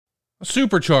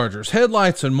Superchargers,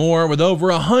 headlights, and more. With over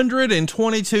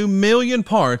 122 million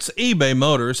parts, eBay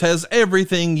Motors has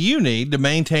everything you need to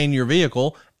maintain your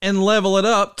vehicle and level it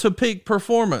up to peak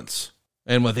performance.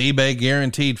 And with eBay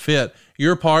Guaranteed Fit,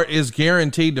 your part is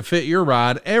guaranteed to fit your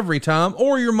ride every time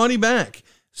or your money back.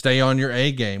 Stay on your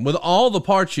A game with all the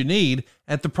parts you need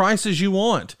at the prices you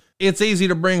want. It's easy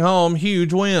to bring home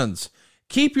huge wins.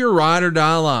 Keep your ride or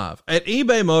die alive at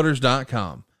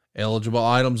ebaymotors.com. Eligible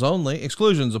items only.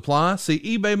 Exclusions apply. See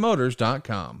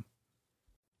ebaymotors.com.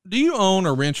 Do you own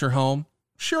or rent your home?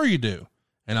 Sure you do.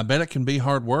 And I bet it can be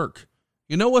hard work.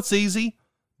 You know what's easy?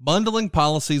 Bundling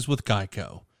policies with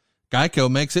Geico.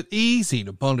 Geico makes it easy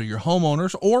to bundle your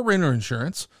homeowners or renter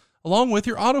insurance along with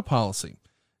your auto policy.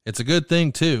 It's a good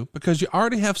thing too, because you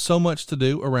already have so much to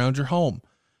do around your home.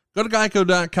 Go to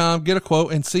geico.com, get a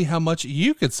quote, and see how much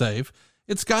you could save.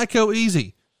 It's Geico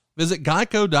easy. Visit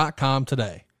geico.com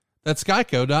today. That's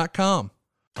geico.com.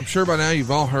 I'm sure by now you've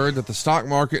all heard that the stock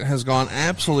market has gone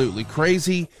absolutely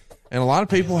crazy, and a lot of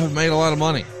people have made a lot of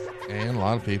money, and a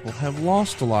lot of people have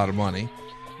lost a lot of money.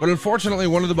 But unfortunately,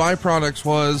 one of the byproducts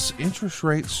was interest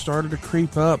rates started to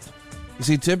creep up. You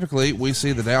see, typically we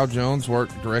see the Dow Jones work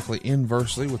directly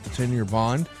inversely with the 10-year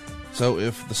bond. So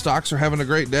if the stocks are having a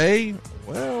great day,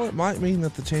 well, it might mean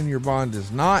that the 10-year bond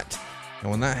is not.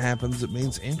 And when that happens, it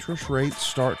means interest rates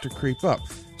start to creep up.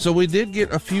 So we did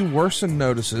get a few worsened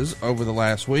notices over the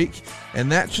last week,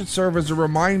 and that should serve as a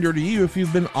reminder to you if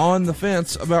you've been on the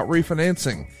fence about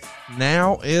refinancing.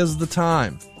 Now is the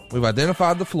time. We've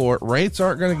identified the floor. Rates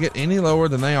aren't going to get any lower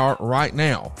than they are right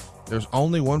now. There's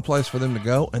only one place for them to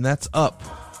go, and that's up.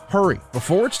 Hurry,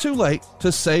 before it's too late, to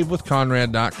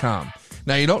savewithconrad.com.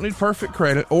 Now, you don't need perfect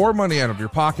credit or money out of your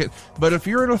pocket, but if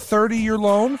you're in a 30-year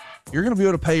loan, you're going to be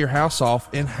able to pay your house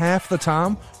off in half the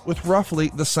time with roughly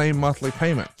the same monthly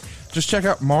payment. Just check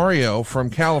out Mario from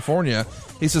California.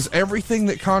 He says everything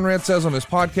that Conrad says on his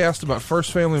podcast about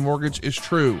First Family Mortgage is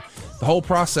true. The whole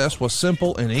process was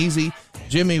simple and easy.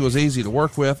 Jimmy was easy to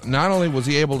work with. Not only was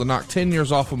he able to knock 10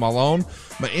 years off of my loan,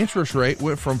 my interest rate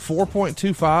went from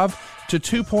 4.25 to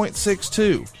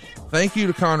 2.62. Thank you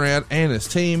to Conrad and his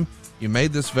team. You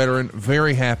made this veteran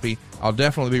very happy. I'll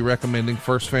definitely be recommending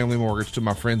First Family Mortgage to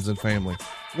my friends and family.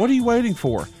 What are you waiting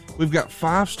for? We've got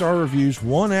 5-star reviews,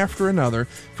 one after another,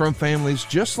 from families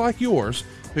just like yours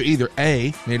who either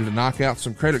A, needed to knock out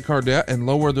some credit card debt and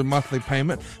lower their monthly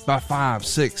payment by $500,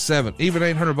 $600, $700, even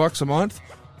 $800 a month,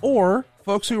 or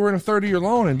folks who were in a 30-year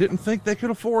loan and didn't think they could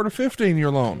afford a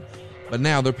 15-year loan. But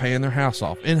now they're paying their house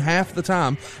off in half the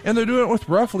time, and they're doing it with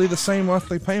roughly the same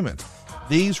monthly payment.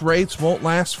 These rates won't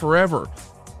last forever,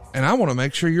 and I want to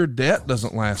make sure your debt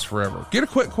doesn't last forever. Get a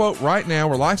quick quote right now.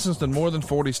 We're licensed in more than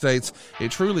 40 states.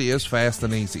 It truly is fast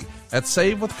and easy at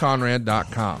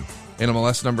savewithconrad.com.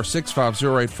 NMLS number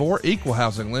 65084, equal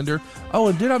housing lender. Oh,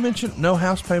 and did I mention no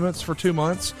house payments for 2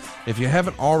 months? If you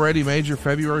haven't already made your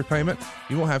February payment,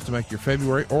 you won't have to make your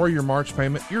February or your March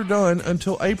payment. You're done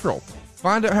until April.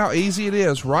 Find out how easy it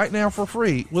is right now for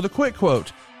free with a quick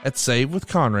quote at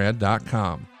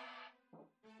savewithconrad.com.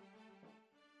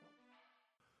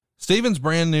 Stevens'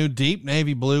 brand new deep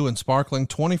navy blue and sparkling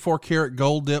 24 karat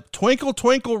gold dip Twinkle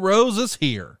Twinkle Rose is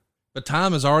here. But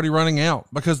time is already running out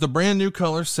because the brand new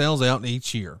color sells out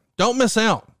each year. Don't miss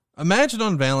out. Imagine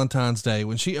on Valentine's Day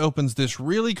when she opens this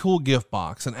really cool gift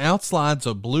box and out slides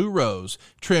a blue rose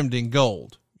trimmed in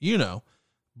gold. You know,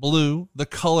 blue, the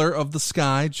color of the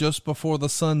sky just before the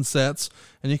sun sets,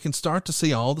 and you can start to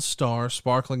see all the stars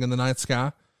sparkling in the night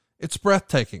sky. It's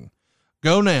breathtaking.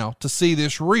 Go now to see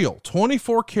this real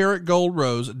 24 karat gold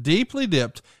rose deeply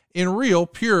dipped in real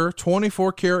pure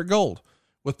 24 karat gold,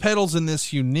 with petals in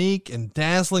this unique and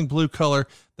dazzling blue color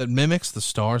that mimics the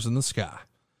stars in the sky.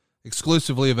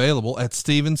 Exclusively available at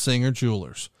Stevens Singer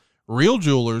Jewelers. Real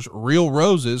jewelers, real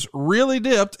roses, really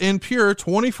dipped in pure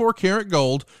 24 karat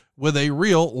gold with a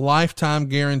real lifetime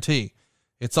guarantee.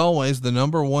 It's always the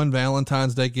number one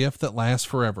Valentine's Day gift that lasts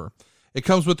forever. It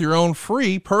comes with your own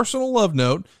free personal love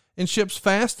note and ships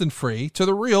fast and free to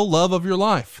the real love of your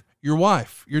life, your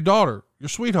wife, your daughter, your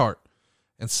sweetheart,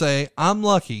 and say, I'm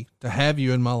lucky to have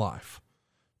you in my life.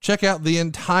 Check out the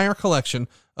entire collection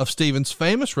of Stevens'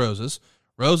 famous roses.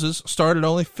 Roses start at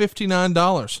only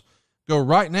 $59. Go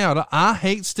right now to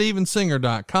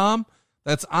IHateStevensinger.com.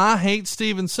 That's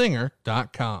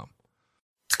IHateStevensinger.com.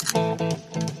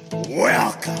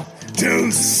 Welcome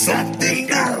to Something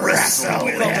to Wrestle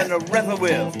With. Something to wrestle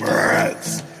with.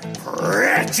 Bruce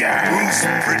Pritchard. Bruce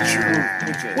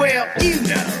Pritchard. Well, you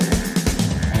know.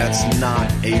 That's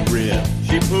not a rib.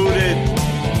 She pooted.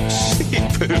 She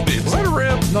pooted. Let her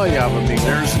rip. No, yeah, but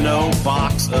There's no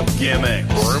box of gimmicks.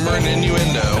 Rumor and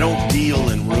innuendo. I don't deal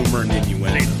in rumor and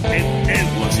innuendo.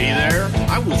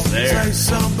 me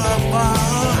something about fire?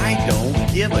 I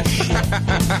don't give a shit.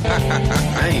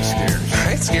 I ain't scared.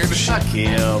 I ain't scared to Fuck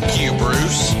him. you,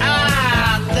 Bruce.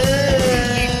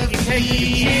 You take the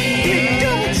cheese.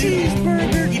 Double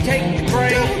cheeseburger. You take the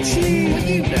bread. Double cheese. Well,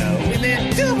 you know. And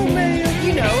then double mayo.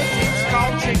 You know, it's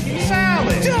called chicken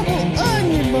salad. Double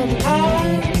onion,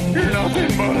 motherfucker. You're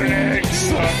nothing but an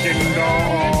egg-sucking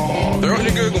dog. Throw it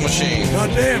in your Google machine.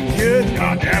 Goddamn, kid.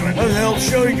 God damn it. What the hell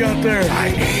show you got there?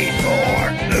 I need more.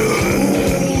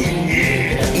 Ooh,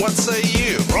 yeah. What say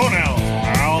you? Pronouns,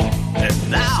 pal.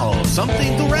 And now,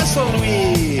 something to wrestle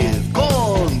with.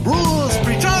 Con Bruce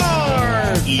Pritchard.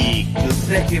 The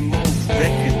second most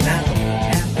recognizable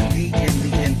athlete in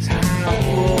the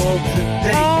entire world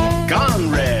today.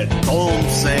 Conrad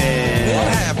Thompson. What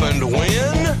happened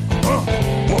when?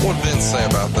 What would Vince say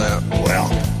about that? Well,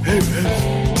 hey,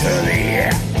 Vince, tell the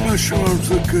my sure arms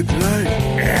look good tonight.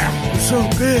 Yeah. They're so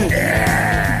big.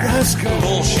 Yeah. Let's go.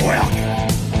 Bullshit.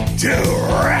 Welcome to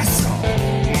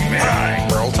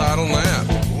WrestleMania. World title that.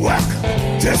 Welcome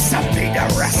to something to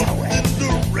wrestle with.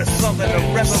 Something to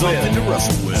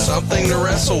wrestle with. Something to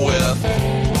wrestle with.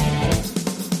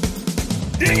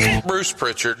 Bruce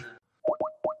Pritchard.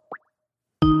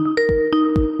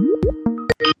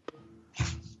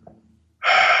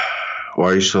 Why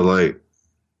are you so late?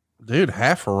 Dude,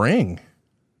 half a ring.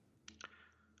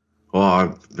 Well,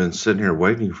 I've been sitting here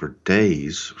waiting for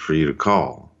days for you to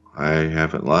call. I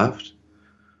haven't left.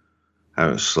 I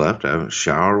haven't slept. I haven't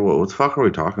showered. What the fuck are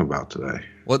we talking about today?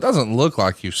 Well, it doesn't look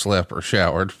like you slept or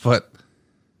showered, but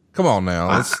come on now.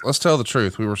 Let's tell the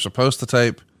truth. We were supposed to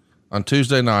tape on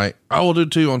Tuesday night. I will do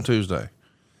 2 on Tuesday.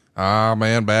 Ah,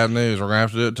 man, bad news. We're going to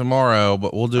have to do it tomorrow,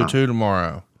 but we'll do 2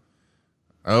 tomorrow.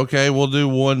 Okay, we'll do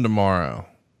 1 tomorrow.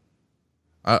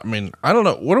 I mean, I don't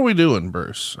know. What are we doing,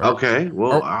 Bruce? Okay,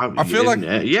 well, I feel like...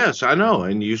 yes, I know.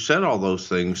 And you said all those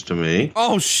things to me.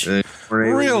 Oh, shit.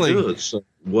 Really? So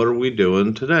what are we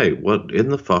doing today? What in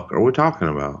the fuck are we talking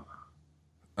about?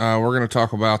 We're going to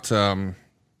talk about, we're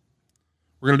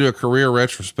going to do a career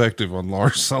retrospective on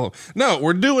Lars Sullivan. No,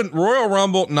 we're doing Royal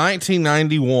Rumble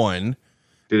 1991.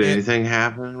 Did anything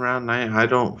happen around night?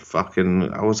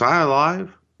 Was I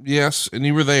alive? Yes. And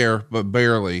you were there, but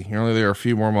barely. You're only there a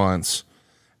few more months.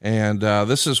 And,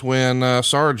 this is when,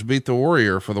 Sarge beat the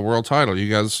Warrior for the world title. You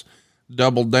guys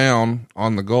doubled down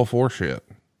on the Gulf War shit.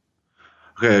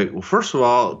 Okay, well, first of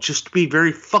all, just to be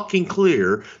very fucking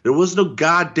clear, there was no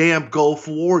goddamn Gulf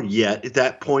War yet at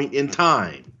that point in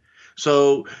time.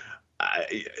 So,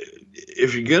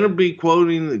 if you're going to be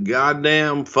quoting the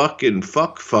goddamn fucking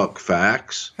fuck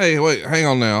facts. Hey, wait, hang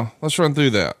on now. Let's run through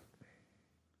that.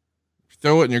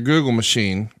 Throw it in your Google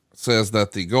machine. It says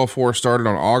that the Gulf War started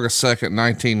on August 2nd,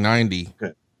 1990.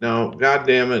 Okay. Now,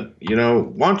 goddamn it,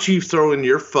 why don't you throw in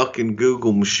your fucking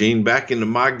Google machine back into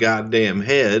my goddamn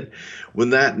head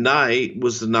when that night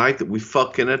was the night that we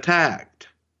fucking attacked.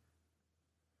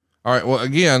 All right. Well,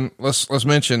 again, let's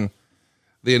mention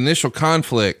the initial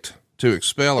conflict to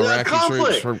expel Iraqi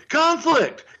troops from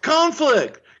conflict,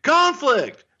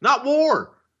 not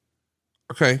war.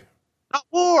 Okay. Not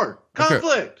war,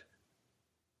 conflict.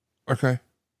 Okay.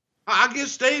 I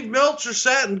guess Dave Meltzer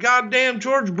sat in goddamn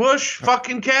George Bush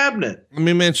fucking cabinet. Let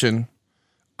me mention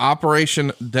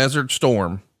Operation Desert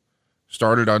Storm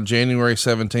started on January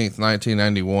 17th,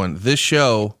 1991. This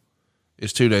show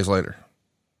is 2 days later.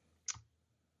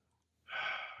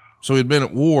 So we'd been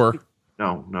at war.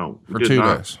 No. For 2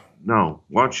 days. No.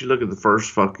 Why don't you look at the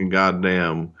first fucking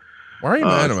goddamn. Why are you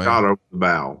mad at me? Shot over the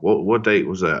bow. What date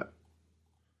was that?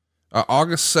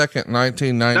 August 2nd,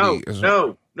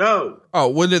 1990. No. Oh,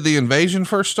 when did the invasion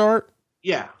first start?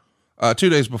 Yeah. 2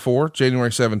 days before, January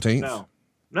 17th.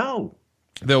 No.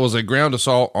 There was a ground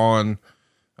assault on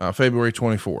February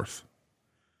 24th.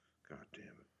 God damn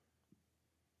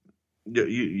it.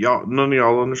 Y'all, none of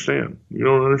y'all understand. You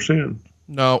don't understand.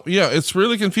 No. Yeah. It's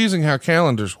really confusing how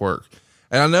calendars work.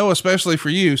 And I know, especially for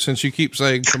you, since you keep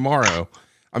saying tomorrow,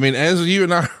 I mean, as you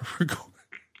and I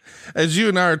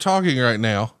are talking right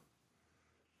now,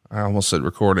 I almost said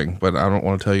recording, but I don't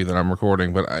want to tell you that I'm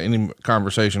recording, but any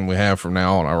conversation we have from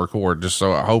now on, I record just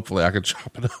so hopefully I could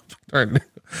chop it up.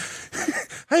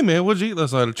 Hey man, what'd you eat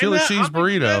last night? A chili cheese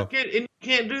burrito. And you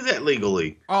can't do that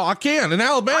legally. Oh, I can. In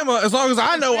Alabama, as long as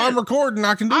I know I'm recording,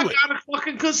 I can do it. I got a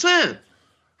fucking consent.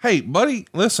 Hey buddy,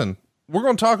 listen, we're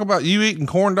going to talk about you eating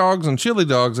corn dogs and chili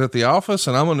dogs at the office,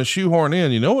 and I'm going to shoehorn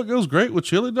in, you know what goes great with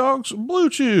chili dogs? Blue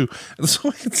Chew. And so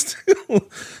we can still...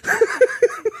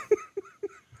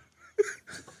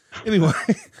 Anyway,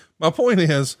 my point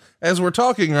is, as we're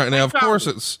talking right now, of course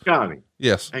it's Connie.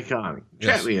 Yes. Hey Connie,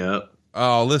 Yes. chat me up.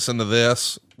 Oh, listen to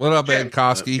this. What up, Ed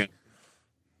Koski? Okay.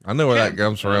 I know where that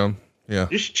comes from. Yeah.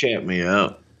 Just chat me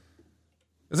up.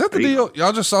 Is that the deal?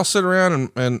 Y'all just all sit around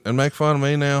and make fun of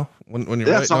me now when you're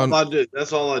That's all waiting I do.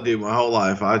 That's all I do my whole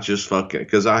life. I just fucking,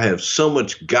 because I have so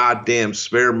much goddamn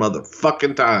spare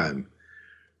motherfucking time.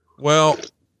 Well,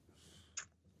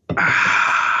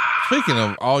 speaking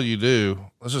of all you do,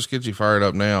 let's just get you fired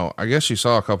up now. I guess you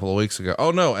saw a couple of weeks ago.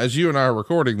 Oh no, as you and I are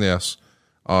recording this,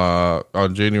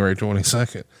 on January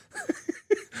 22nd,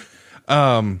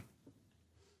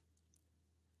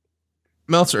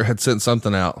 Meltzer had sent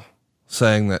something out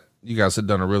saying that you guys had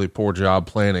done a really poor job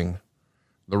planning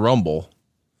the Rumble,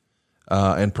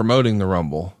 and promoting the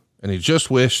Rumble. And he just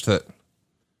wished that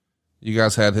you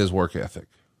guys had his work ethic.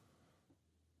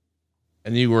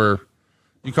 And you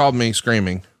called me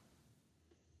screaming.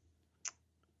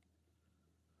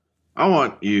 I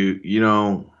want you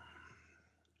know,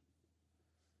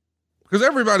 because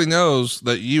everybody knows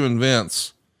that you and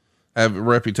Vince have a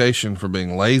reputation for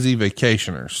being lazy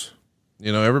vacationers.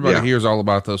 You know, everybody hears all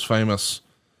about those famous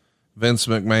Vince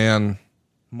McMahon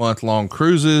month-long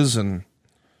cruises and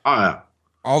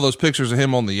all those pictures of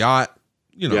him on the yacht,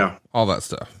 you know, all that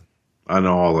stuff. I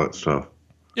know all that stuff.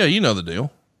 Yeah. You know the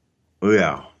deal.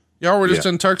 Yeah. Y'all were just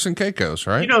in Turks and Caicos,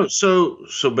 right? You know, so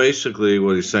basically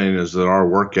what he's saying is that our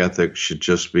work ethic should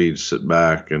just be to sit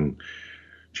back and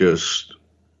just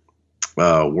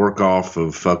work off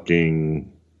of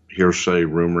fucking hearsay,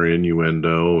 rumor,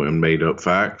 innuendo, and made up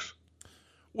facts.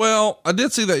 Well, I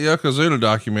did see that Yokozuna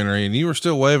documentary, and you were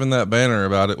still waving that banner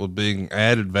about it with being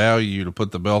added value to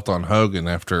put the belt on Hogan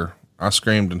after I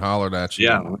screamed and hollered at you.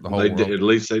 Yeah, the whole world. at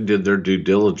least they did their due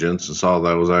diligence and saw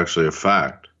that was actually a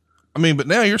fact. I mean, but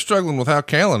now you're struggling with how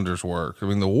calendars work. I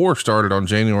mean, the war started on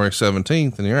January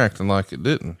 17th, and you're acting like it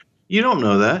didn't. You don't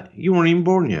know that. You weren't even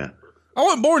born yet. I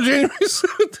wasn't born January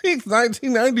 17th,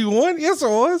 1991. Yes, I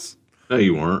was. No,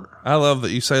 you weren't. I love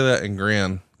that you say that and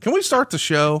grin. Can we start the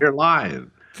show? You're lying.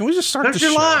 Can we just start the show?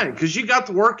 You're lying because you got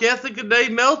the work ethic of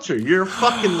Dave Meltzer. You're a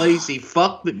fucking lazy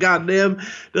fuck that goddamn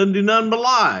doesn't do nothing but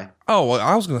lie. Oh, well,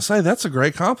 I was going to say that's a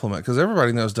great compliment because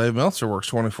everybody knows Dave Meltzer works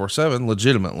 24/7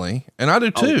 legitimately. And I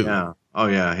do too. Oh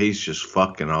yeah. He's just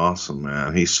fucking awesome,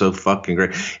 man. He's so fucking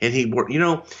great. And you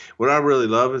know, what I really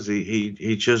love is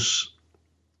he just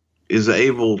is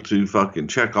able to fucking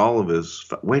check all of his,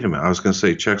 wait a minute. I was going to say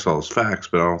he checks all his facts,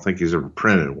 but I don't think he's ever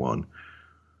printed one.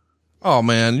 Oh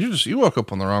man, you woke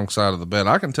up on the wrong side of the bed.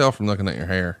 I can tell from looking at your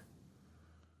hair.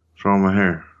 What's wrong with my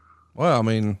hair? Well, I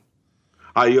mean,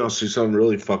 you don't see something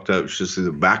really fucked up. You should see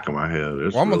the back of my head.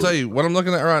 I'm going to tell you what I'm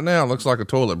looking at right now looks like a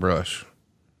toilet brush.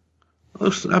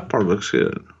 That part looks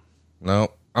good. No,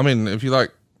 I mean, if you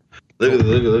like, look at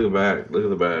the back. Look at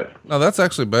the back. No, that's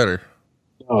actually better.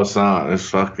 No, it's not. It's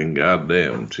fucking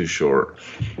goddamn too short.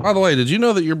 By the way, did you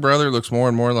know that your brother looks more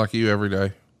and more like you every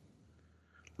day?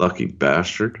 Lucky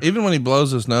bastard. Even when he blows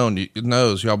his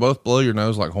nose, y'all both blow your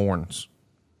nose like horns.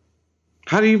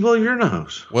 How do you blow your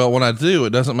nose? Well, when I do, it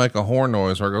doesn't make a horn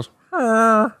noise where it goes,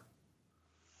 Arr.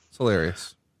 It's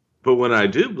hilarious. But when I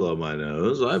do blow my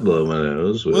nose, I blow my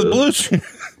nose with blue chew.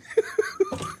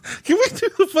 Can we do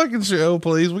the fucking show,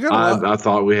 please? We got I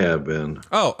thought we have been.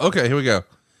 Oh, okay. Here we go.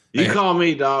 You call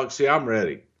me, dog. See, I'm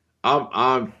ready.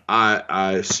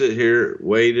 I sit here,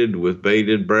 waited with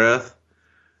bated breath.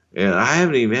 And I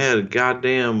haven't even had a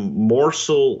goddamn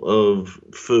morsel of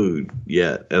food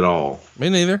yet at all. Me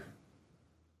neither.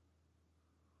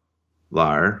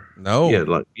 Liar. No.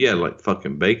 Yeah, like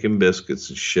fucking bacon biscuits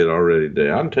and shit already today.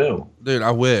 I'm telling. Dude,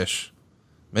 I wish.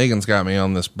 Megan's got me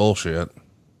on this bullshit.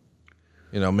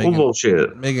 You know, Megan,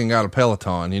 bullshit. Megan got a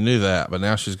Peloton. You knew that, but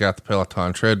now she's got the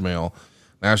Peloton treadmill.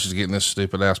 Now she's getting this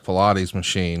stupid ass Pilates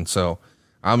machine. So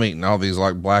I'm eating all these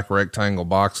like black rectangle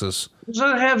boxes. What does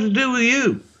that have to do with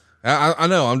you? I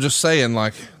know. I'm just saying,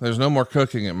 like, there's no more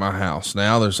cooking at my house.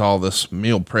 Now there's all this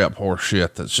meal prep horse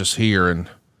shit that's just here. And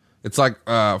it's like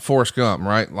Forrest Gump,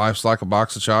 right? Life's like a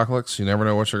box of chocolates. You never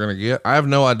know what you're going to get. I have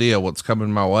no idea what's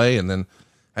coming my way. And then,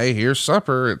 hey, here's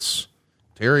supper. It's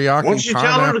teriyaki. Why don't you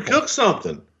tell her to cook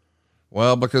something?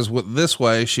 Well, because with this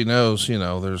way, she knows, you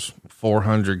know, there's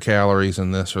 400 calories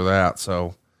in this or that.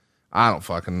 So I don't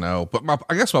fucking know. But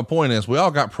I guess my point is we all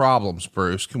got problems,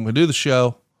 Bruce. Can we do the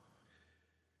show?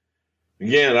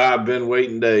 Again, I've been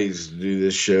waiting days to do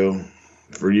this show.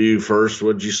 For you first,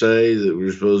 what'd you say that we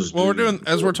were supposed to Well, we're doing,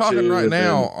 as we're talking right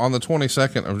now on the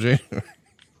 22nd of January.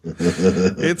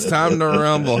 It's time to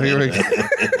rumble. Here we go.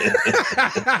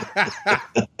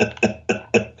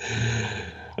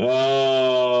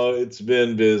 Oh, it's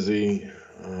been busy.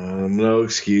 No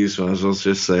excuse. I was supposed to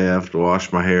just say I have to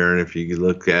wash my hair, and if you could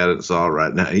look at it, it's all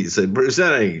right now. You said, Bruce,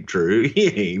 that ain't true.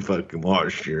 You ain't fucking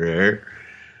washed your hair.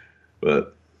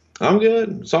 But I'm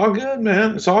good. It's all good,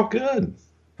 man. It's all good.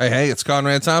 Hey, it's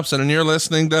Conrad Thompson, and you're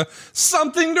listening to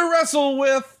Something to Wrestle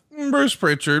With. Bruce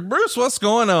Pritchard. Bruce, what's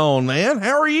going on, man?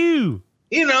 How are you?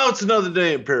 You know, it's another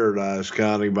day in paradise,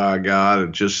 Connie, by God.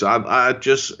 And I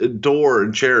just adore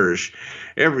and cherish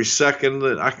every second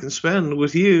that I can spend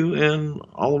with you and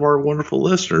all of our wonderful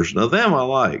listeners. Now, them I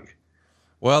like.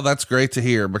 Well, that's great to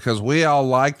hear, because we all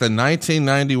like the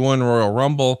 1991 Royal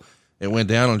Rumble. It went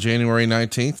down on January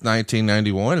 19th,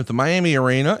 1991 at the Miami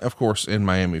Arena, of course, in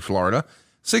Miami, Florida.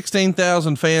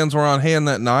 16,000 fans were on hand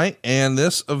that night, and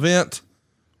this event,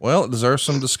 well, it deserves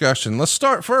some discussion. Let's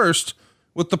start first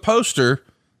with the poster.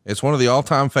 It's one of the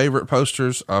all-time favorite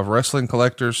posters of wrestling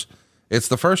collectors. It's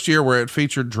the first year where it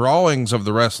featured drawings of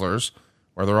the wrestlers,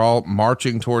 where they're all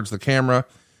marching towards the camera.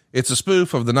 It's a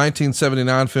spoof of the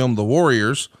 1979 film The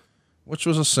Warriors, which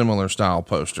was a similar style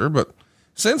poster. But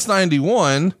since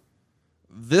 91,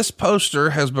 this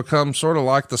poster has become sort of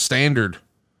like the standard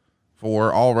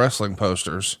for all wrestling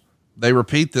posters. They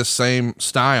repeat this same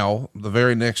style the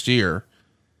very next year.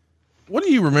 What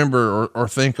do you remember or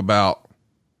think about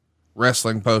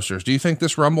wrestling posters? Do you think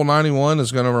this Rumble 91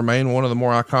 is going to remain one of the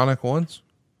more iconic ones?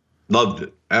 Loved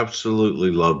it. Absolutely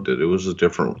loved it. It was a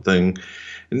different thing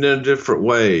in a different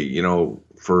way. You know,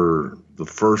 for the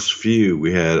first few,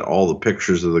 we had all the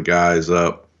pictures of the guys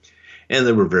up, and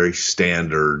they were very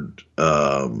standard.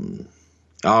 I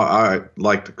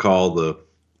like to call the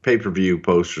pay-per-view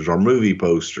posters or movie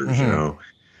posters, you know,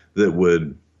 that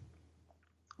would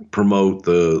promote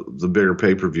the bigger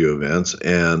pay-per-view events.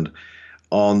 And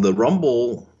on the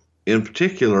Rumble in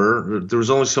particular, there was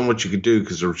only so much you could do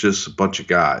because there was just a bunch of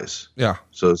guys. Yeah.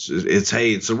 So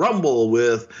it's a Rumble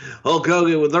with Hulk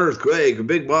Hogan, with Earthquake, a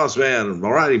Big Boss Man, and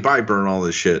Roddy Piper, and all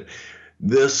this shit.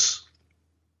 This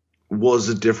was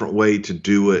a different way to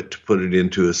do it, to put it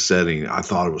into a setting. I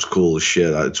thought it was cool as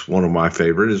shit. It's one of my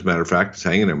favorite. As a matter of fact, it's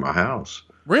hanging in my house.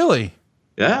 Really?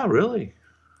 Yeah, really.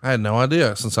 I had no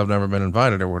idea, since I've never been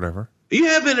invited or whatever. You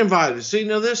have been invited. See,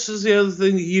 now this is the other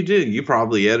thing that you do. You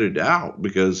probably edit out,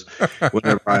 because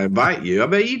whenever I invite you, I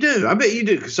bet you do.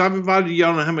 Because I've invited you, I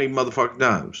don't know how many motherfucking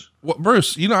times. Well,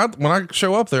 Bruce, you know, when I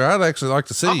show up there, I'd actually like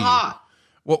to see you.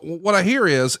 Well, what I hear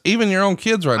is even your own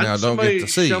kids right now don't get to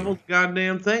see shovel the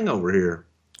goddamn thing over here.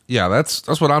 Yeah,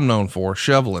 that's what I'm known for,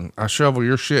 shoveling. I shovel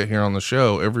your shit here on the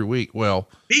show every week. Well,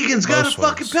 Egan's got a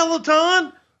fucking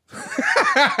Peloton.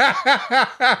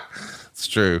 It's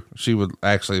true. She would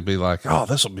actually be like, "Oh,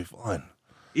 this will be fun."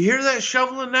 You hear that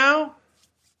shoveling now?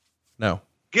 No.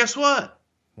 Guess what?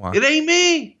 Why? It ain't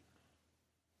me.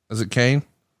 Is it Kane?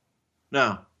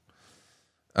 No.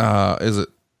 Is it?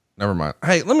 Never mind.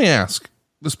 Hey, let me ask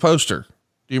this poster.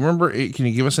 Do you remember? Can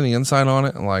you give us any insight on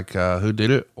it? Like, who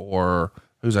did it, or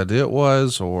whose idea it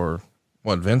was, or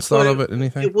what Vince thought of it?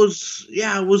 Anything? It was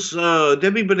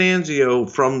Debbie Bonanzio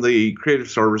from the Creative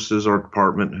Services Art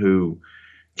Department who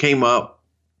came up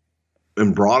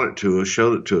and brought it to us,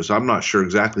 showed it to us. I'm not sure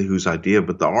exactly whose idea,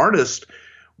 but the artist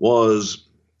was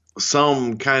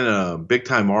some kind of big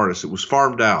time artist. It was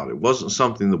farmed out. It wasn't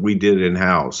something that we did in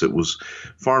house. It was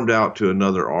farmed out to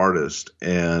another artist,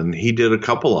 and he did a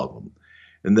couple of them.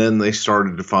 And then they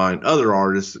started to find other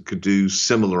artists that could do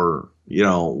similar,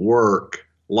 work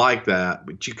like that,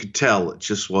 but you could tell it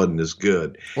just wasn't as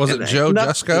good. Was it Joe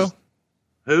Jusko?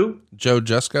 Who? Joe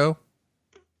Jusko?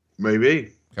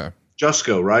 Maybe. Okay.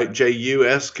 Jusko, right?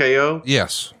 Jusko?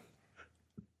 Yes.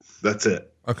 That's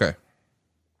it. Okay.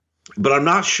 But I'm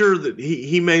not sure that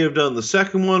he may have done the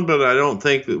second one, but I don't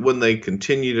think that when they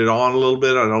continued it on a little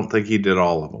bit, I don't think he did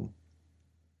all of them.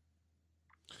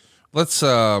 Let's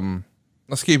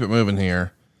keep it moving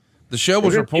here. The show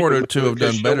was reported to have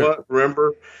done better. What?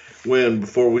 Remember when,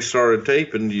 before we started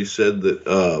taping, you said that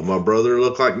my brother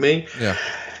looked like me? Yeah.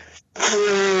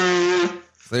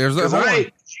 There's that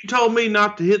horn. She told me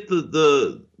not to hit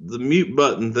the mute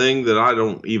button thing that I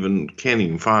can't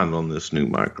even find on this new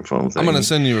microphone thing. I'm going to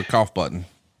send you a cough button.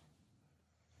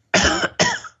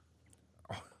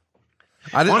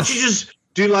 Why don't you just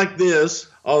do like this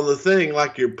on the thing,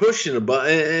 like you're pushing a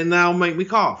button, and that'll make me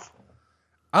cough.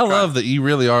 I love that you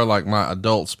really are like my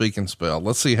adult speaking spell.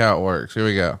 Let's see how it works. Here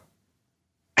we go.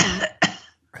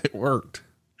 It worked.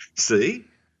 See?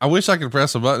 I wish I could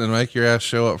press a button and make your ass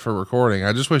show up for recording.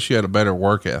 I just wish you had a better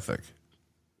work ethic.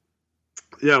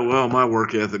 Yeah, well, my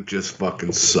work ethic just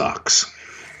fucking sucks.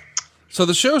 So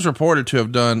the show's reported to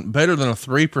have done better than a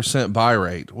 3% buy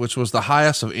rate, which was the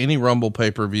highest of any Rumble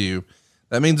pay-per-view.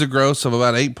 That means a gross of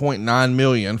about 8.9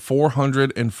 million,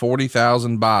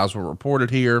 440,000 buys were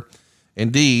reported here.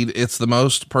 Indeed, it's the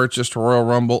most purchased Royal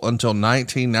Rumble until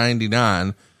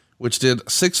 1999, which did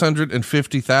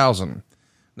 650,000.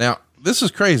 Now, this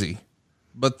is crazy,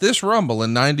 but this Rumble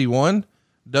in 91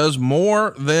 does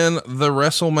more than the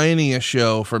WrestleMania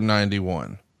show from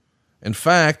 91. In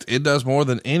fact, it does more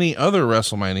than any other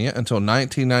WrestleMania until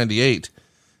 1998.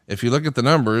 If you look at the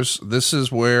numbers, this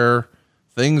is where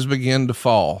things begin to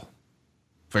fall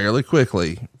fairly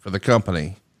quickly for the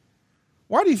company.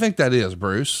 Why do you think that is,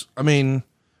 Bruce? I mean,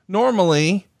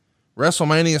 normally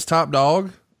WrestleMania is top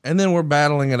dog, and then we're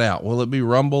battling it out. Will it be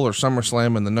Rumble or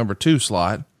SummerSlam in the number 2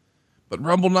 slot? But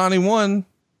Rumble 91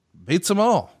 beats them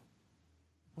all.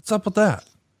 What's up with that?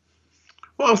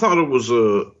 Well, I thought it was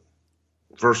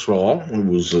first of all, it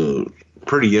was a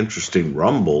pretty interesting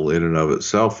Rumble in and of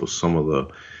itself with some of the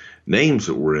names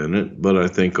that were in it. But I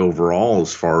think overall,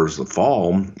 as far as the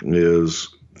fall, is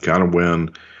kind of when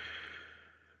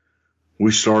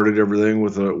we started everything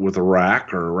with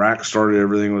Iraq, or Iraq started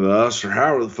everything with us, or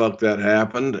however the fuck that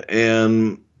happened.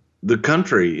 And the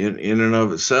country in and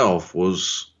of itself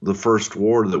was the first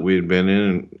war that we had been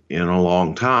in a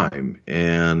long time.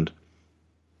 And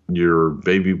your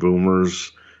baby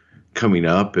boomers coming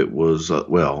up, it was,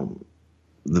 the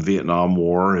Vietnam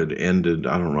War had ended,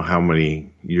 I don't know how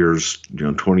many years,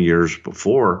 20 years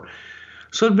before.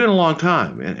 So it'd been a long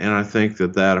time. And I think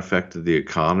that affected the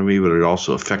economy, but it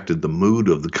also affected the mood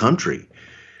of the country,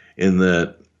 in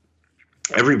that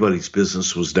everybody's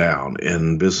business was down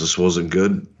and business wasn't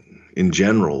good in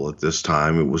general at this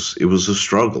time. It was a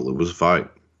struggle. It was a fight.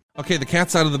 Okay, the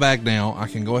cat's out of the bag now. I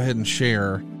can go ahead and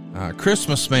share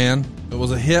Christmas Man. It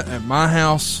was a hit at my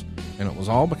house, and it was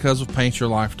all because of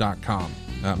PaintYourLife.com.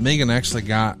 Megan actually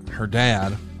got her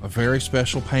dad a very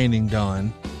special painting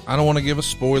done. I don't want to give a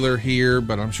spoiler here,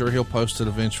 but I'm sure he'll post it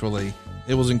eventually.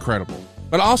 It was incredible.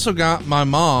 But I also got my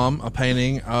mom a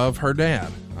painting of her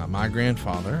dad, my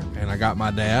grandfather, and I got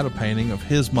my dad a painting of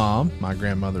his mom, my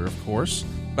grandmother, of course.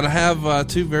 But I have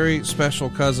 2 very special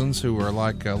cousins who are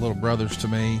like little brothers to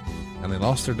me, and they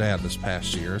lost their dad this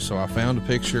past year. So I found a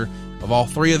picture of all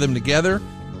 3 of them together.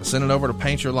 I sent it over to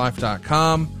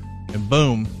PaintYourLife.com, and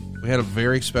boom, we had a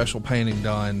very special painting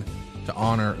done to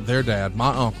honor their dad,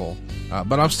 my uncle.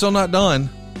 But I'm still not done.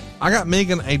 I got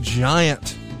Megan a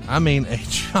giant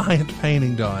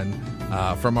painting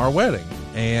done from our wedding,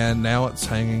 and now it's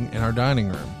hanging in our dining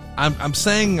room. I'm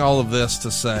saying all of this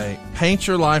to say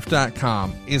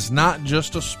PaintYourLife.com is not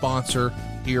just a sponsor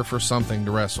here for Something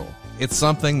to Wrestle. It's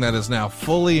something that is now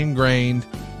fully ingrained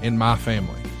in my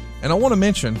family. And I want to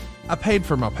mention, I paid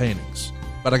for my paintings,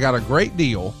 but I got a great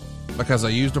deal because I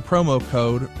used a promo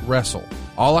code WRESTLE.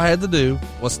 All I had to do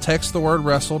was text the word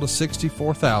WRESTLE to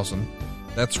 64,000.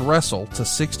 That's WRESTLE to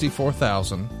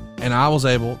 64,000. And I was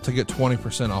able to get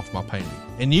 20% off my painting.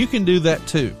 And you can do that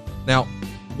too. Now,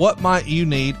 what might you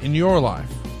need in your life?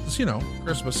 Because,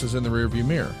 Christmas is in the rearview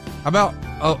mirror. How about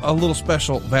a little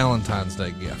special Valentine's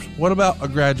Day gift? What about a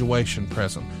graduation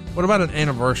present? What about an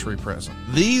anniversary present?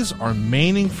 These are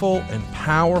meaningful and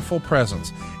powerful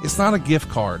presents. It's not a gift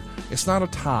card. It's not a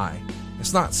tie.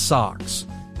 It's not socks.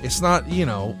 It's not,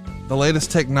 the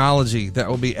latest technology that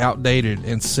will be outdated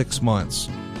in 6 months,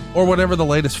 or whatever the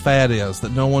latest fad is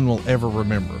that no one will ever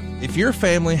remember. If your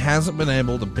family hasn't been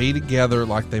able to be together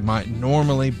like they might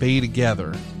normally be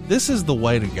together, this is the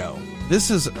way to go.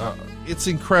 This is, it's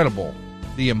incredible,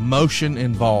 the emotion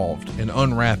involved in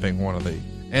unwrapping one of these.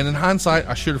 And in hindsight,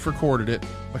 I should have recorded it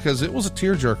because it was a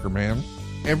tearjerker, man.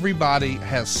 Everybody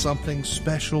has something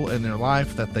special in their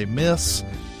life that they miss,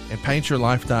 and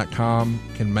PaintYourLife.com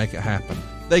can make it happen.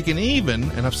 They can even,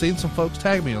 and I've seen some folks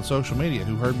tag me on social media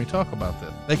who heard me talk about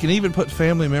this, they can even put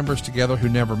family members together who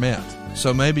never met.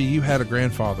 So maybe you had a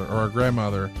grandfather or a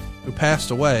grandmother who passed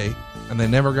away and they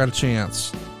never got a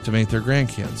chance to meet their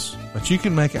grandkids. But you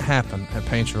can make it happen at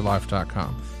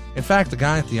PaintYourLife.com. In fact, the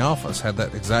guy at the office had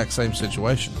that exact same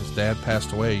situation. His dad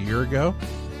passed away a year ago.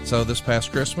 So this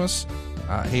past Christmas,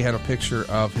 he had a picture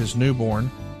of his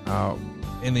newborn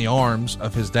in the arms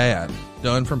of his dad,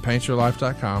 done from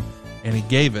PaintYourLife.com, and he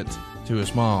gave it to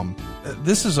his mom.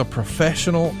 This is a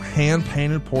professional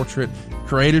hand-painted portrait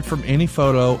created from any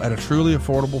photo at a truly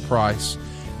affordable price.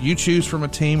 You choose from a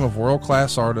team of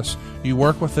world-class artists. You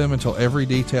work with them until every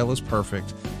detail is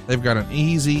perfect. They've got an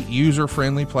easy,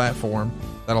 user-friendly platform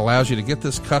that allows you to get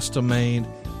this custom-made,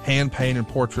 hand-painted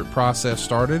portrait process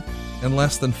started in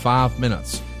less than 5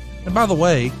 minutes. And by the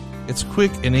way, it's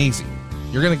quick and easy.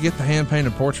 You're going to get the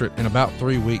hand-painted portrait in about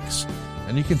 3 weeks,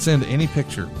 and you can send any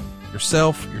picture.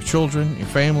 Yourself, your children, your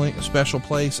family, a special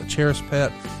place, a cherished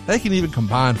pet. They can even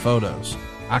combine photos.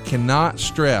 I cannot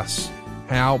stress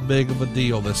how big of a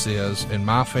deal this is in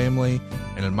my family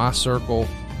and in my circle.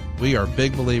 We are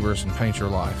big believers in Paint Your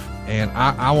Life. And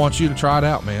I want you to try it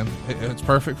out, man. It's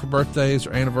perfect for birthdays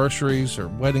or anniversaries or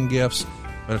wedding gifts.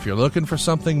 But if you're looking for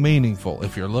something meaningful,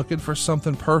 if you're looking for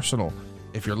something personal,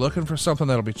 If you're looking for something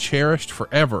that'll be cherished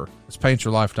forever, it's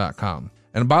paintyourlife.com.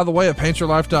 And by the way, at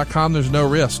paintyourlife.com, there's no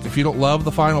risk. If you don't love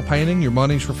the final painting, your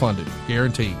money's refunded,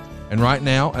 guaranteed. And right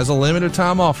now, as a limited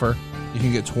time offer, you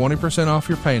can get 20% off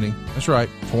your painting. That's right,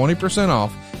 20%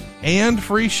 off and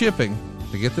free shipping.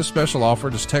 To get this special offer,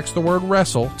 just text the word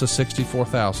WRESTLE to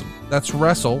 64,000. That's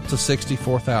WRESTLE to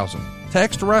 64,000.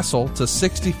 Text WRESTLE to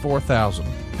 64,000.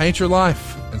 Paint your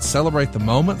life and celebrate the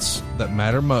moments that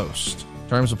matter most.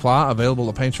 Terms apply. Available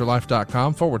at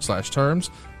paintyourlife.com/terms.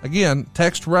 Again,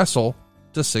 text WRESTLE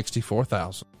to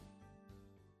 64,000.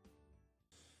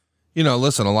 You know,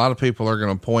 listen, a lot of people are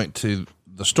going to point to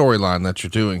the storyline that you're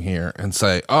doing here and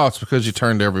say, oh, it's because you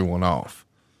turned everyone off.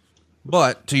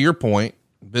 But to your point,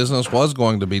 business was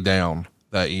going to be down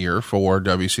that year for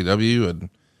WCW and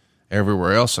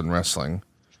everywhere else in wrestling.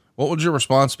 What would your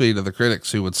response be to the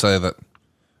critics who would say that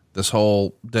this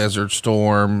whole Desert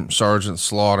Storm, Sergeant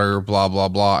Slaughter, blah, blah,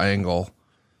 blah angle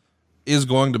is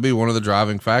going to be one of the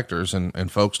driving factors in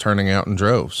folks turning out in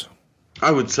droves?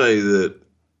 I would say that,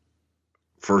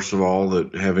 first of all,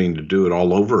 that having to do it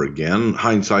all over again,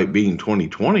 hindsight being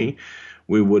 2020,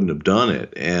 we wouldn't have done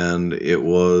it. And it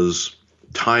was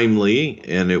timely,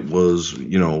 and it was,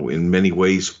 you know, in many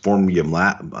ways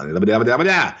formulaic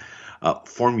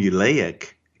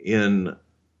in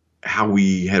how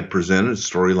we had presented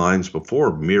storylines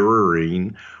before,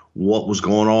 mirroring what was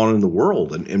going on in the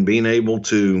world, and being able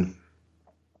to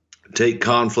take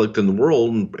conflict in the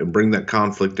world and bring that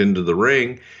conflict into the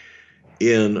ring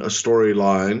in a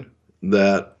storyline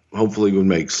that hopefully would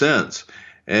make sense.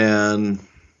 And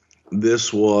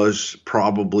this was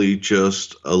probably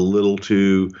just a little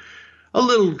too soon, a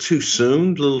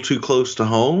little too close to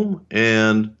home.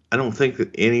 And I don't think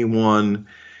that anyone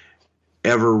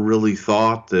ever really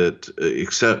thought that,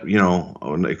 except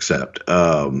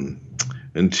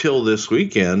until this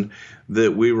weekend,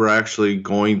 that we were actually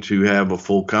going to have a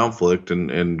full conflict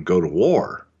and go to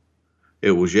war.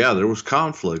 It was, there was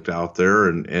conflict out there,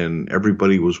 and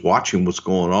everybody was watching what's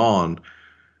going on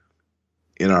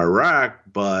in Iraq,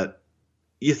 but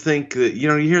you think that,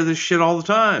 you hear this shit all the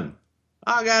time.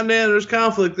 Oh, goddamn, there's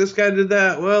conflict. This guy did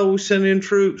that. Well, we sent in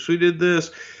troops. We did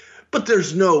this. But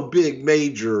there's no big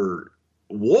major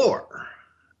war.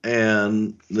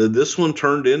 And this one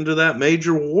turned into that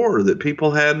major war that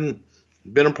people hadn't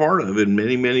been a part of in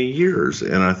many, many years.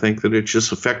 And I think that it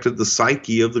just affected the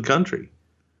psyche of the country.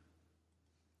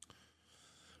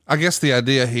 I guess the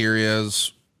idea here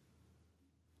is,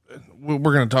 we're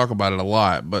going to talk about it a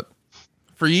lot, but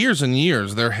for years and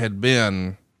years, there had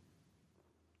been,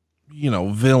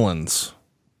 villains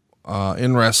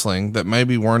in wrestling that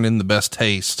maybe weren't in the best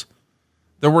taste.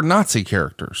 There were Nazi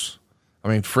characters. I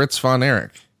mean, Fritz von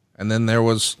Erich. And then there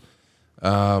was,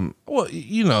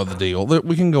 the deal.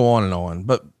 We can go on and on.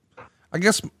 But I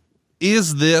guess,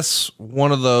 is this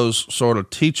one of those sort of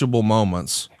teachable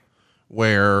moments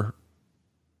where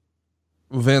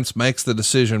Vince makes the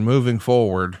decision moving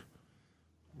forward,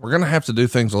 we're going to have to do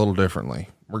things a little differently.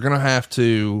 We're going to have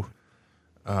to,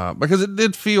 because it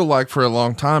did feel like for a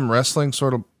long time, wrestling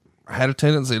sort of had a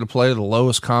tendency to play the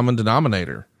lowest common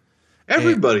denominator.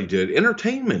 Everybody did.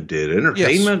 Entertainment did.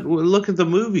 Entertainment. Yes. Look at the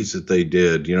movies that they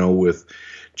did, with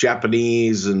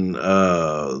Japanese and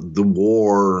the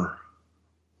war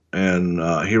and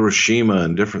Hiroshima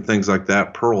and different things like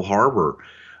that. Pearl Harbor,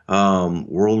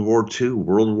 World War II,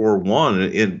 World War I.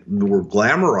 It were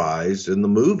glamorized in the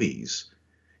movies,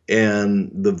 and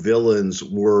the villains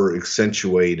were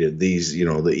accentuated. These,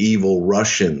 the evil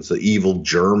Russians, the evil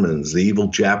Germans, the evil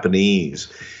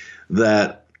Japanese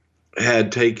that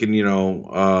had taken,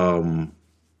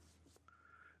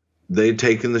 they'd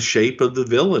taken the shape of the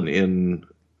villain in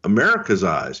America's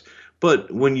eyes.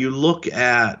 But when you look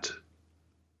at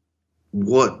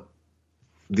what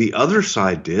the other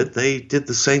side did, they did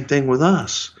the same thing with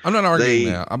us. I'm not arguing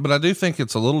that, but I do think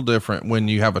it's a little different when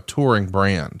you have a touring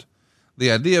brand.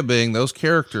 The idea being those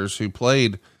characters who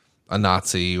played a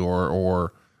Nazi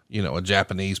or a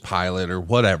Japanese pilot or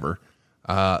whatever,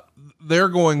 they're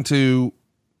going to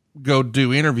go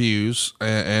do interviews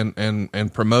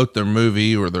and promote their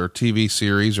movie or their TV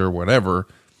series or whatever,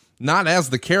 not as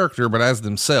the character, but as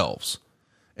themselves,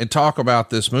 and talk about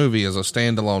this movie as a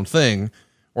standalone thing.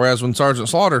 Whereas when Sergeant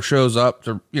Slaughter shows up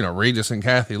to, Regis and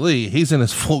Kathy Lee, he's in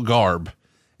his full garb.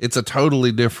 It's a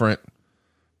totally different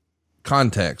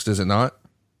context, is it not?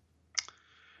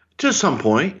 To some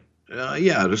point.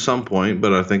 To some point,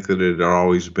 but I think that it had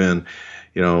always been,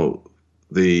 you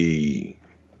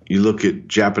look at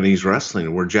Japanese wrestling,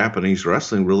 and where Japanese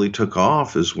wrestling really took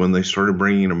off is when they started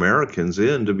bringing Americans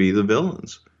in to be the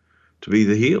villains, to be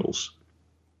the heels.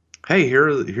 Hey,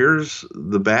 here's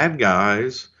the bad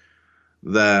guys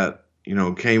that,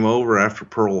 came over after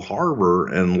Pearl Harbor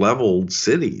and leveled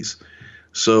cities.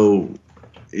 So,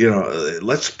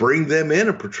 let's bring them in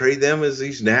and portray them as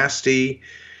these nasty,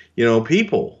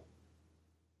 people.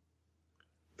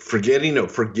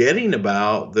 Forgetting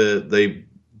about they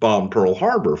bombed Pearl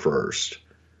Harbor first.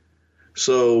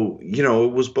 So,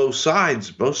 it was both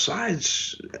sides. Both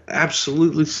sides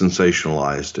absolutely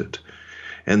sensationalized it.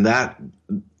 And that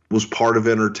was part of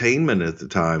entertainment at the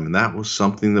time. And that was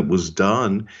something that was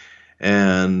done.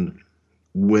 And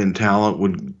when talent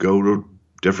would go to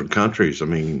different countries, I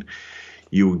mean,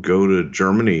 you would go to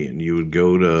Germany and you would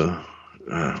go to,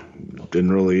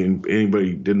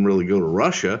 anybody didn't really go to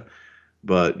Russia,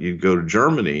 but you'd go to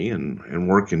Germany and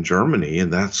work in Germany.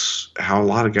 And that's how a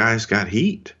lot of guys got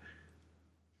heat.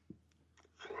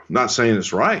 I'm not saying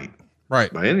it's right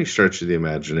by any stretch of the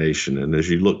imagination. And as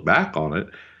you look back on it,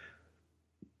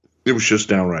 it was just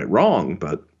downright wrong,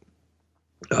 but,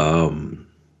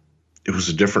 it was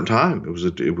a different time.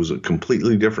 It was a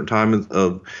completely different time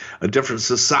of a different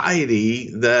society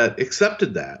that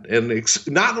accepted that and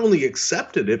not only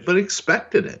accepted it, but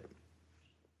expected it.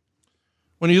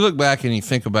 When you look back and you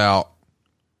think about,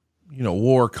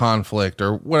 war, conflict,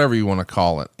 or whatever you want to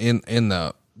call it in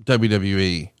the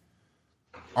WWE,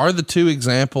 are the two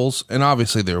examples, and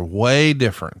obviously they're way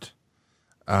different,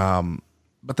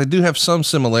 but they do have some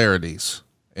similarities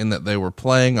in that they were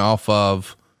playing off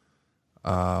of,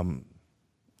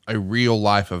 a real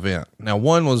life event. Now,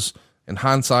 one was in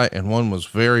hindsight and one was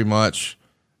very much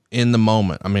in the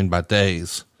moment. I mean, by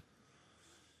days.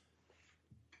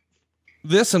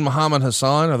 This and Muhammad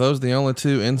Hassan, are those the only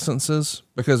two instances?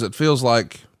 Because it feels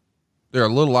like they're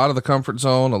a little out of the comfort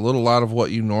zone, a little out of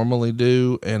what you normally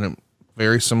do, and a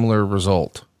very similar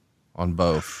result on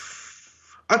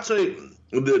both. I'd say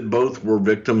that both were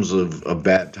victims of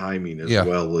bad timing as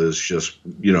well as just,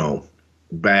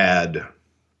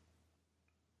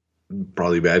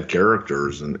 probably bad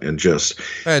characters and just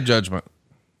bad judgment.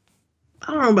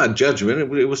 I don't know about judgment.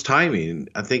 It was timing.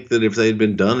 I think that if they had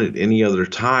been done at any other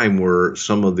time where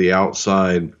some of the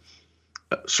outside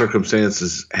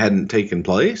circumstances hadn't taken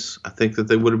place, I think that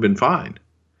they would have been fine.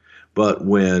 But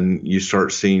when you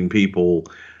start seeing people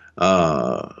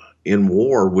in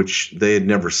war, which they had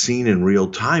never seen in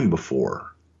real time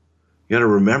before, you got to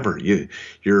remember,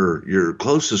 your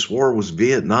closest war was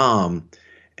Vietnam,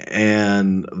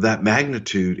 and that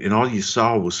magnitude, and all you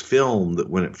saw was film that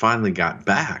when it finally got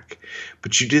back,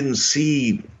 but you didn't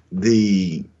see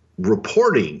the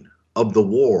reporting of the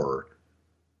war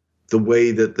the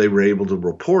way that they were able to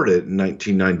report it in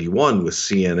 1991 with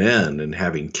CNN and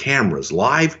having cameras,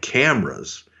 live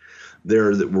cameras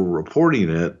there that were reporting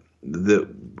it.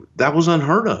 That was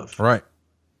unheard of. Right.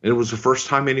 And it was the first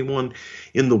time anyone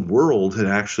in the world had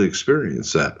actually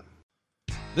experienced that.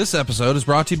 This episode is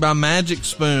brought to you by Magic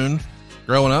Spoon.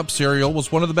 Growing up, cereal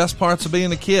was one of the best parts of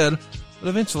being a kid, but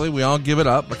eventually we all give it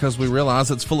up because we realize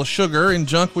it's full of sugar and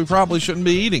junk we probably shouldn't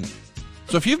be eating.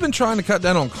 So if you've been trying to cut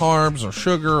down on carbs or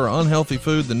sugar or unhealthy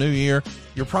food the new year,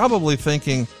 you're probably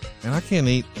thinking, man, I can't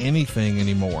eat anything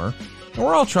anymore. And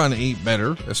we're all trying to eat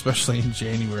better, especially in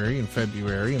January and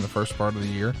February and the first part of the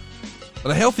year.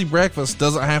 But a healthy breakfast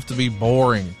doesn't have to be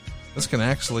boring. This can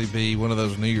actually be one of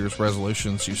those New Year's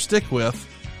resolutions you stick with,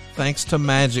 thanks to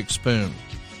Magic Spoon.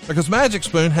 Because Magic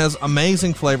Spoon has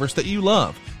amazing flavors that you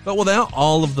love, but without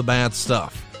all of the bad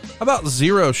stuff. How about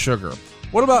zero sugar?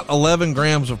 What about 11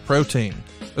 grams of protein?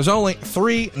 There's only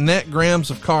 3 net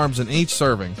grams of carbs in each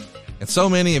serving. And so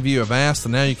many of you have asked,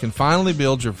 and now you can finally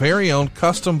build your very own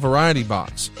custom variety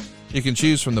box. You can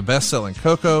choose from the best-selling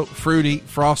cocoa, fruity,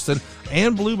 frosted,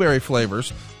 and blueberry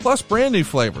flavors, plus brand new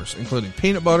flavors, including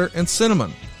peanut butter and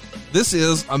cinnamon. This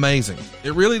is amazing.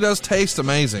 It really does taste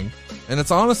amazing, and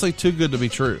it's honestly too good to be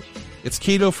true. It's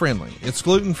keto-friendly, it's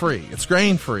gluten-free, it's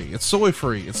grain-free, it's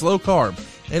soy-free, it's low-carb,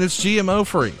 and it's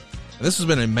GMO-free. This has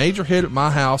been a major hit at my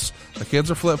house. The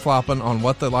kids are flip-flopping on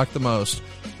what they like the most.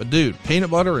 But dude, peanut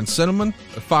butter and cinnamon,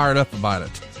 they're fired up about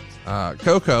it.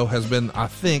 Cocoa has been, I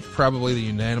think, probably the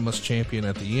unanimous champion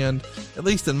at the end, at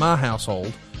least in my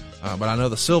household. But I know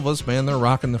the Silvas, man, they're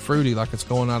rocking the fruity like it's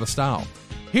going out of style.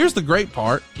 Here's the great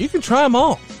part. You can try them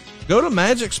all. Go to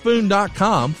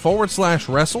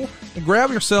magicspoon.com/wrestle and grab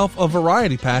yourself a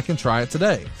variety pack and try it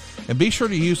today. And be sure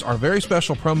to use our very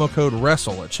special promo code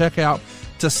WRESTLE at checkout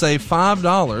to save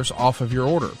 $5 off of your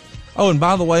order. Oh, and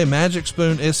by the way, Magic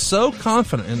Spoon is so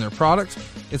confident in their product,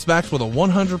 it's backed with a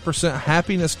 100%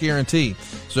 happiness guarantee.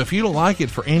 So if you don't like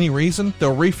it for any reason,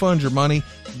 they'll refund your money,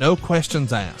 no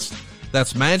questions asked.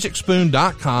 That's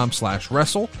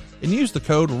magicspoon.com/wrestle and use the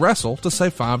code WRESTLE to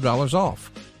save $5 off.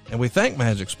 And we thank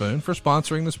Magic Spoon for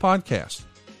sponsoring this podcast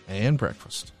and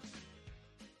breakfast.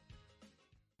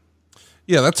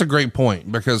 Yeah, that's a great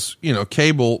point because,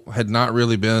 cable had not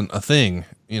really been a thing,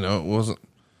 it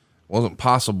wasn't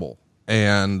possible.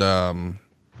 And,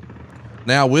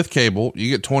 now with cable, you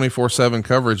get 24/7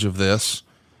 coverage of this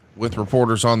with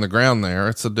reporters on the ground there.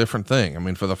 It's a different thing. I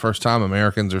mean, for the first time,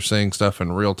 Americans are seeing stuff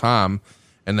in real time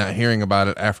and not hearing about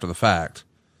it after the fact.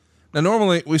 Now,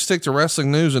 normally we stick to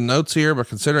wrestling news and notes here, but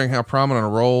considering how prominent a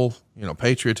role,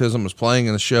 patriotism is playing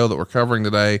in the show that we're covering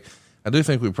today, I do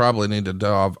think we probably need to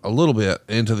dive a little bit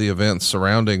into the events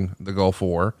surrounding the Gulf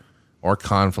War or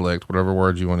conflict, whatever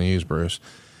word you want to use, Bruce.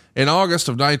 In August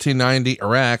of 1990,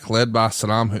 Iraq, led by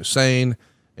Saddam Hussein,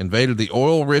 invaded the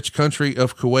oil-rich country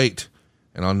of Kuwait.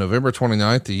 And on November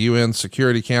 29th, the UN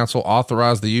Security Council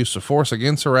authorized the use of force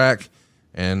against Iraq,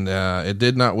 and it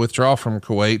did not withdraw from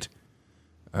Kuwait.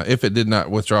 If it did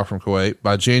not withdraw from Kuwait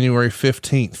by January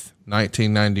 15th,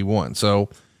 1991. So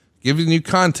giving you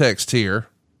context here,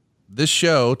 this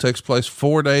show takes place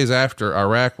 4 days after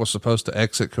Iraq was supposed to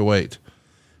exit Kuwait.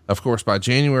 Of course, by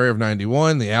January of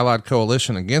 91, the Allied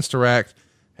coalition against Iraq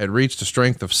had reached a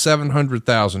strength of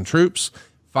 700,000 troops.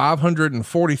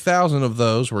 540,000 of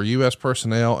those were U.S.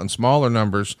 personnel and smaller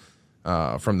numbers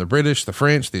from the British, the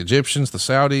French, the Egyptians, the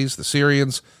Saudis, the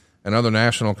Syrians, and other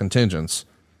national contingents.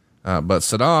 But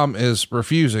Saddam is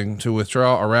refusing to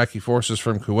withdraw Iraqi forces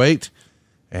from Kuwait,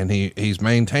 and he's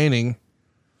maintaining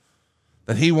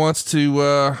that he wants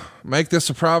to make this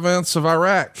a province of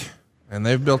Iraq. And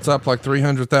they've built up like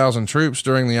 300,000 troops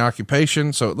during the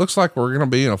occupation. So it looks like we're going to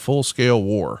be in a full-scale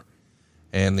war.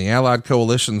 And the Allied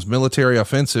coalition's military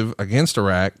offensive against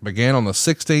Iraq began on the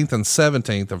 16th and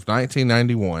 17th of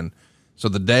 1991. So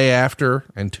the day after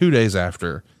and 2 days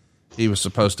after he was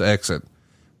supposed to exit.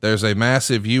 There's a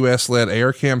massive U.S.-led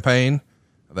air campaign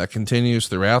that continues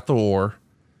throughout the war.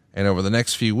 And over the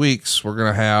next few weeks, we're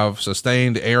going to have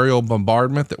sustained aerial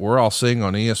bombardment that we're all seeing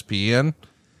on ESPN.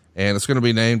 And it's going to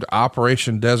be named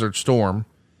Operation Desert Storm.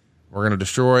 We're going to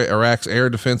destroy Iraq's air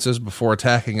defenses before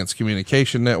attacking its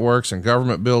communication networks and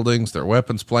government buildings, their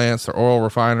weapons plants, their oil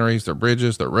refineries, their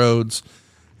bridges, their roads.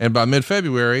 And by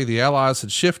mid-February, the Allies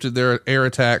had shifted their air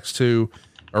attacks to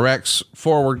Iraq's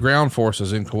forward ground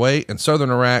forces in Kuwait and southern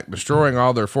Iraq, destroying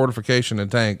all their fortification and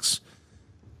tanks.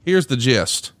 Here's the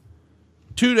gist.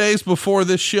 2 days before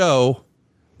this show,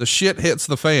 the shit hits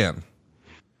the fan.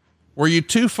 Were you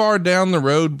too far down the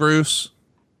road, Bruce?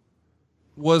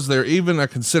 Was there even a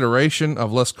consideration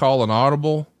of let's call an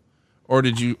audible? Or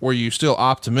were you still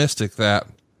optimistic that,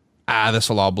 this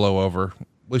will all blow over?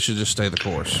 We should just stay the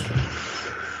course.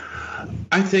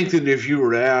 I think that if you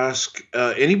were to ask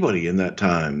anybody in that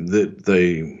time that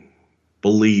they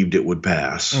believed it would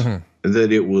pass,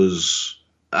 that it was,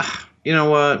 you know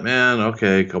what, man,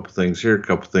 okay, a couple things here, a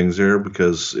couple things there,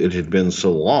 because it had been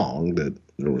so long that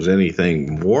there was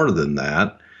anything more than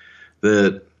that,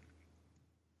 hey,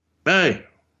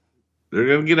 they're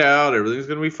going to get out. Everything's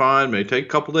going to be fine. May take a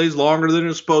couple days longer than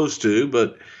it's supposed to,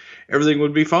 but everything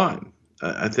would be fine.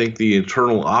 I think the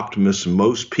internal optimism,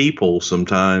 most people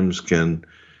sometimes can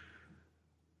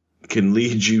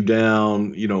lead you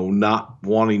down, not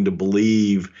wanting to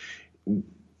believe.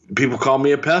 People call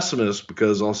me a pessimist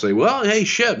because I'll say, well, hey,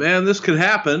 shit, man, this could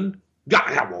happen. God,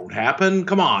 that won't happen.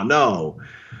 Come on, no.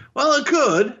 Well, it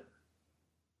could.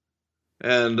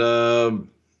 And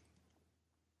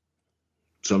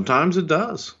sometimes it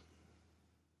does.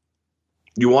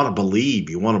 You want to believe.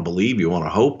 You want to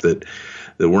hope that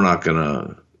we're not going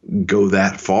to go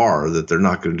that far, that they're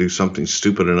not going to do something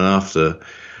stupid enough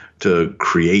to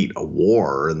create a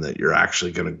war, and that you're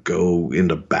actually going to go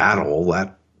into battle.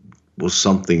 That was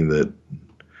something that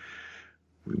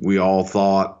we all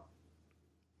thought,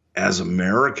 as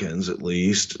Americans at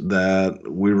least, that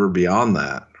we were beyond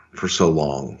that for so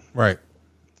long. Right.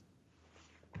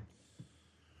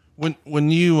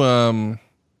 When you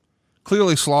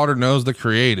clearly Slaughter knows the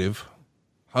creative,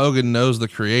 Hogan knows the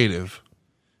creative.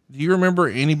 Do you remember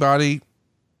anybody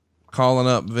calling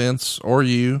up Vince or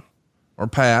you or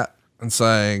Pat and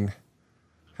saying,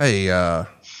 hey,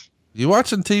 you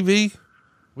watching TV?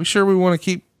 We sure we want to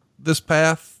keep this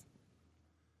path?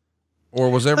 Or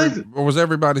was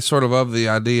everybody sort of the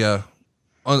idea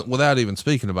without even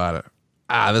speaking about it?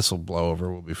 This will blow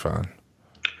over. We'll be fine.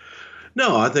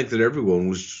 No, I think that everyone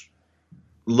was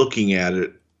looking at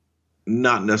it,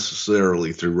 not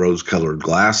necessarily through rose-colored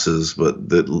glasses, but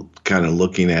that kind of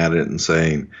looking at it and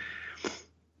saying,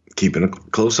 keeping a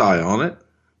close eye on it.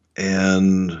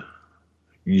 And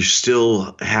you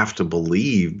still have to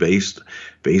believe based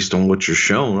on what you're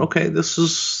shown. Okay,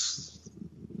 it's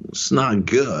not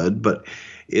good, but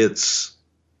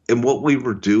and what we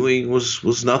were doing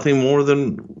was nothing more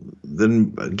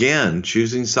than again,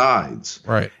 choosing sides.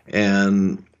 Right.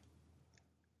 And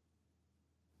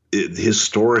it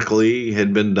historically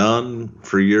had been done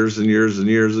for years and years and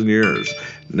years and years.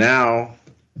 Now,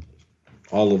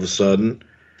 all of a sudden,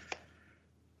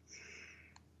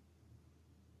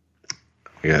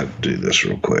 I got to do this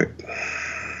real quick.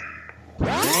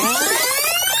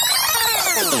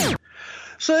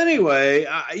 So anyway,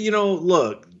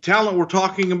 look, talent, we're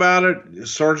talking about it.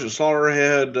 Sergeant Slaughter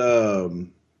had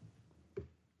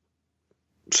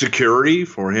security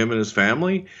for him and his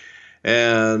family,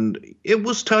 and it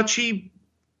was touchy,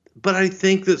 but I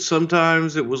think that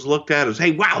sometimes it was looked at as,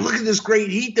 hey, wow, look at this great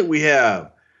heat that we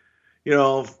have.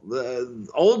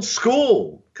 Old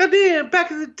school. Goddamn,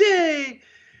 back in the day,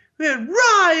 we had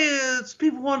riots.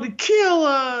 People wanted to kill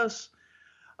us.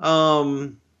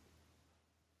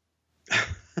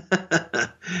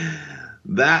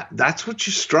 That's what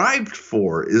you strived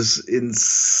for, as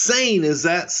insane as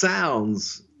that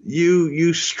sounds.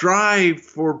 You strived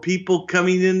for people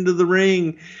coming into the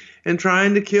ring and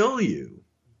trying to kill you,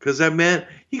 because that meant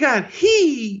you got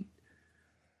heat.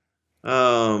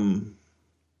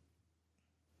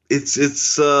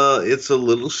 It's a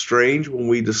little strange when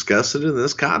we discuss it in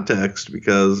this context,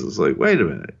 because it's like, wait a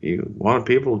minute, you want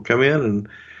people to come in and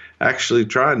actually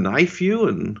try and knife you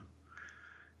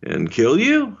and kill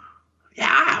you?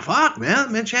 Yeah, fuck,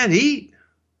 man, you had heat.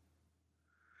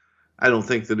 I don't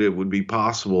think that it would be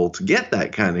possible to get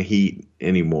that kind of heat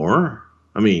anymore.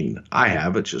 I mean, I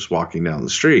have it just walking down the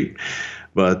street.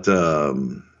 But other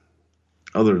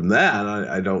than that,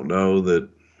 I don't know that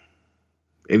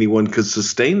anyone could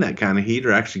sustain that kind of heat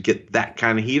or actually get that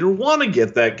kind of heat or want to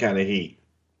get that kind of heat.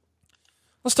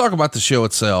 Let's talk about the show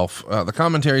itself. The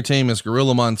commentary team is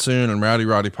Gorilla Monsoon and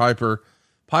Roddy Piper.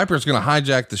 Piper's going to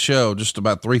hijack the show just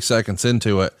about 3 seconds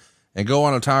into it and go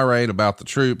on a tirade about the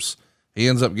troops. He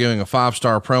ends up giving a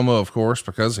 5-star promo, of course,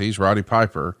 because he's Roddy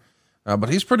Piper. But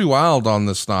he's pretty wild on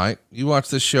this night. You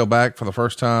watched this show back for the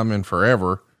first time in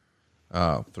forever,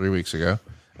 3 weeks ago.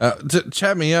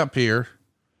 Chat me up here.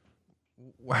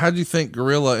 How do you think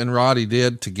Gorilla and Roddy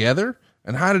did together?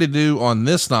 And how did he do on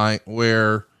this night,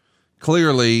 where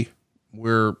clearly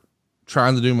we're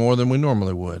trying to do more than we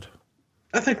normally would?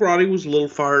 I think Roddy was a little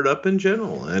fired up in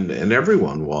general, and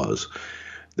everyone was.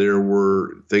 There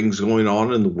were things going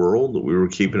on in the world that we were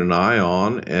keeping an eye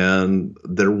on, and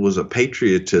there was a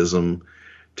patriotism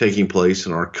taking place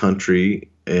in our country,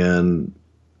 and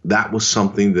that was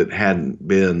something that hadn't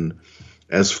been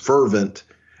as fervent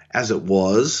as it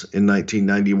was in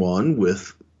 1991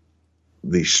 with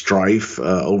the strife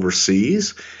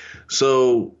overseas.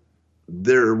 So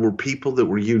there were people that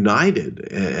were united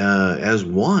as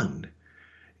one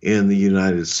in the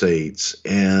United States.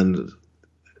 And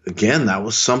again, that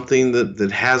was something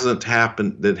that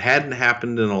hadn't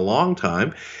happened in a long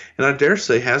time. And I dare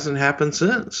say hasn't happened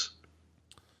since.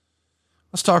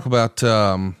 Let's talk about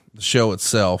the show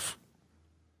itself.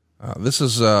 This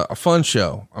is a fun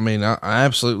show. I mean, I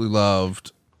absolutely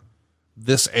loved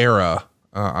this era.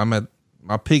 I'm at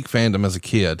my peak fandom as a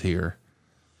kid here.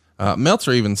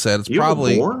 Meltzer even said it's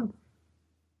probably,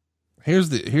 here's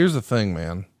the thing,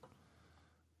 man.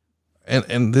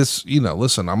 And this,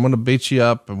 listen, I'm going to beat you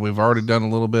up, and we've already done a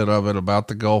little bit of it about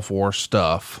the Gulf War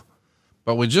stuff,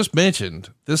 but we just mentioned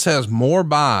this has more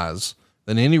buys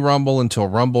than any Rumble until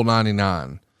Rumble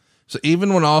 99. So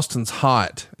even when Austin's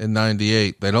hot in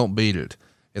 98, they don't beat it.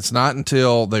 It's not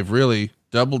until they've really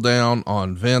doubled down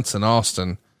on Vince and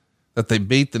Austin that they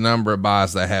beat the number of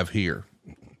buys they have here.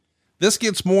 This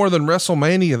gets more than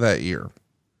WrestleMania that year.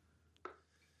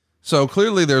 So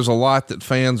clearly there's a lot that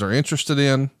fans are interested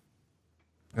in,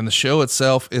 and the show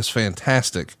itself is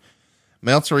fantastic.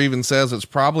 Meltzer even says it's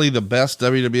probably the best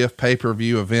WWF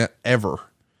pay-per-view event ever.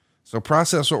 So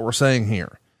process what we're saying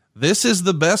here. This is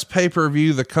the best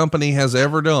pay-per-view the company has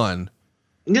ever done.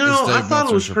 I thought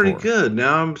it was pretty good.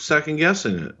 Now I'm second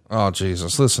guessing it. Oh,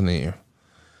 Jesus. Listen to you.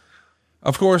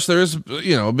 Of course, there's,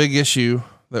 a big issue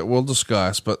that we'll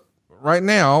discuss, but right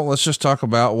now let's just talk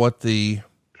about what the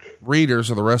readers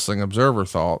of the Wrestling Observer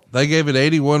thought. They gave it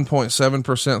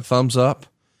 81.7% thumbs up,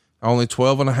 only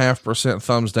 12.5%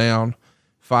 thumbs down,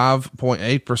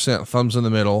 5.8% thumbs in the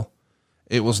middle.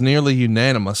 It was nearly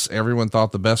unanimous. Everyone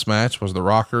thought the best match was the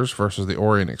Rockers versus the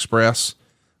Orient Express.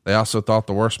 They also thought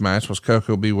the worst match was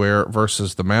Coco Beware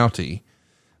versus the Mountie.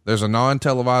 There's a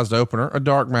non-televised opener, a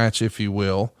dark match, if you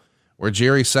will, where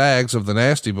Jerry Sags of the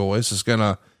Nasty Boys is going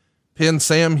to pin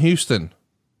Sam Houston,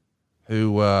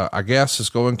 who, I guess is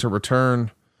going to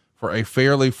return for a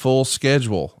fairly full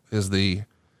schedule, is the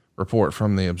report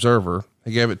from the Observer.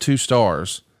 He gave it 2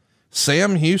 stars.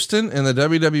 Sam Houston in the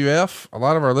WWF. A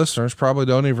lot of our listeners probably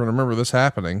don't even remember this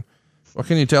happening. What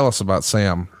can you tell us about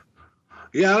Sam?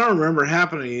 Yeah, I don't remember it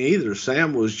happening either.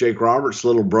 Sam was Jake Roberts'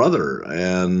 little brother,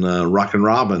 and Rockin'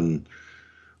 Robin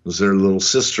was their little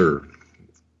sister.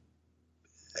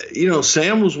 You know,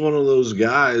 Sam was one of those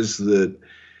guys that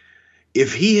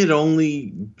if he had only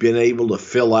been able to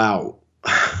fill out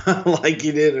like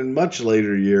he did in much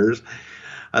later years,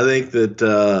 I think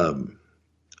that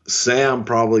Sam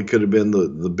probably could have been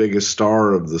the biggest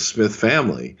star of the Smith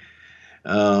family.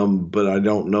 But I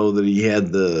don't know that he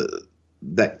had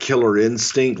that killer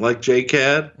instinct like Jake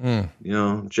had. You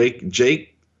know,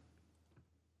 Jake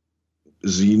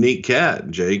is a unique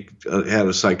cat. Jake had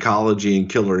a psychology and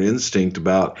killer instinct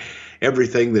about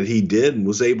everything that he did and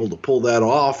was able to pull that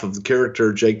off of the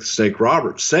character Jake the Snake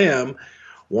Roberts. Sam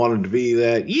wanted to be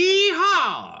that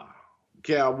yeehaw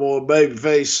cowboy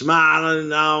babyface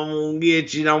smiling. I'm gonna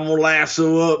get you. I'm gonna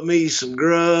lasso up me some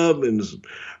grub and some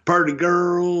pretty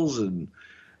girls, and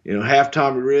you know, half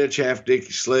Tommy Rich, half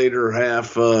Dickie Slater,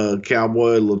 half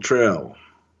Cowboy Luttrell.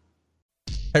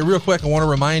 Hey, real quick, I want to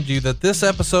remind you that this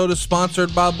episode is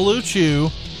sponsored by Blue Chew.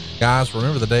 Guys,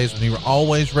 remember the days when you were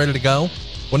always ready to go?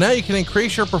 Well, now you can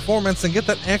increase your performance and get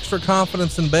that extra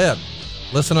confidence in bed.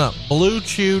 Listen up,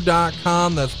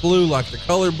 BlueChew.com. That's blue like the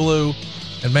color blue.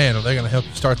 And man, are they going to help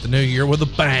you start the new year with a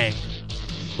bang.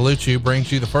 Blue Chew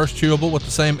brings you the first chewable with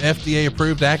the same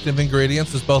FDA-approved active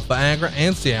ingredients as both Viagra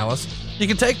and Cialis. You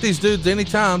can take these dudes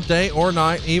anytime, day or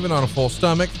night, even on a full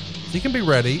stomach. So you can be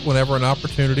ready whenever an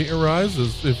opportunity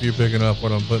arises, if you're picking up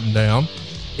what I'm putting down.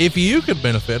 If you could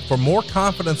benefit from more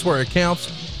confidence where it counts,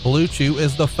 Blue Chew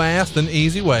is the fast and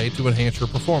easy way to enhance your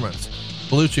performance.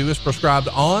 Blue Chew is prescribed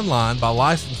online by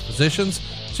licensed physicians,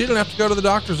 so you don't have to go to the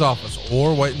doctor's office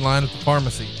or wait in line at the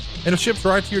pharmacy. And it ships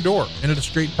right to your door in a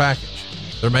discreet package.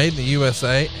 They're made in the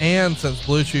USA, and since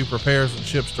Blue Chew prepares and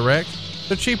ships direct,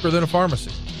 they're cheaper than a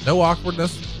pharmacy. No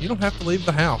awkwardness. You don't have to leave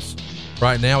the house.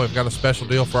 Right now, we've got a special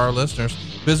deal for our listeners.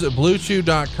 Visit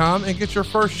BlueChew.com and get your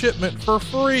first shipment for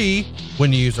free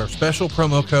when you use our special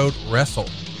promo code WRESTLE.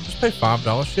 Just pay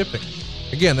 $5 shipping.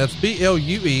 Again, that's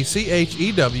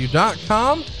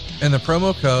BLUECHEW.com, and the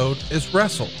promo code is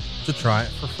WRESTLE to try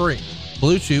it for free.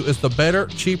 Blue Chew is the better,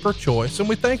 cheaper choice, and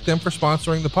we thank them for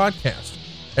sponsoring the podcast.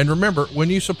 And remember, when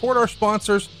you support our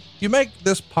sponsors, you make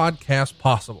this podcast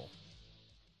possible.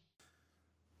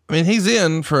 I mean, he's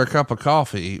in for a cup of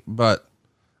coffee, but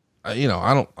you know,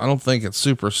 I don't think it's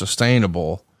super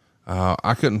sustainable.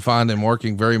 I couldn't find him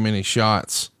working very many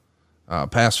shots,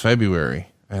 past February.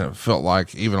 And it felt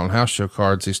like even on house show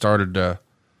cards, he started to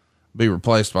be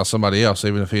replaced by somebody else,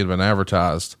 even if he had been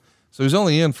advertised. So he's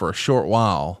only in for a short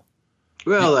while.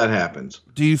 Well, that happens.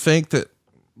 Do you think that,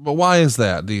 but why is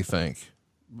that? Do you think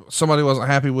somebody wasn't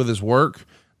happy with his work?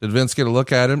 Did Vince get a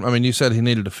look at him? I mean, you said he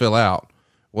needed to fill out.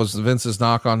 Was Vince's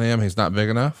knock on him? He's not big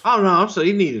enough. Oh no, so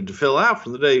he needed to fill out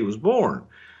from the day he was born.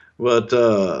 But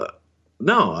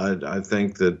no, I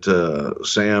think that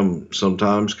Sam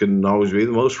sometimes can always be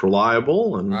the most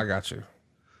reliable, and I got you.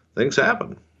 Things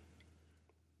happen.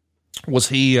 Was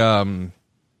he,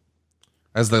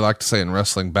 as they like to say in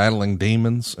wrestling, battling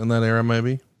demons in that era?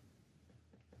 Maybe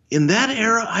in that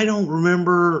era, I don't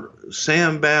remember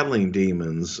Sam battling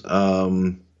demons.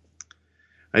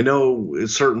 I know in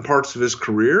certain parts of his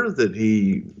career that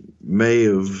he may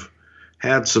have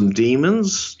had some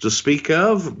demons to speak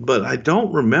of, but I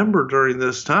don't remember during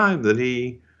this time that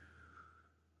he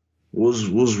was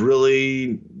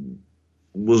really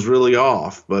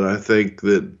off. But I think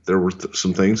that there were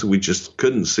some things that we just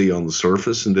couldn't see on the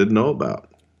surface and didn't know about.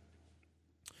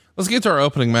 Let's get to our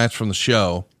opening match from the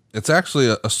show. It's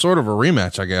actually a sort of a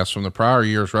rematch, I guess, from the prior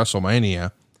year's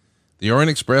WrestleMania. The Orient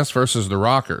Express versus the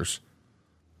Rockers.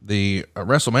 The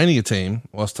WrestleMania team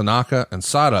was Tanaka and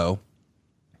Sato.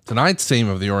 Tonight's team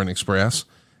of the Orient Express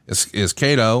is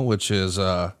Kato, which is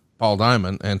Paul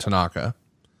Diamond, and Tanaka.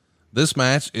 This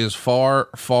match is far,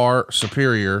 far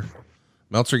superior.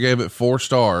 Meltzer gave it 4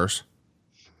 stars.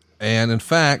 And in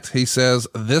fact, he says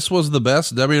this was the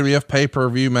best WWF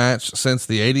pay-per-view match since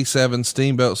the 87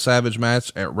 Steamboat Savage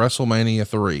match at WrestleMania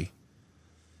 3.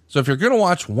 So if you're going to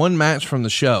watch one match from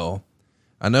the show,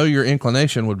 I know your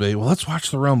inclination would be, well, let's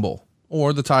watch the Rumble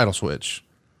or the title switch.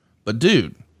 But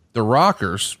dude, the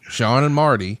Rockers, Sean and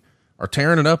Marty, are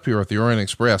tearing it up here at the Orient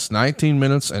Express. 19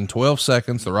 minutes and 12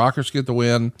 seconds. The Rockers get the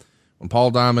win when Paul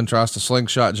Diamond tries to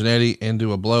slingshot Jannetty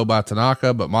into a blow by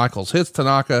Tanaka, but Michaels hits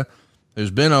Tanaka,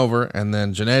 who's been over, and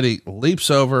then Jannetty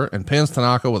leaps over and pins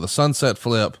Tanaka with a sunset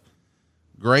flip.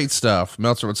 Great stuff.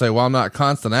 Meltzer would say, while not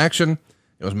constant action,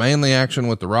 it was mainly action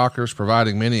with the Rockers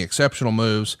providing many exceptional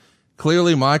moves.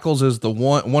 Clearly, Michaels is the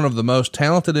one of the most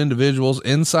talented individuals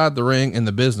inside the ring in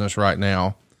the business right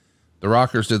now. The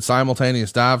Rockers did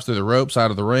simultaneous dives through the ropes out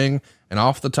of the ring and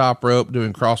off the top rope,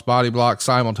 doing cross body blocks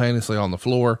simultaneously on the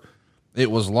floor.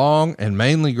 It was long and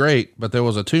mainly great, but there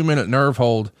was a 2-minute nerve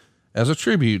hold as a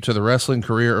tribute to the wrestling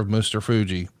career of Mr.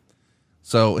 Fuji.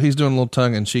 So he's doing a little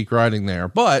tongue in cheek writing there,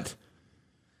 but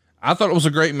I thought it was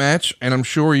a great match, and I'm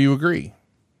sure you agree.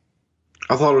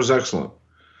 I thought it was excellent.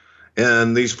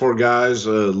 And these 4 guys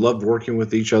loved working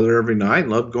with each other every night,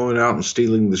 loved going out and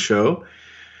stealing the show,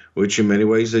 which in many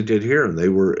ways they did here. And they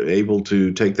were able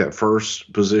to take that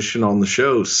first position on the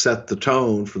show, set the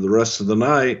tone for the rest of the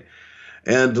night,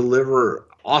 and deliver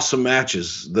awesome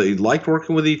matches. They liked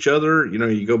working with each other. You know,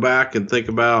 you go back and think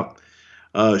about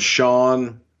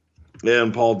Shawn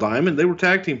and Paul Diamond. They were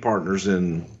tag team partners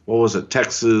in, what was it,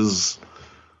 Texas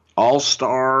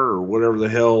All-Star or whatever the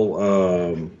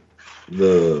hell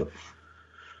the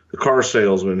car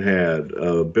salesman had.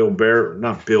 Not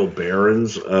Bill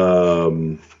Barons.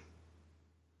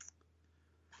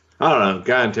 I don't know,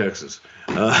 guy in Texas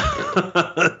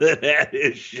that had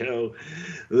his show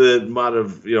that might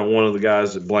have, you know, one of the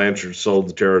guys that Blanchard sold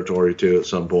the territory to at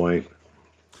some point.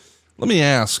 Let me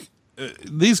ask,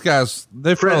 these guys,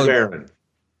 they Fred Barron.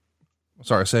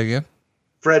 Sorry, say again.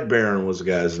 Fred Barron was the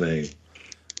guy's name.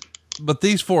 But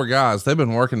these 4 guys, they've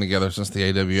been working together since the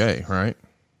AWA, right?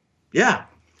 Yeah.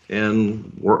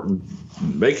 And we're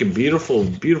making beautiful,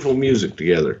 beautiful music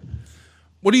together.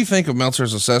 What do you think of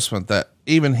Meltzer's assessment that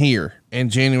even here in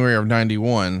January of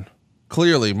 91,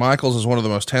 clearly Michaels is one of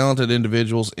the most talented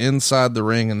individuals inside the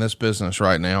ring in this business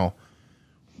right now?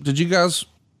 Did you guys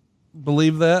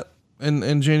believe that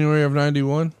in January of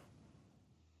 91?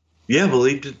 Yeah,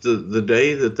 believed it the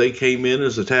day that they came in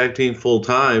as a tag team full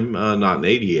time, not in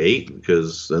 88,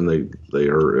 because then they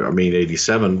are, I mean,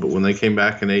 87, but when they came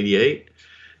back in 88,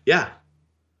 yeah,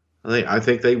 I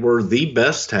think they were the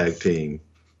best tag team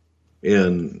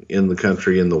in the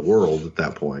country, in the world at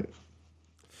that point.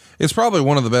 It's probably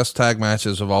one of the best tag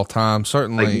matches of all time.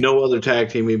 Certainly. Like no other tag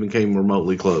team even came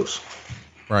remotely close.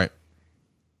 Right.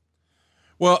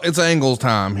 Well, it's Angle's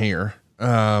time here.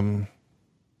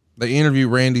 They interview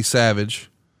Randy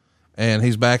Savage, and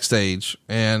he's backstage,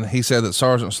 and he said that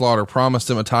Sergeant Slaughter promised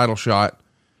him a title shot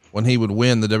when he would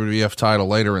win the WWF title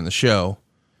later in the show.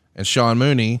 And Sean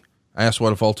Mooney asked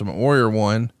what if Ultimate Warrior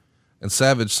won, and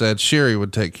Savage said Sherry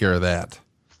would take care of that.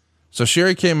 So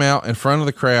Sherry came out in front of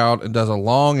the crowd and does a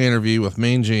long interview with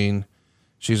Mean Gene.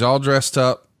 She's all dressed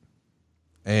up,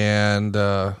 and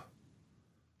for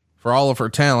all of her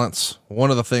talents, one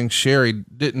of the things Sherry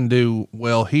didn't do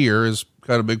well here is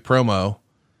cut a big promo.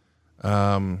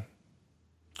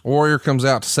 Warrior comes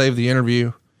out to save the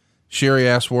interview. Sherry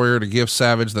asks Warrior to give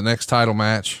Savage the next title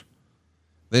match.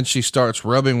 Then she starts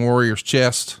rubbing Warrior's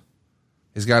chest.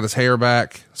 He's got his hair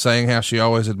back, saying how she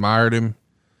always admired him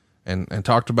and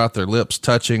talked about their lips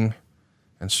touching.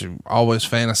 And she always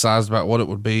fantasized about what it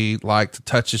would be like to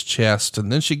touch his chest.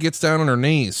 And then she gets down on her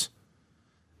knees,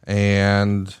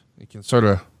 and you can sort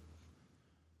of,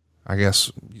 I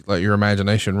guess, let your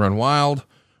imagination run wild.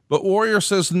 But Warrior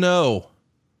says no.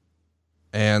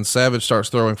 And Savage starts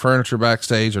throwing furniture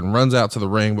backstage and runs out to the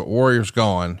ring, but Warrior's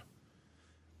gone.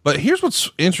 But here's what's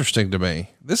interesting to me.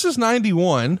 This is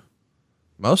 91,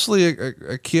 mostly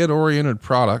a kid-oriented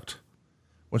product.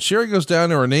 When Sherry goes down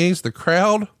to her knees, the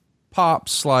crowd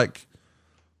pops like,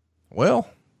 well,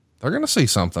 they're going to see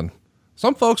something.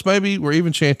 Some folks maybe were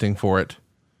even chanting for it.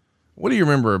 What do you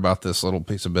remember about this little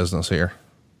piece of business here?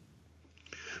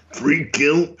 Freak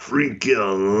out.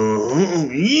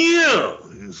 Yeah.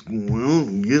 Just go out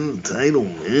and get a title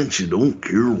match. You don't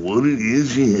care what it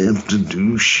is you have to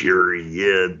do, Sherry.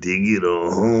 Yeah, dig it,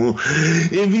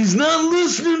 If he's not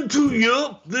listening to you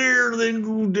up there, then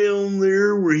go down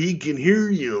there where he can hear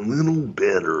you a little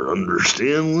better.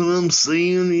 Understand what I'm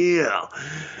saying? Yeah.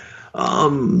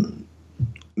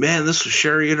 Man, this was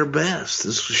Sherry at her best.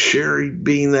 This was Sherry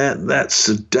being that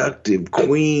seductive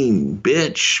queen,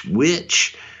 bitch,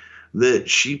 witch that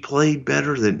she played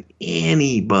better than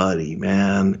anybody,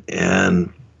 man.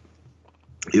 And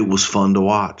it was fun to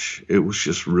watch. It was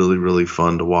just really, really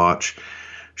fun to watch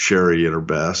Sherry at her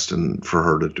best and for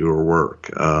her to do her work.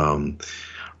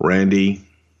 Randy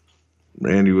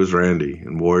was Randy,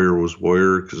 and Warrior was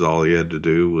Warrior because all he had to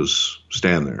do was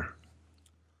stand there.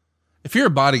 If you're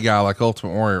a body guy like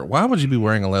Ultimate Warrior, why would you be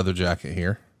wearing a leather jacket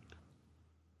here?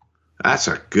 That's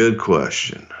a good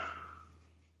question.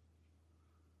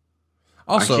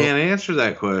 Also, I can't answer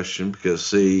that question because,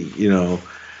 see,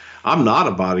 I'm not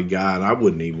a body guy, and I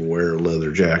wouldn't even wear a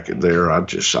leather jacket there. I'd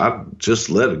just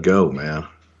let it go, man.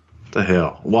 What the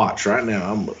hell? Watch right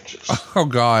now. I'm just. Oh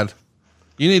God,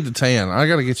 you need to tan. I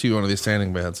got to get you one of these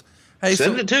tanning beds. Hey,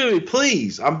 Send it to me,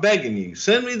 please. I'm begging you.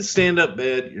 Send me the stand-up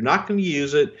bed. You're not going to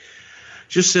use it.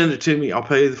 Just send it to me. I'll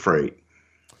pay you the freight.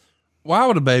 Why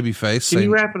would a baby face Can say,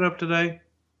 you wrap it up today?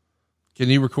 can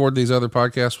you record these other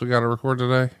podcasts we got to record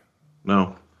today?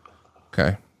 No.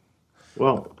 Okay.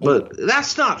 Well, but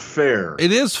that's not fair.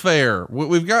 It is fair.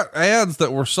 We've got ads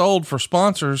that were sold for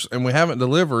sponsors and we haven't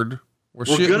delivered. We're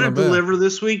going to the bed. deliver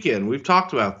this weekend. We've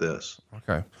talked about this.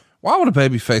 Okay. Why would a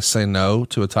baby face say no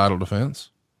to a title defense?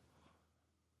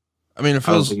 I mean, it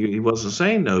feels He wasn't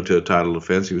saying no to a title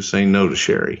defense. He was saying no to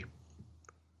Sherry.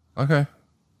 okay.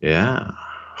 Yeah.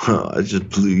 I just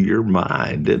blew your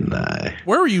mind, didn't I?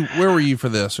 Where were you for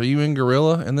this? Are you in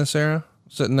Gorilla in this era,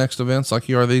 sitting next to Vince like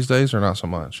you are these days, or not so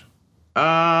much?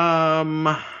 I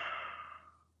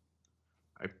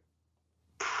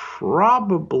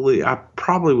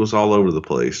probably was all over the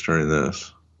place during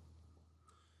this.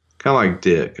 Kind of like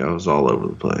Dick. I was all over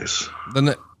the place.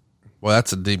 Well,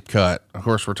 that's a deep cut. Of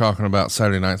course, we're talking about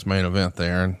Saturday night's main event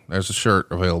there, and there's a shirt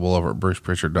available over at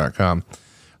brucepritchard.com.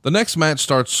 The next match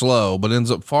starts slow, but ends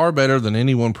up far better than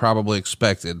anyone probably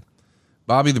expected.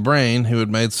 Bobby the Brain, who had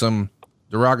made some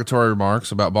derogatory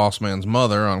remarks about Boss Man's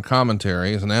mother on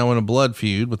commentary, is now in a blood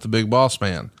feud with the Big Boss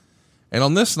Man. And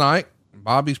on this night,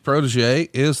 Bobby's protege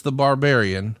is the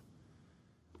Barbarian.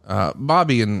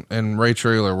 Bobby and Ray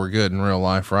Traylor were good in real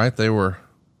life, right? They were,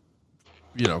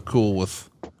 cool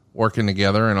with working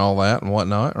together and all that and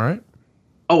whatnot, right?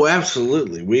 Oh,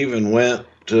 absolutely. We even went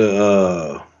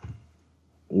to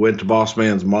Boss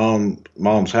Man's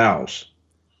mom's house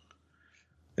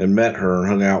and met her and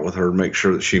hung out with her to make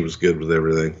sure that she was good with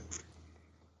everything.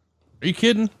 Are you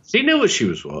kidding? She knew what she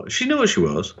was. She knew what she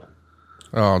was.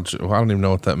 Oh, I don't even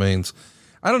know what that means.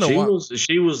 I don't know.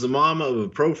 She was the mama of a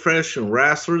professional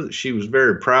wrestler that she was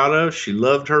very proud of. She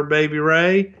loved her baby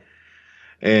Ray.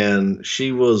 And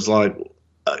she was like,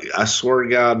 I swear to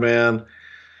God, man,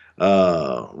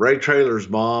 Ray Traylor's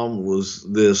mom was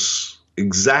this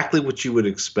exactly what you would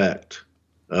expect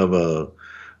of a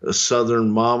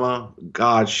Southern mama.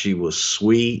 God, she was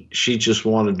sweet. She just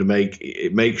wanted to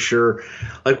make sure,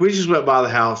 like, we just went by the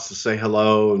house to say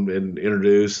hello and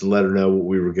introduce and let her know what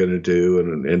we were going to do.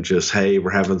 And just, hey, we're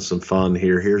having some fun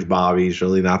here. Here's Bobby. He's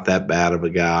really not that bad of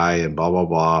a guy and blah, blah,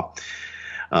 blah.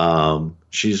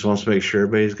 She just wants to make sure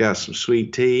everybody's got some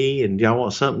sweet tea and y'all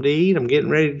want something to eat. I'm getting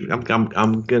ready. I'm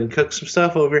going to cook some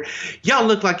stuff over here. Y'all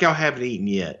look like y'all haven't eaten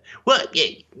yet. Well,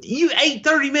 you ate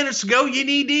 30 minutes ago. You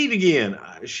need to eat again.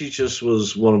 She just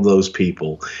was one of those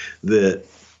people that,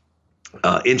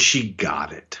 and she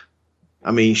got it.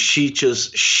 I mean, she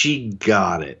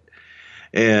got it.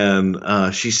 And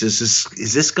she says,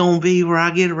 is this going to be where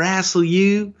I get to wrestle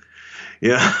you?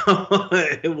 Yeah,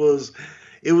 it was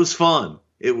fun.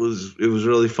 It was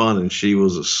really fun, and she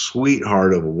was a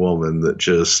sweetheart of a woman that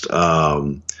just,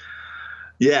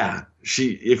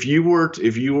 if you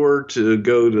were to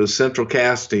go to Central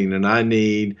Casting and I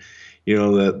need,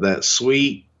 that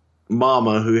sweet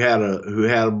mama who had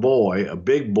a boy, a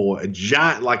big boy, a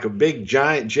giant, like a big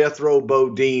giant Jethro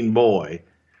Bodine boy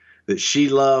that she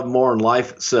loved more than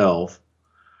life itself,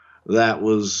 that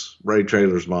was Ray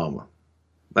Traylor's mama.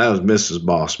 That was Mrs.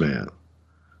 Boss Man,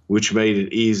 which made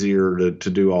it easier to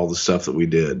do all the stuff that we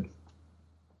did.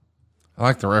 I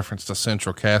like the reference to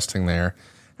Central Casting there.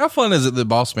 How fun is it that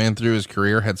Boss Man through his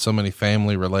career had so many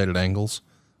family related angles,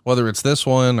 whether it's this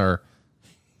one or,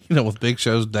 with Big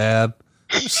Show's dad.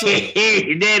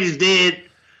 Your daddy's dead.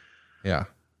 Yeah.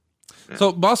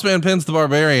 So Boss Man pins the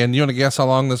Barbarian. You want to guess how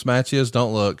long this match is?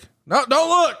 Don't look. No, don't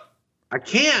look. I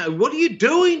can't. What are you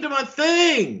doing to my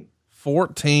thing?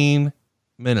 14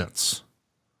 minutes.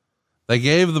 They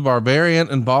gave the Barbarian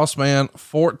and Boss Man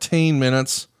 14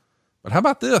 minutes. But how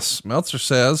about this? Meltzer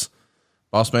says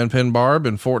Boss Man pinned Barb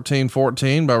in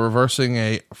 14-14 by reversing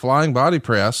a flying body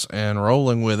press and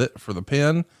rolling with it for the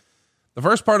pin. The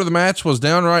first part of the match was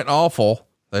downright awful.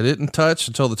 They didn't touch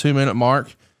until the 2-minute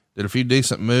mark, did a few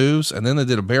decent moves, and then they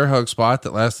did a bear hug spot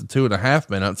that lasted 2.5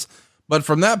 minutes. But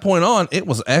from that point on, it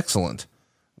was excellent,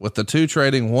 with the two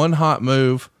trading one hot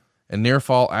move and near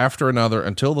fall after another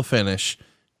until the finish.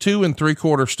 2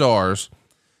 3/4 stars.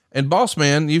 And Boss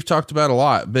Man, you've talked about a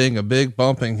lot, being a big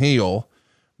bumping heel,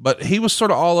 but he was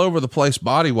sort of all over the place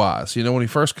body wise. When he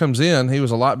first comes in, he was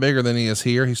a lot bigger than he is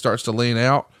here. He starts to lean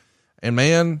out, and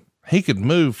man, he could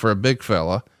move for a big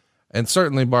fella, and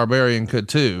certainly Barbarian could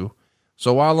too.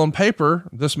 So while on paper,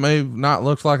 this may not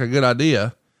look like a good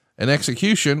idea, in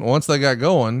execution, once they got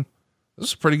going, this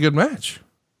is a pretty good match.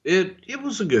 It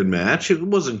was a good match. It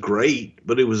wasn't great,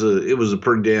 but it was a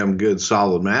pretty damn good,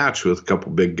 solid match with a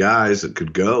couple big guys that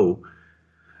could go.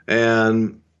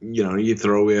 And you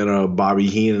throw in a Bobby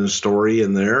Heenan story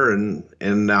in there, and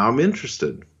now I'm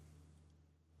interested.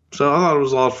 So I thought it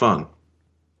was a lot of fun.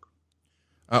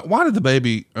 Why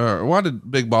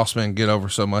did Big Boss Man get over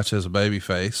so much as a baby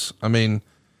face? I mean,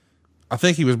 I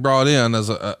think he was brought in as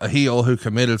a heel who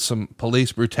committed some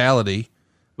police brutality,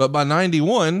 but by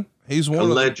 91, he's one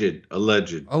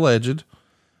alleged,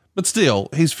 but still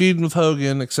he's feuding with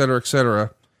Hogan, et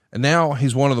cetera. And now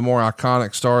he's one of the more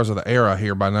iconic stars of the era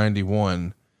here by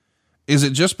 91. Is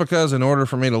it just because in order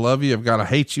for me to love you, I've got to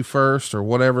hate you first, or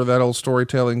whatever that old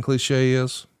storytelling cliche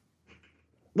is?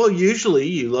 Well, usually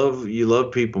you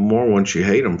love people more once you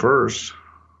hate them first.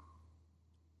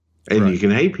 And right. You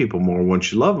can hate people more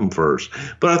once you love them first.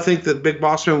 But I think that Big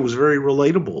Boss Man was very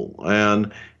relatable.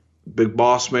 And Big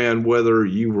Boss Man, whether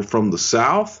you were from the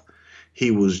South,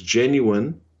 he was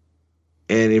genuine.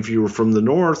 And if you were from the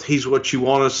North, he's what you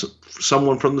want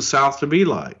someone from the South to be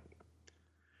like.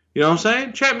 You know what I'm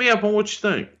saying? Chat me up on what you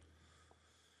think.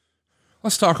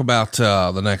 Let's talk about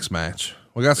the next match.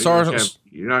 We got Sergeant.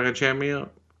 You're not going to chat me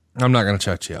up? I'm not going to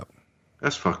chat you up.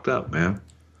 That's fucked up, man.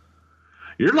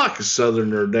 You're like a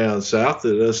Southerner down south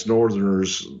that us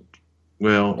Northerners,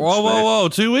 well. Whoa.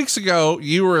 2 weeks ago,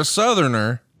 you were a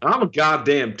Southerner. I'm a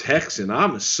goddamn Texan.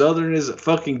 I'm as Southern as it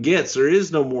fucking gets. There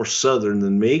is no more Southern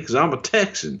than me because I'm a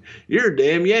Texan. You're a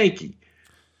damn Yankee.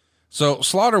 So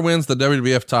Slaughter wins the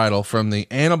WWF title from the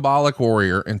Anabolic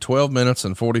Warrior in 12 minutes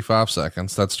and 45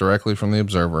 seconds. That's directly from the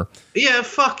Observer. Yeah,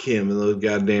 fuck him and those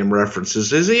goddamn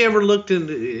references. Has he ever looked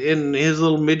in his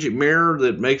little midget mirror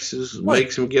that makes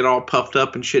him get all puffed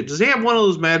up and shit? Does he have one of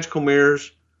those magical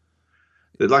mirrors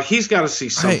that, like, he's got to see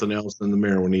something else in the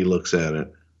mirror when he looks at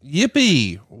it?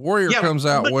 Yippee! Warrior comes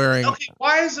out wearing. Okay,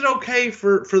 why is it okay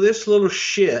for this little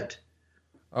shit?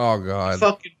 Oh God!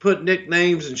 Fucking put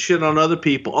nicknames and shit on other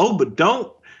people. Oh, but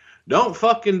don't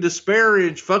fucking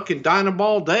disparage fucking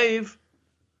Dynaball Dave.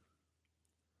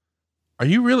 Are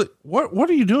you really? What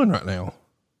are you doing right now?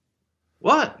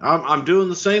 What? I'm doing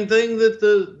the same thing that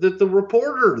the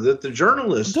reporter, that the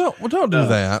journalist. Don't do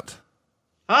that.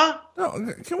 Huh?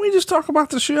 No, can we just talk about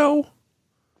the show?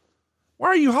 Why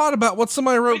are you hot about what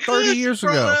somebody wrote 30 years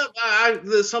ago?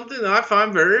 Something that I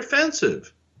find very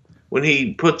offensive. When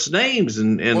he puts names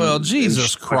and well,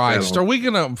 Jesus Christ, are we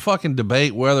going to fucking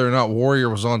debate whether or not Warrior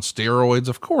was on steroids?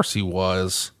 Of course he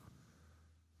was.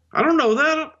 I don't know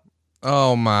that.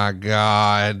 Oh my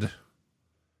God.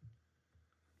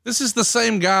 This is the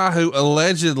same guy who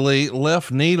allegedly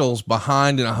left needles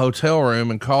behind in a hotel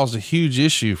room and caused a huge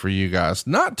issue for you guys.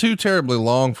 Not too terribly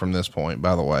long from this point,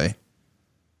 by the way.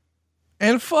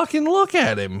 And fucking look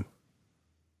at him.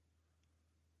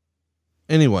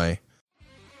 Anyway.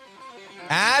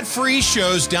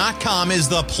 AdFreeShows.com is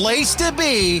the place to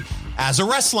be as a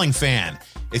wrestling fan.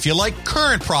 If you like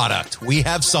current product, we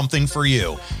have something for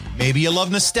you. Maybe you love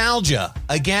nostalgia.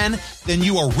 Again, then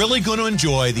you are really going to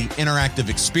enjoy the interactive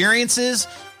experiences,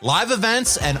 live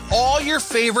events, and all your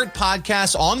favorite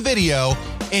podcasts on video,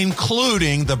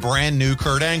 including the brand new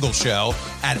Kurt Angle show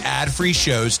at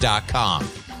AdFreeShows.com.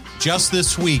 Just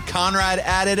this week, Conrad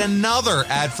added another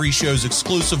Ad-Free Shows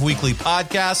exclusive weekly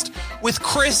podcast with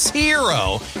Chris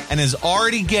Hero and is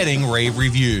already getting rave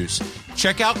reviews.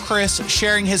 Check out Chris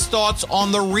sharing his thoughts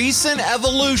on the recent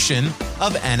evolution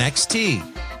of NXT.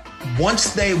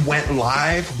 Once they went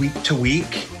live week to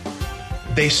week,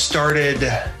 they started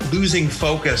losing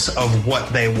focus of what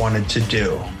they wanted to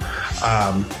do,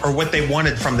 or what they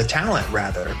wanted from the talent,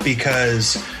 rather,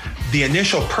 because the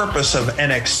initial purpose of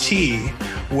NXT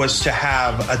was to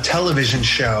have a television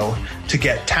show to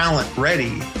get talent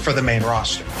ready for the main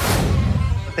roster.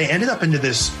 They ended up into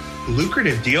this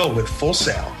lucrative deal with Full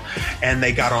Sail, and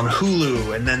they got on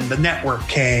Hulu, and then the network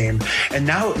came, and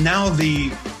now they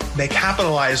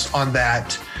capitalized on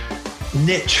that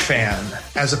niche fan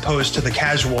as opposed to the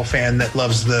casual fan that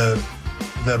loves the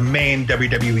main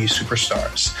WWE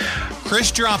superstars.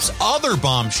 Chris drops other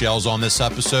bombshells on this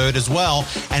episode as well,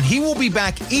 and he will be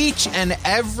back each and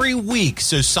every week.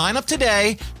 So sign up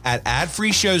today at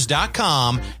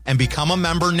adfreeshows.com and become a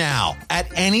member now at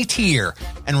any tier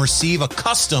and receive a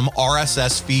custom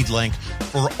RSS feed link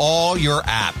for all your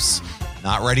apps.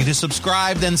 Not ready to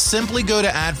subscribe? Then simply go to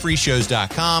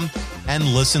adfreeshows.com and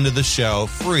listen to the show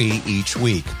free each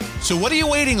week. So what are you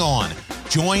waiting on?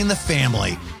 Join the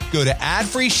family. Go to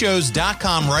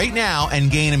adfreeshows.com right now and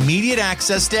gain immediate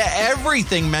access to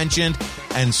everything mentioned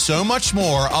and so much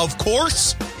more. Of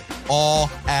course, all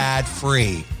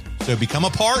ad-free. So become a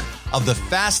part of the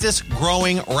fastest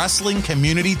growing wrestling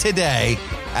community today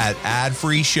at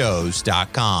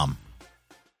adfreeshows.com.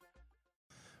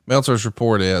 Meltzer's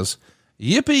report is,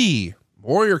 yippee!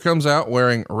 Warrior comes out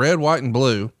wearing red, white, and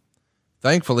blue.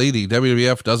 Thankfully, the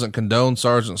WWF doesn't condone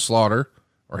Sergeant Slaughter,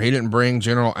 or he didn't bring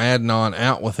General Adnan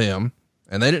out with him,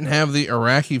 and they didn't have the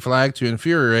Iraqi flag to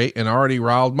infuriate an already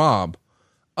riled mob.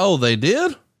 Oh, they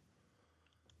did?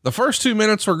 The first 2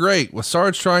 minutes were great, with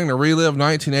Sarge trying to relive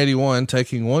 1981,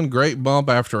 taking one great bump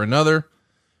after another.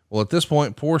 Well, at this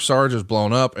point, poor Sarge is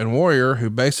blown up, and Warrior,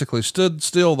 who basically stood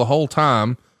still the whole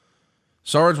time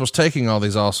Sarge was taking all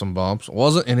these awesome bumps,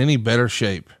 wasn't in any better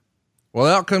shape. Well,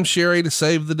 out comes Sherry to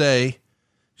save the day.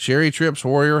 Sherry trips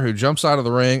Warrior, who jumps out of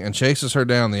the ring and chases her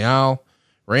down the aisle.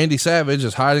 Randy Savage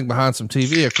is hiding behind some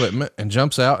TV equipment and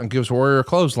jumps out and gives Warrior a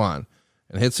clothesline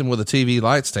and hits him with a TV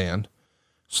light stand.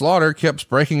 Slaughter kept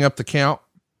breaking up the count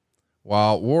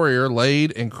while Warrior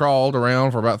laid and crawled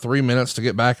around for about 3 minutes to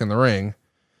get back in the ring.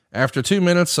 After 2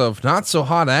 minutes of not so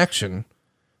hot action,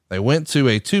 they went to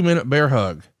a 2-minute bear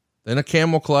hug, then a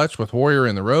camel clutch with Warrior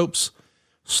in the ropes.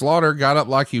 Slaughter got up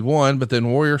like he'd won, but then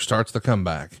Warrior starts the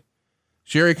comeback.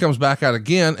 Sherry comes back out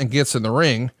again and gets in the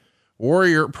ring.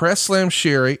 Warrior press slams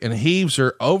Sherry and heaves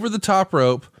her over the top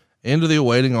rope into the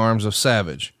awaiting arms of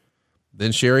Savage.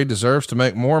 Then Sherry deserves to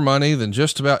make more money than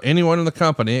just about anyone in the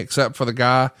company, except for the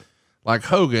guy like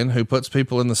Hogan who puts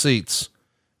people in the seats.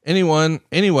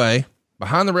 Anyway,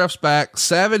 behind the ref's back,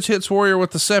 Savage hits Warrior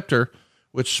with the scepter,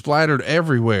 which splattered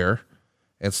everywhere,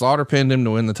 and Slaughter pinned him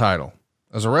to win the title.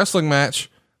 As a wrestling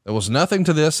match, there was nothing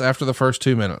to this after the first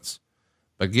 2 minutes,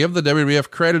 but give the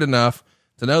WWF credit enough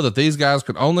to know that these guys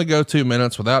could only go 2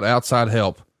 minutes without outside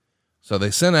help. So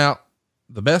they sent out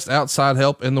the best outside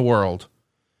help in the world.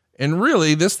 And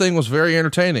really, this thing was very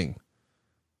entertaining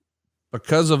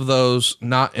because of those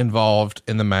not involved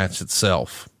in the match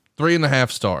itself.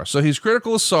 3.5 stars. So he's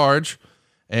critical of Sarge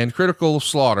and critical of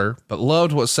Slaughter, but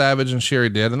loved what Savage and Sherry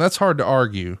did. And that's hard to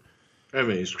argue. I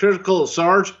mean, he's critical of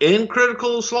Sarge and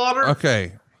critical of Slaughter.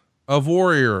 Okay. Of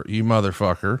Warrior, you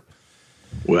motherfucker.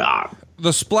 Well,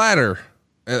 The splatter,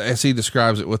 as he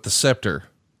describes it with the scepter,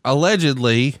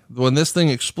 allegedly, when this thing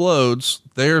explodes,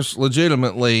 there's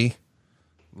legitimately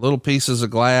little pieces of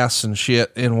glass and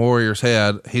shit in Warrior's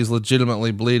head. He's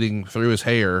legitimately bleeding through his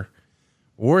hair.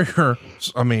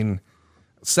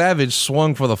 Savage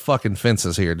swung for the fucking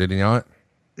fences here, did he not?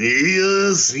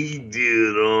 Yes, he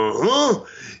did.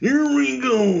 Here we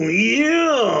go.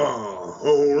 Yeah.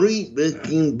 All right,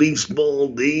 back in baseball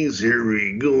days. Here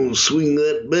we go. Swing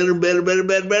that better.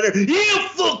 Yeah,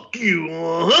 fuck you.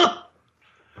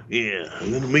 Yeah,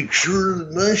 I'm gonna make sure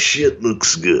that my shit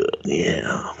looks good.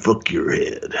 Yeah, fuck your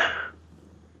head.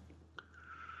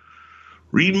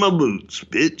 Read my boots,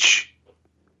 bitch.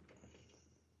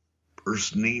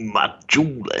 First name Macho,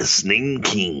 last name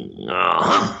King.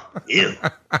 Yeah.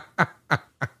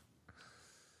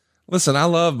 Listen, I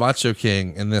love Macho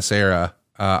King in this era.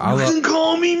 You can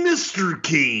call me Mr.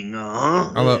 King.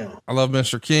 I love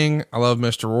Mr. King. I love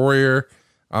Mr. Warrior.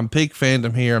 I'm peak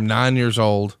fandom here. I'm 9 years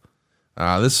old.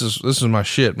 This is my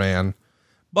shit, man.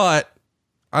 But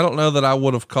I don't know that I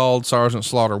would have called Sergeant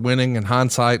Slaughter winning. In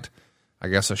hindsight, I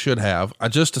guess I should have. I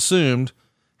just assumed,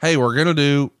 hey, we're going to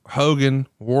do Hogan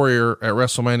Warrior at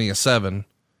WrestleMania 7,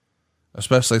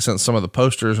 especially since some of the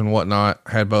posters and whatnot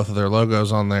had both of their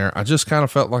logos on there. I just kind of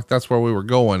felt like that's where we were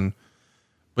going.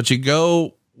 But you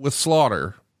go with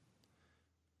Slaughter.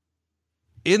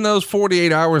 In those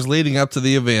 48 hours leading up to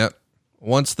the event,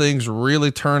 once things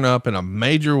really turn up in a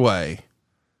major way,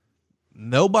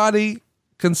 nobody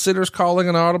considers calling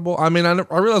an audible. I mean, I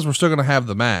realize we're still going to have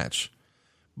the match,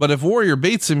 but if Warrior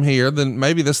beats him here, then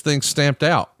maybe this thing's stamped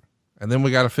out, and then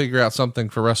we got to figure out something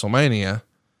for WrestleMania.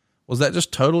 Was that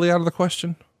just totally out of the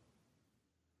question?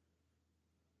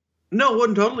 no, it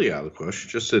wasn't totally out of the question.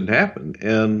 It just didn't happen.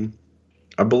 And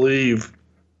I believe,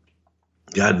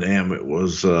 goddamn, it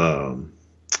was, so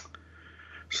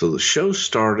the show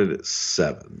started at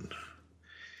 7.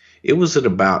 It was at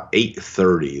about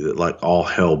 8:30 that like all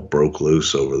hell broke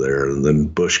loose over there. And then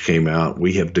Bush came out.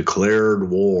 We have declared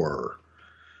war.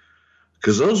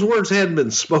 Because those words hadn't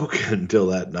been spoken until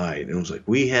that night. And it was like,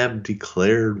 we have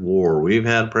declared war. We've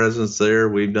had presence there.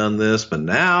 We've done this. But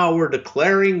now we're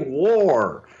declaring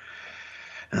war.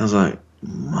 And I was like,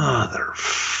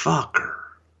 motherfucker.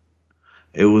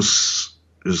 It was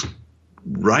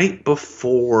right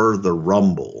before the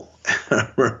Rumble. I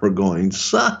remember going,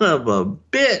 son of a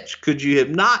bitch, could you have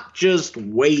not just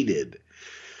waited?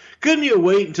 Couldn't you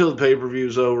wait until the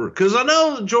pay-per-view's over? Because I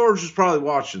know that George was probably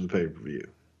watching the pay-per-view.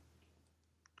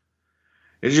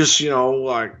 It's just,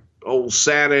 like old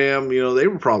Saddam, they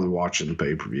were probably watching the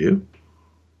pay-per-view.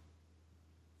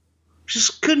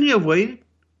 Just couldn't you have waited?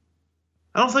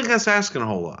 I don't think that's asking a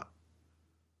whole lot.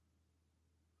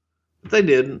 But they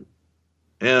didn't.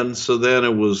 And so then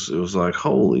it was like,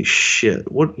 holy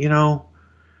shit. What,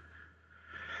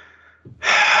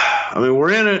 I mean,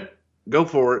 we're in it. Go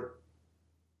for it.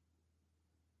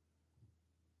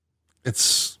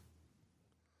 It's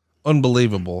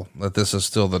unbelievable that this is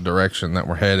still the direction that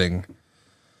we're heading.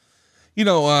 You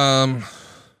know,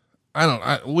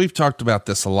 we've talked about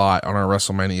this a lot on our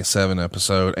WrestleMania 7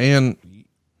 episode and,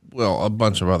 well, a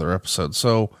bunch of other episodes.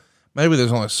 So maybe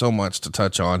there's only so much to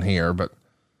touch on here,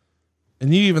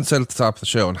 and you even said at the top of the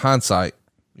show, in hindsight,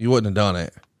 you wouldn't have done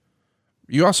it.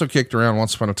 You also kicked around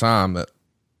once upon a time that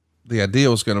the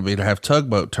idea was going to be to have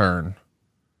Tugboat turn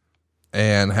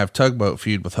and have Tugboat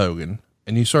feud with Hogan.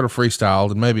 And you sort of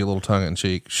freestyled and maybe a little tongue in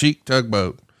cheek. Sheik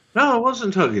Tugboat. No, it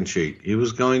wasn't tongue in cheek. He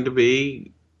was going to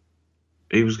be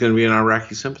an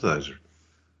Iraqi sympathizer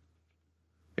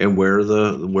and wear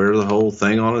the whole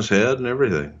thing on his head and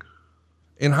everything.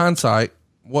 In hindsight,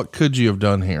 what could you have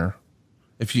done here?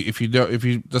 If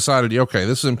you decided, okay,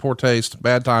 this is in poor taste,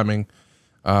 bad timing,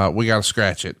 we got to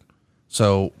scratch it.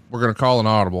 So we're going to call an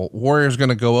audible. Warrior's going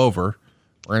to go over.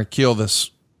 We're going to kill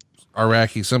this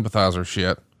Iraqi sympathizer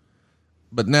shit.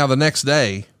 But now the next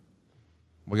day,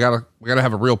 we gotta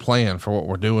have a real plan for what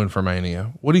we're doing for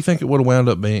Mania. What do you think it would have wound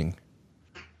up being?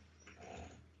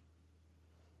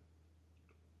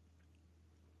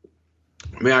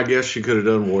 I mean, I guess you could have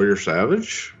done Warrior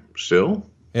Savage still.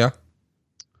 Yeah.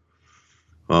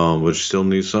 But you still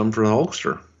need something for the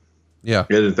Hulkster. Yeah.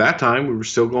 And at that time, we were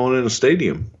still going in a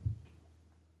stadium.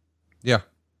 Yeah.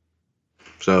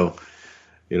 So,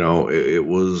 you know, it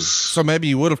was. So maybe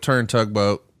you would have turned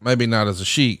Tugboat, maybe not as a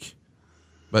Sheik,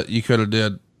 but you could have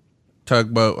did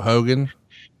Tugboat Hogan.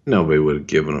 Nobody would have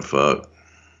given a fuck.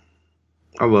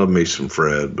 I love me some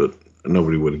Fred, but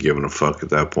nobody would have given a fuck at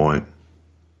that point.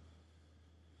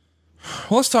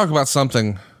 Well, let's talk about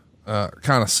something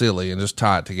kind of silly and just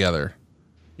tie it together.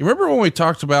 You remember when we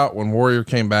talked about when Warrior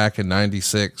came back in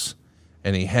 96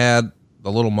 and he had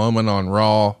the little moment on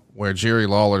Raw where Jerry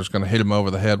Lawler's going to hit him over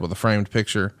the head with a framed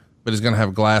picture, but he's going to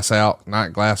have glass out,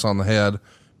 not glass on the head.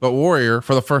 But Warrior,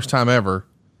 for the first time ever,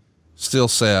 still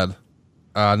said,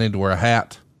 I need to wear a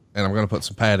hat and I'm going to put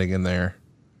some padding in there.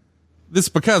 This is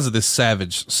because of this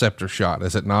Savage scepter shot,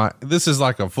 is it not? This is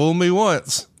like a fool me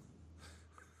once.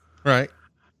 Right.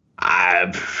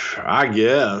 I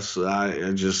guess.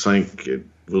 I just think it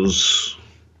was,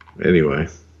 anyway.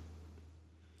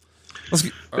 It's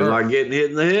like getting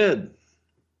hit in the head.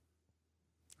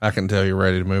 I can tell you're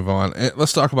ready to move on.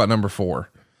 Let's talk about number 4.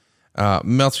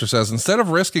 Meltzer says, instead of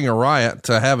risking a riot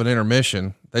to have an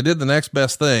intermission, they did the next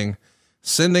best thing,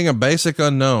 sending a basic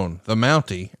unknown, the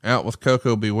Mountie, out with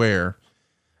Coco Beware.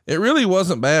 It really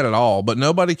wasn't bad at all, but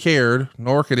nobody cared,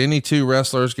 nor could any two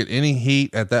wrestlers get any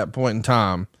heat at that point in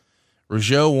time.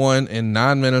 Rougeau won in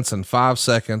 9 minutes and 5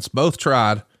 seconds. Both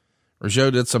tried.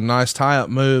 Rougeau did some nice tie-up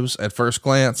moves at first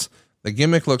glance. The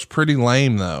gimmick looks pretty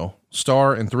lame, though.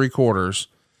 Star in 3/4.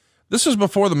 This is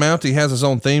before the Mountie has his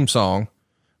own theme song,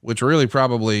 which really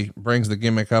probably brings the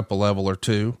gimmick up a level or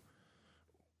two.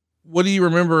 What do you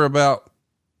remember about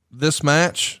this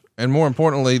match? And more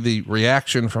importantly, the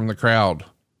reaction from the crowd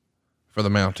for the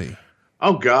Mountie?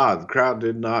 Oh God, the crowd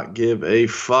did not give a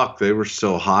fuck. They were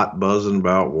still hot buzzing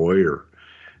about Warrior.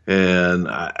 And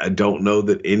I don't know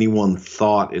that anyone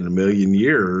thought in a million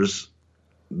years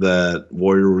that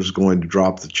Warrior was going to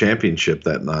drop the championship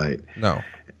that night. No.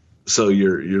 So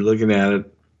you're looking at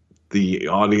it. The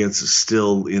audience is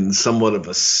still in somewhat of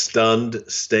a stunned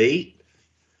state.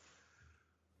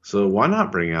 So why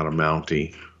not bring out a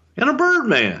Mountie and a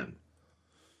Birdman?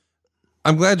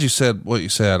 I'm glad you said what you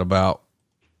said about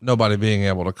nobody being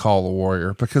able to call the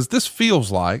Warrior, because this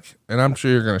feels like, and I'm sure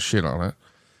you're going to shit on it,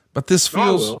 but this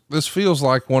feels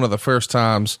like one of the first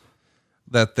times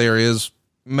that there is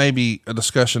maybe a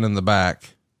discussion in the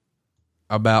back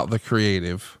about the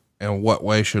creative and what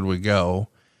way should we go.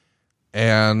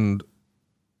 And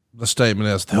the statement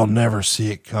is they'll never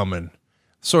see it coming.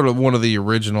 Sort of one of the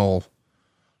original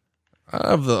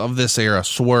of this era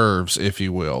swerves, if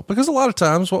you will, because a lot of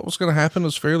times what was going to happen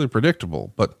was fairly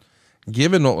predictable, but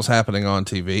given what was happening on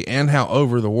TV and how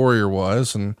over the Warrior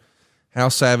was and how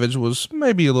Savage was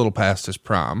maybe a little past his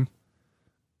prime.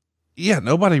 Yeah.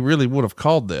 Nobody really would have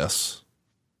called this,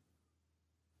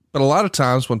 but a lot of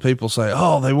times when people say,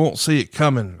 oh, they won't see it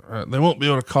coming, they won't be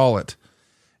able to call it.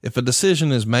 If a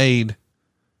decision is made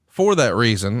for that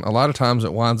reason, a lot of times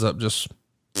it winds up just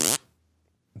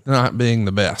not being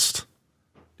the best.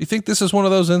 Do you think this is one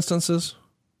of those instances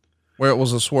where it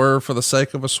was a swerve for the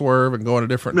sake of a swerve and going a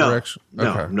different direction?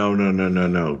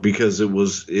 No, because it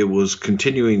was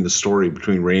continuing the story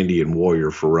between Randy and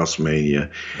Warrior for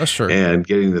WrestleMania. That's true. And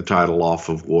getting the title off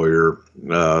of Warrior,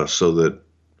 so that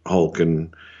Hulk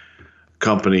and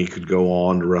company could go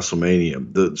on to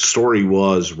WrestleMania. The story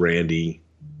was Randy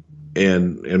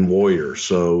and Warrior,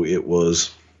 so it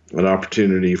was an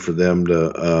opportunity for them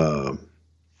to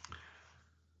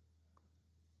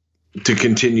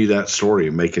continue that story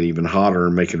and make it even hotter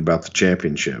and make it about the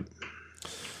championship.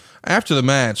 After the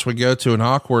match, we go to an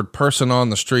awkward person on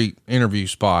the street interview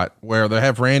spot where they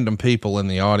have random people in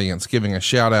the audience giving a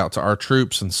shout out to our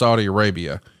troops in Saudi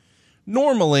Arabia.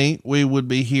 Normally we would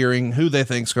be hearing who they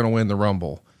think is going to win the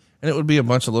Rumble. And it would be a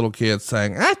bunch of little kids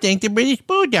saying, I think the British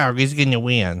Bulldog is going to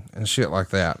win, and shit like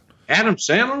that. Adam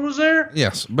Sandler was there?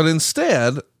 Yes. But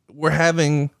instead we're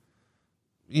having,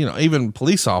 even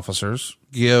police officers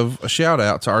give a shout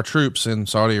out to our troops in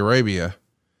Saudi Arabia.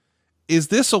 Is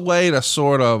this a way to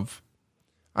sort of,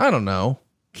 I don't know,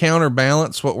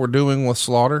 counterbalance what we're doing with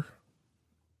Slaughter?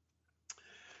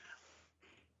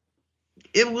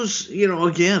 It was,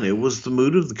 again, it was the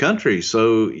mood of the country.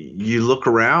 So you look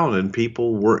around and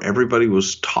everybody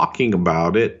was talking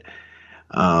about it.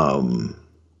 And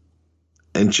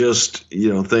just,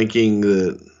 thinking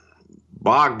that,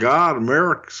 by God,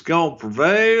 America's going to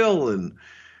prevail and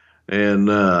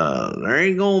there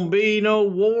ain't going to be no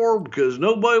war because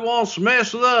nobody wants to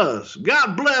mess with us.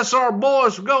 God bless our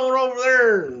boys for going over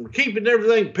there and keeping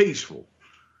everything peaceful.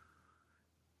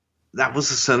 That was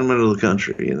the sentiment of the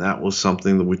country, and that was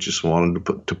something that we just wanted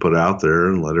to put out there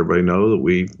and let everybody know that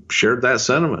we shared that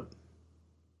sentiment.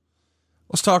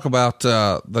 Let's talk about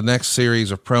the next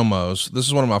series of promos. This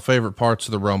is one of my favorite parts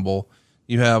of the Rumble.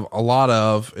 You have a lot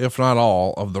of, if not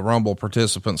all, of the Rumble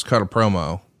participants cut a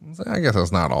promo. I guess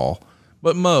that's not all,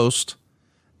 but most.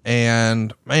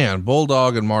 And man,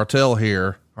 Bulldog and Martel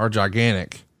here are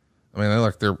gigantic. I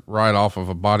mean, they're right off of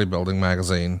a bodybuilding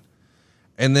magazine.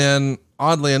 And then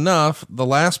oddly enough, the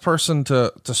last person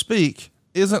to speak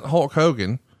isn't Hulk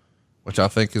Hogan, which I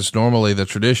think is normally the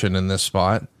tradition in this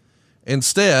spot.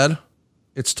 Instead,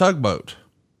 it's Tugboat.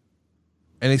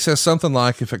 And he says something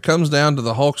like, if it comes down to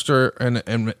the Hulkster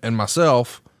and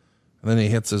myself, and then he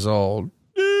hits his old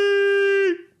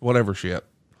whatever shit.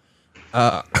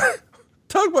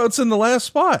 Tugboat's in the last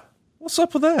spot. What's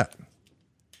up with that?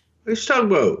 It's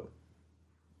Tugboat.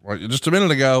 Well, just a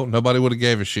minute ago, nobody would have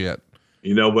gave a shit.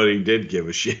 Nobody did give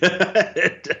a shit.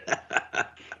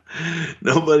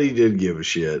 Nobody did give a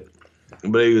shit.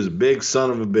 But he was a big son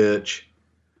of a bitch.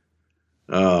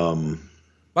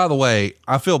 By the way,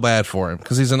 I feel bad for him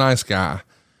because he's a nice guy.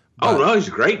 Oh, no, he's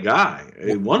a great guy,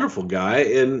 a wonderful guy.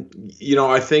 And,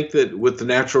 I think that with the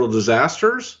natural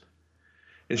disasters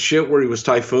and shit where he was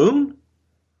Typhoon,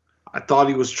 I thought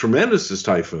he was tremendous as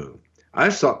Typhoon. I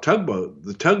just thought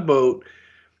the Tugboat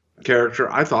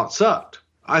character, I thought sucked.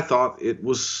 I thought it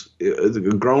was a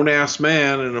grown-ass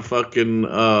man in a fucking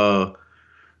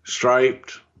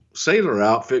striped sailor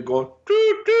outfit going,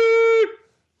 doot, doot.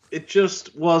 It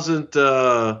just wasn't,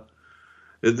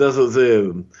 it doesn't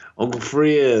say Uncle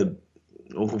Fred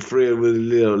with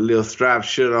a little striped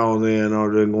shit on there and all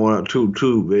that going out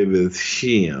toot, baby.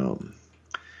 Should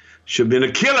have been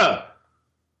a killer.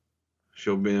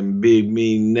 Should have been big,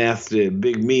 mean, nasty,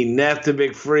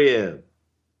 big Fred.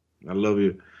 I love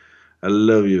you,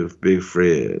 Big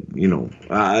Fred.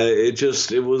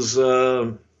 It was,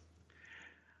 I'm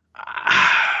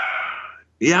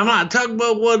not,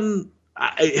 Tugboat wasn't,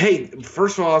 hey,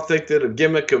 first of all, I think that a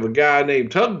gimmick of a guy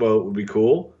named Tugboat would be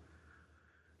cool.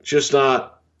 Just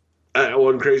not, I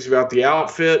wasn't crazy about the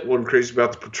outfit, wasn't crazy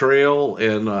about the portrayal,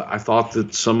 and I thought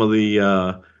that some of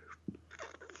the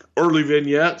early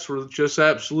vignettes were just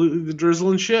absolutely the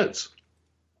drizzling shits.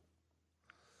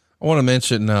 I want to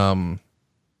mention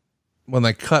when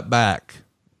they cut back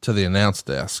to the announce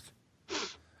desk,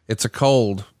 it's a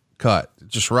cold cut,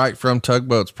 just right from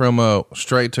Tugboat's promo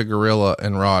straight to Gorilla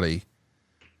and Roddy.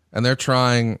 And they're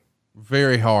trying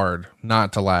very hard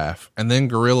not to laugh. And then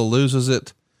Gorilla loses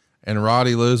it and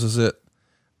Roddy loses it.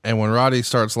 And when Roddy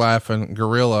starts laughing,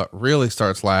 Gorilla really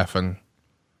starts laughing.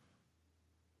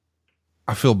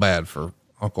 I feel bad for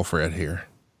Uncle Fred here.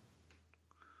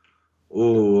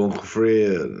 Oh, Uncle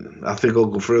Fred. I think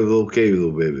Uncle Fred was okay,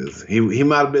 little babies. He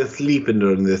might have been sleeping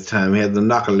during this time. He had the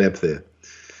narcolepsy.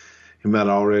 He might have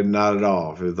already nodded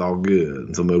off. It was all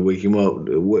good. Somebody wake him up.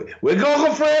 Wake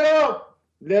Uncle Fred up!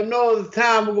 Let him know it's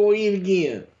time we're going to eat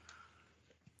again.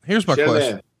 Here's my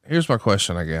question. Here's my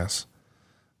question, I guess.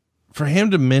 For him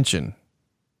to mention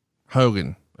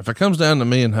Hogan, if it comes down to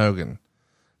me and Hogan,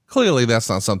 clearly that's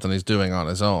not something he's doing on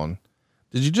his own.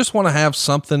 Did you just want to have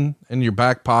something in your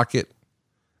back pocket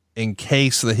in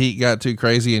case the heat got too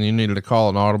crazy and you needed to call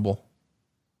an audible?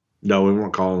 No, we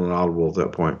weren't calling an audible at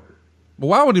that point. But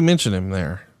why would he mention him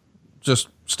there? Just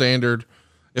standard.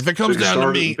 If it comes down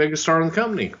to me, biggest star in the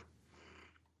company.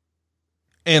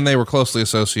 And they were closely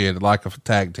associated like a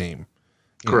tag team.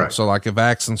 Correct. So like if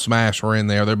Axe and Smash were in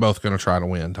there, they're both going to try to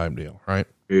win type deal, right?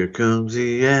 Here comes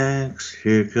the Axe,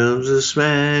 here comes the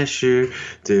Smasher,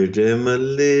 their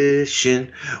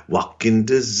demolition, walking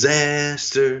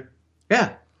disaster.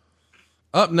 Yeah.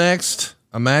 Up next,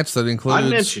 a match that includes... I'd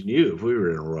mention you if we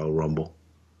were in a Royal Rumble.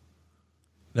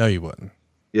 No, you wouldn't.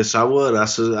 Yes, I would.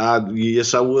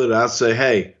 Yes, I would. I'd say,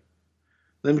 hey,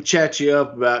 let me chat you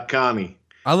up about Connie.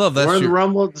 I love that. We're in the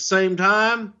Rumble at the same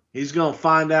time. He's going to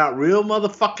find out real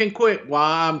motherfucking quick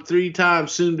why I'm 3-time,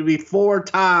 soon to be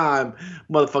 4-time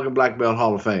motherfucking Black Belt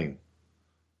Hall of Fame.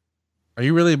 Are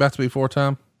you really about to be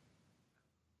 4-time?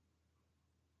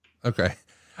 Okay.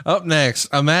 Up next,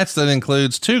 a match that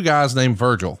includes two guys named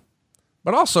Virgil,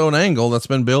 but also an angle that's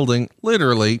been building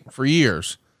literally for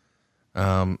years.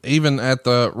 Even at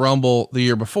the Rumble the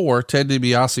year before, Ted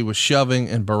DiBiase was shoving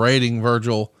and berating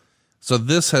Virgil. So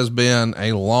this has been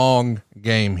a long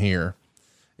game here.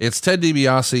 It's Ted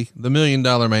DiBiase, the $1 Million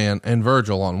Man, and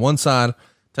Virgil on one side,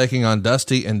 taking on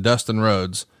Dusty and Dustin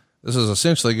Rhodes. This is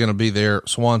essentially going to be their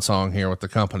swan song here with the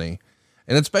company.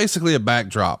 And it's basically a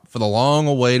backdrop for the long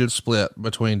awaited split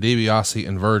between DiBiase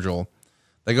and Virgil.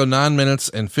 They go 9 minutes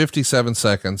and 57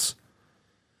 seconds.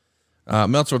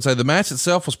 Meltzer would say the match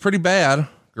itself was pretty bad.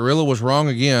 Gorilla was wrong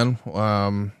again,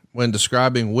 when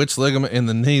describing which ligament in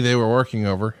the knee they were working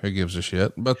over. Who gives a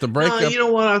shit? But the breakup. No, you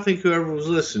know what? I think whoever was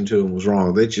listening to him was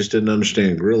wrong. They just didn't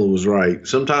understand. Gorilla was right.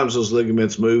 Sometimes those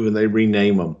ligaments move and they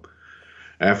rename them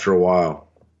after a while.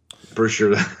 Pretty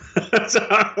sure that's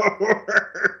how it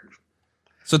works.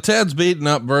 So Ted's beating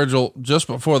up Virgil just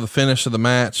before the finish of the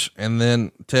match. And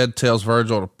then Ted tells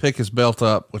Virgil to pick his belt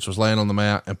up, which was laying on the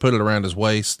mat, and put it around his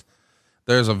waist.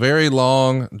 There's a very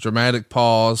long dramatic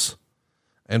pause,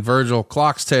 and Virgil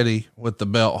clocks Teddy with the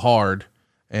belt hard.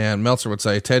 And Meltzer would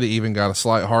say Teddy even got a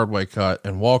slight hard way cut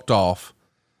and walked off.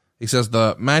 He says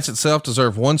the match itself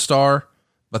deserved 1 star,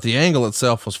 but the angle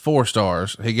itself was 4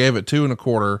 stars. He gave it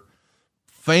 2.25.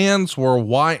 Fans were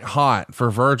white hot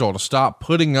for Virgil to stop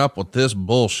putting up with this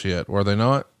bullshit. Were they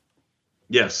not?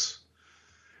 Yes.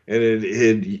 And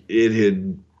it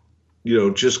had,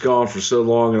 just gone for so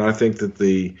long. And I think that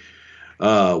the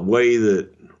way that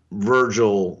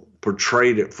Virgil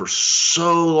portrayed it for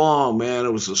so long, man,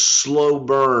 it was a slow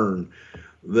burn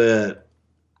that,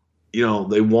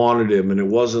 they wanted him, and it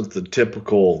wasn't the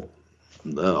typical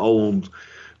old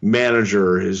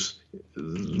manager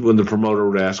when the promoter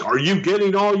would ask, "Are you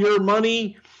getting all your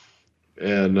money?"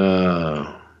 And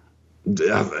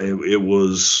it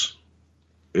was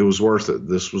worth it.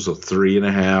 This was a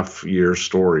 3.5-year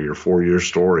story or 4-year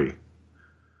story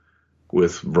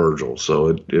with Virgil, so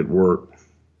it worked.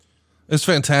 It's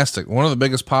fantastic. One of the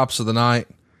biggest pops of the night.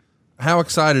 How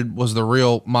excited was the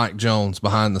real Mike Jones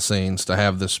behind the scenes to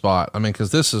have this spot? I mean,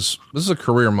 because this is a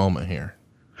career moment here.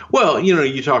 Well,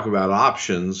 you talk about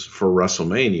options for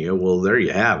WrestleMania. Well, there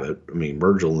you have it. I mean,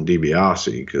 Virgil and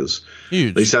DiBiase, because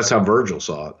at least that's how Virgil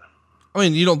saw it. I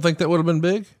mean, you don't think that would have been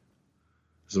big?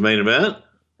 It's the main event.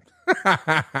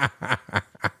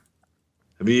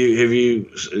 Have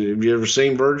you ever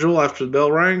seen Virgil after the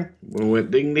bell rang when it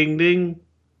went ding ding ding?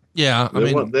 Yeah,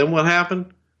 then what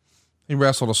happened? He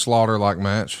wrestled a Slaughter-like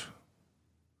match.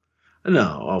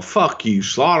 No, oh, fuck you.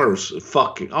 Slaughter's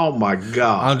fucking, oh my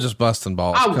God. I'm just busting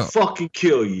balls. I will fucking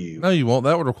kill you. No, you won't.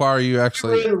 That would require you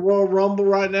actually. You're in a Royal Rumble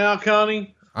right now,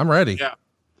 Connie? I'm ready.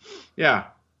 Yeah.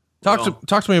 Talk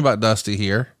to me about Dusty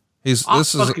here. I'll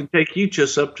fucking take you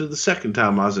just up to the second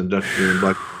time I was inducted in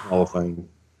Black Hall of Fame.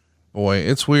 Boy,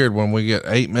 it's weird when we get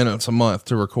 8 minutes a month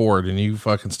to record and you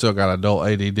fucking still got adult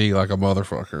ADD like a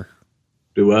motherfucker.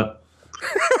 Do what?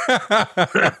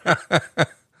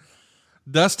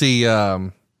 Dusty,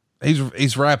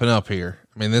 he's wrapping up here.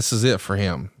 I mean, this is it for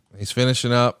him. He's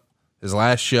finishing up his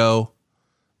last show.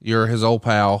 You're his old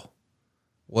pal.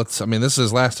 This is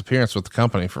his last appearance with the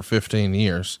company for 15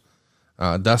 years.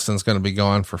 Dustin's going to be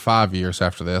gone for 5 years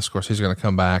after this. Of course, he's going to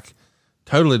come back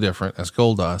totally different as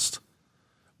Goldust.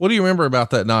 What do you remember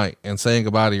about that night and saying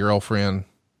goodbye to your old friend,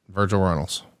 Virgil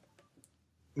Runnels?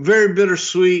 Very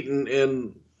bittersweet.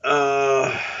 And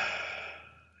the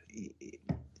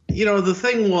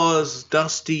thing was,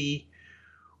 Dusty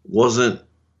wasn't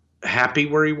happy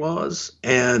where he was,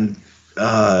 and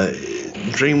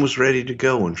Dream was ready to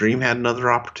go, and Dream had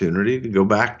another opportunity to go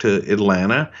back to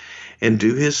Atlanta and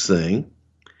do his thing.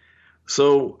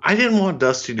 So I didn't want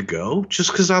Dusty to go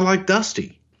just because I like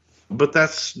Dusty, but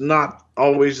that's not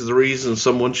always the reason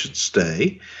someone should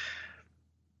stay.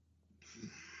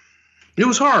 It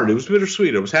was hard. It was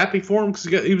bittersweet. I was happy for him because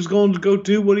he was going to go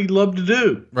do what he loved to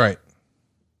do. Right.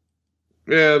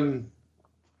 And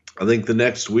I think the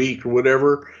next week or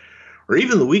whatever, Or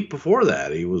even the week before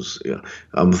that, he was.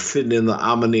 I'm sitting in the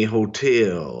Omni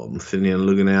Hotel. I'm sitting here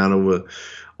looking out over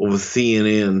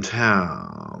CNN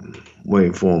town,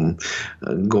 waiting for him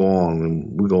go on,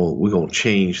 and we're gonna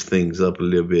change things up a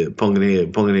little bit.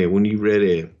 Pumpkinhead, when you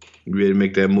ready to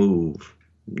make that move?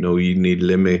 You need to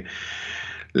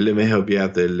let me help you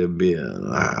out there a little bit.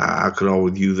 I could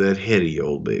always use that head of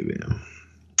yours, baby.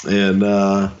 And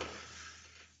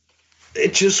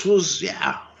it just was,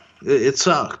 it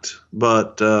sucked.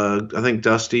 But I think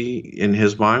Dusty, in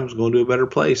his mind, was going to a better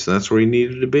place, and that's where he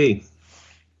needed to be.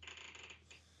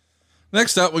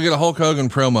 Next up, we get a Hulk Hogan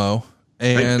promo.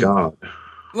 And thank God.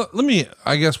 Let me,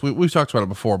 I guess we've talked about it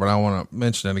before, but I want to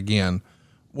mention it again.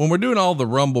 When we're doing all the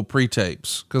Rumble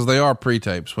pre-tapes, because they are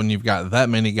pre-tapes when you've got that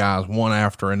many guys one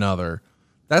after another,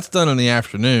 that's done in the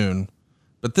afternoon.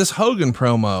 But this Hogan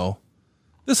promo,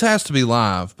 this has to be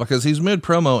live, because he's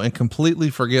mid-promo and completely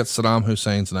forgets Saddam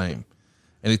Hussein's name.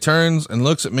 And he turns and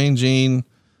looks at Mean Gene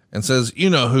and says, "You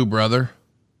know who, brother?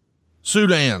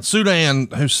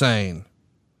 Saddam Hussein."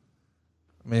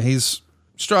 I mean, he's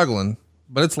struggling,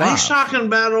 but it's live. He's talking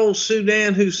about old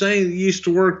Saddam Hussein that used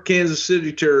to work Kansas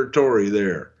City territory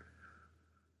there.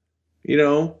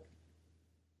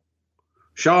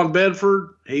 Sean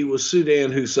Bedford, he was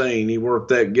Saddam Hussein. He worked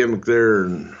that gimmick there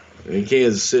in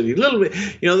Kansas City. A little bit,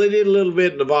 they did a little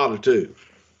bit in Nevada too.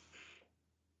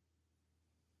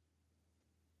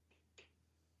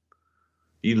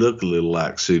 You look a little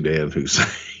like Saddam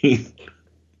Hussein.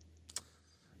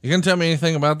 You gonna tell me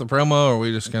anything about the promo, or are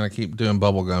we just gonna keep doing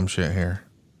bubblegum shit here?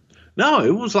 No,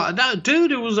 it was like, no,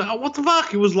 dude, it was, what the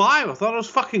fuck? It was live. I thought it was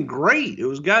fucking great. It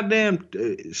was goddamn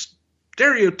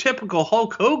stereotypical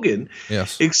Hulk Hogan.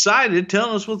 Yes. Excited,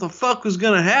 telling us what the fuck was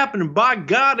going to happen. And by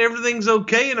God, everything's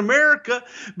okay in America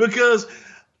because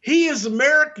he is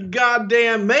American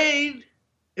goddamn made.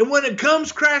 And when it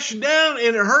comes crashing down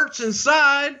and it hurts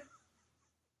inside,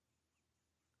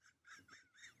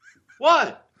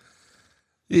 what?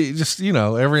 You just,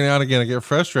 every now and again I get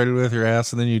frustrated with your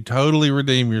ass, and then you totally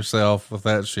redeem yourself with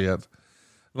that shit.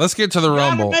 Let's get to the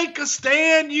Rumble. Make a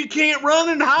stand. You can't run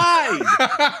and hide.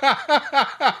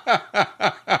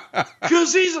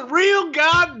 Because he's a real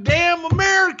goddamn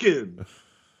American.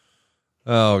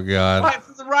 Oh, God. Fight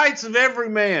for the rights of every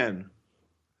man.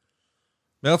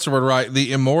 Meltzer would write,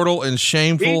 the immortal and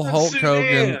shameful Even Hulk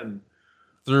Hogan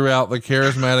threw out the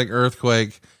charismatic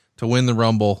Earthquake to win the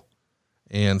Rumble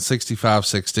in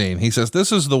 65-16. He says,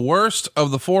 this is the worst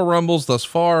of the 4 Rumbles thus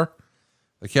far.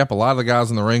 They kept a lot of the guys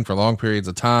in the ring for long periods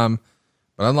of time,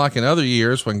 but unlike in other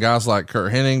years when guys like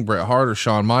Kurt Hennig, Bret Hart, or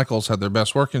Shawn Michaels had their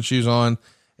best working shoes on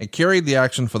and carried the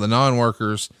action for the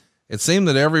non-workers, it seemed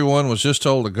that everyone was just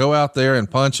told to go out there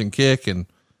and punch and kick, and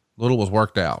little was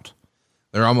worked out.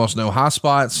 There are almost no high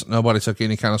spots. Nobody took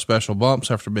any kind of special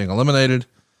bumps after being eliminated,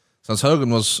 since Hogan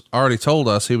was already told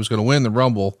us he was going to win the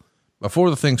Rumble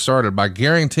before the thing started by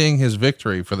guaranteeing his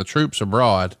victory for the troops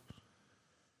abroad.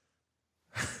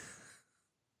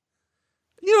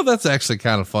 That's actually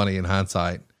kind of funny in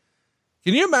hindsight.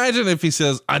 Can you imagine if he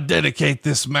says, I dedicate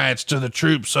this match to the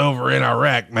troops over in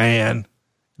Iraq, man.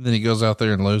 And then he goes out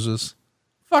there and loses.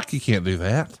 Fuck, you can't do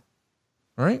that.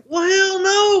 Right? Well, hell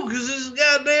no, because this is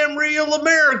goddamn real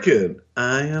American.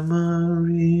 I am a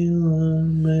real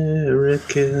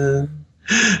American.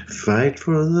 Fight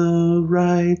for the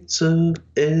rights of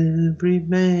every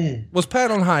man. Was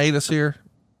Pat on hiatus here?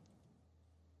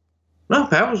 No,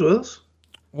 Pat was with us.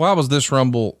 Why was this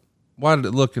Rumble? Why did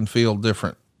it look and feel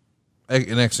different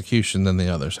in execution than the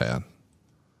others had?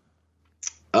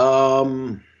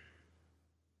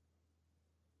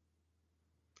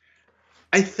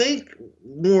 I think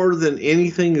more than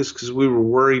anything is because we were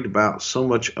worried about so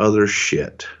much other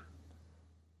shit.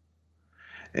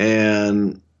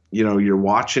 And, you're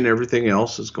watching everything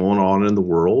else that's going on in the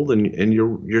world, and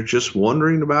you're just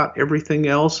wondering about everything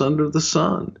else under the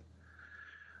sun.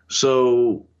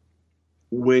 So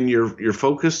when you're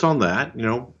focused on that,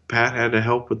 Pat had to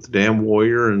help with the damn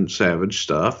Warrior and Savage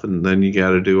stuff, and then you got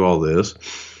to do all this.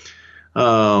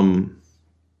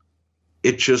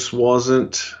 It just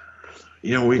wasn't,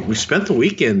 we spent the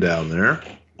weekend down there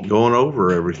going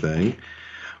over everything,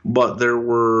 but there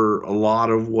were a lot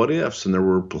of what ifs, and there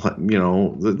were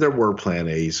plan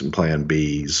A's and plan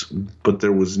B's, but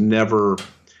there was never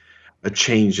a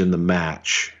change in the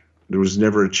match. There was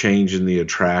never a change in the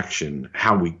attraction,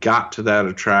 how we got to that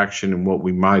attraction and what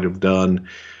we might have done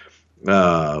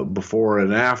before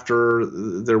and after.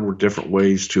 There were different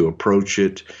ways to approach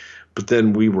it, but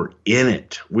then we were in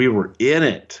it.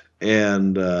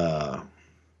 And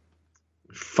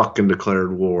fucking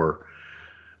declared war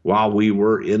while we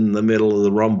were in the middle of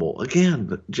the Rumble.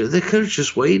 Again, they could have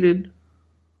just waited.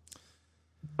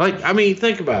 Like, I mean,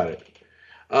 think about it.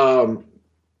 The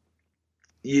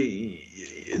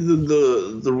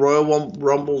Royal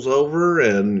Rumble's over,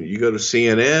 and you go to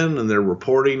CNN, and they're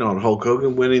reporting on Hulk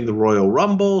Hogan winning the Royal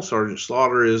Rumble. Sergeant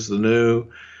Slaughter is the new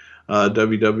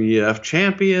WWF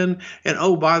champion. And,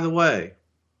 oh, by the way,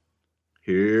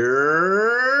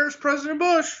 here's President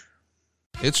Bush.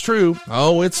 It's true.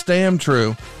 Oh, it's damn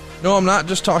true. No, I'm not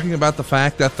just talking about the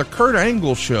fact that the Kurt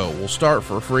Angle Show will start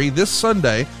for free this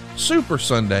Sunday, Super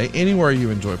Sunday, anywhere you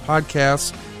enjoy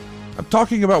podcasts. I'm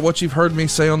talking about what you've heard me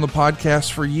say on the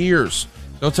podcast for years.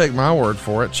 Don't take my word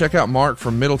for it. Check out Mark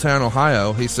from Middletown,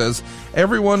 Ohio. He says,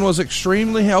 everyone was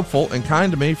extremely helpful and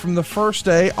kind to me from the first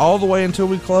day all the way until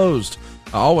we closed.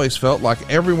 I always felt like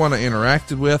everyone I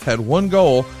interacted with had one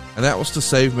goal, and that was to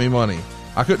save me money.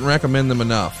 I couldn't recommend them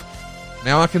enough.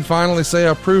 Now I can finally say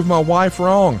I proved my wife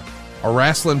wrong. A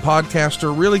wrestling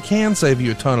podcaster really can save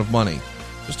you a ton of money.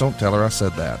 Just don't tell her I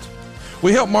said that.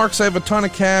 We helped Mark save a ton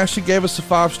of cash. He gave us a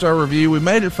 5-star review. We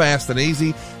made it fast and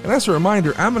easy. And as a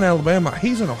reminder, I'm in Alabama.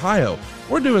 He's in Ohio.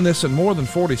 We're doing this in more than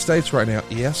 40 states right now.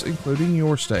 Yes, including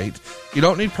your state. You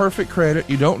don't need perfect credit.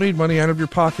 You don't need money out of your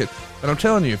pocket. But I'm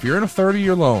telling you, if you're in a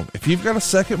 30-year loan, if you've got a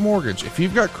second mortgage, if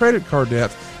you've got credit card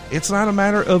debt, it's not a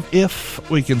matter of if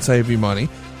we can save you money.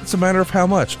 It's a matter of how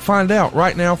much. Find out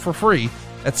right now for free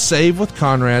at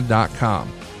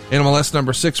savewithconrad.com. NMLS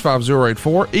number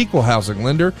 65084, equal housing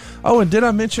lender. Oh, and did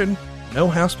I mention no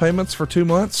house payments for 2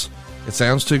 months? It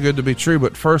sounds too good to be true,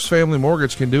 but First Family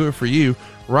Mortgage can do it for you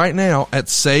right now at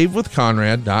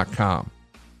savewithconrad.com.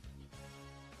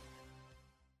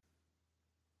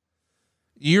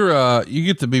 You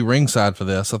get to be ringside for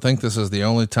this. I think this is the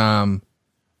only time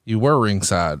you were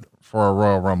ringside for a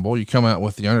Royal Rumble. You come out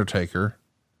with The Undertaker.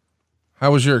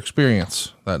 How was your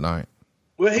experience that night?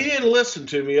 Well, he didn't listen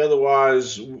to me.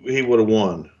 Otherwise, he would have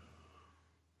won.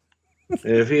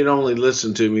 And if he'd only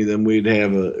listened to me, then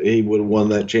he would have won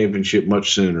that championship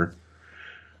much sooner.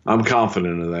 I'm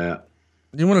confident of that.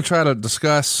 You want to try to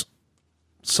discuss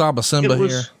Saba Simba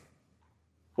here?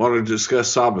 Want to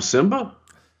discuss Saba Simba?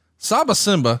 Saba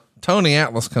Simba, Tony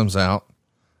Atlas comes out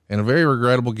in a very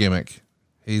regrettable gimmick.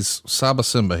 He's Saba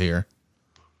Simba here.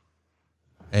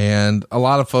 And a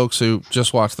lot of folks who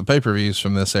just watch the pay-per-views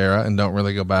from this era and don't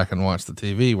really go back and watch the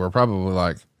TV were probably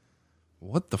like,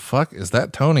 what the fuck? Is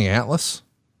that Tony Atlas?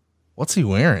 What's he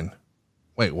wearing?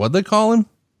 Wait, what'd they call him?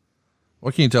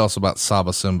 What can you tell us about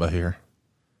Saba Simba here?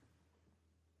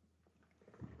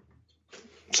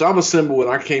 Saba Simba, when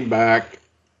I came back,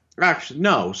 actually,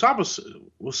 no,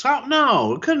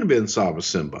 no, it couldn't have been Saba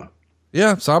Simba.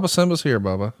 Yeah, Saba Simba's here,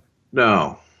 Bubba.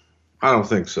 No, I don't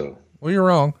think so. Well, you're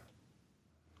wrong.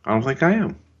 I don't think I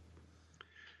am.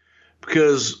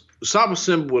 Because Saba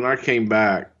Simba, when I came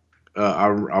back, I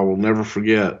will never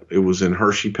forget, it was in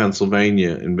Hershey,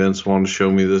 Pennsylvania, and Vince wanted to show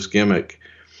me this gimmick.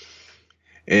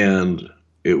 And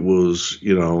it was,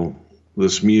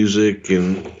 this music,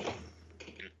 and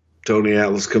Tony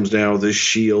Atlas comes down with this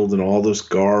shield and all this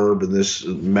garb and this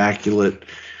immaculate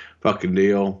fucking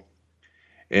deal.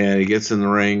 And he gets in the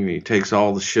ring and he takes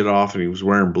all the shit off, and he was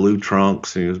wearing blue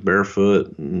trunks and he was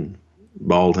barefoot and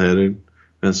bald headed,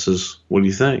 and says, what do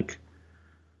you think?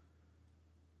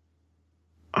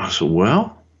 I said,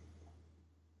 well,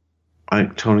 I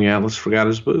think Tony Atlas forgot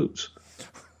his boots.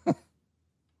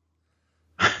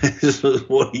 He said,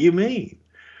 what do you mean?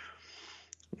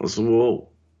 I said, well,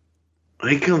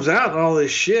 he comes out in all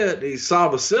this shit, he's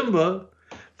Saba Simba,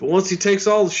 but once he takes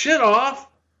all the shit off,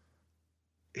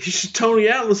 he's Tony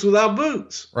Atlas without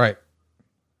boots. Right.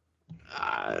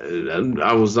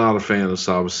 I was not a fan of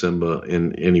Saba Simba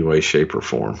in any way, shape, or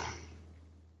form.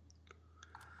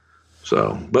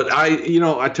 So, but I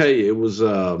tell you, it was,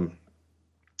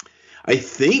 I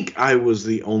think I was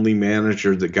the only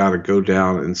manager that got to go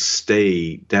down and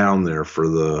stay down there for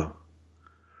the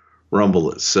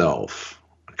Rumble itself.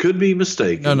 I could be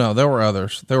mistaken. No, there were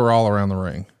others. They were all around the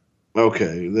ring.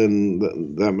 Okay.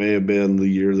 Then that may have been the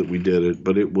year that we did it,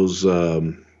 but it was,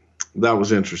 that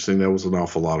was interesting. That was an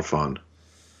awful lot of fun.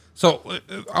 So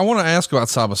I want to ask about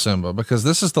Saba Simba, because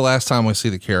this is the last time we see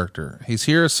the character. He's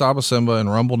here as Saba Simba in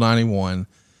Rumble 91.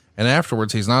 And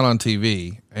afterwards he's not on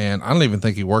TV. And I don't even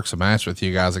think he works a match with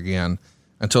you guys again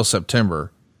until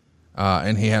September.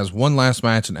 And he has one last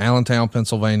match in Allentown,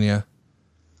 Pennsylvania,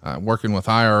 working with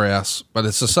IRS, but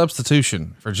it's a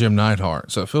substitution for Jim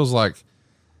Neidhart. So it feels like,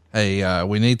 hey,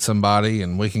 we need somebody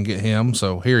and we can get him.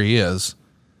 So here he is.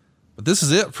 But this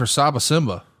is it for Saba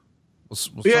Simba.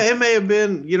 It may have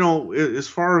been, as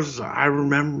far as I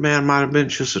remember, man, might have been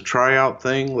just a tryout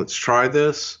thing. Let's try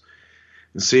this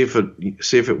and see if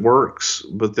it works.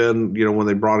 But then, when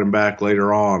they brought him back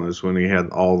later on is when he had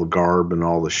all the garb and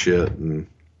all the shit. And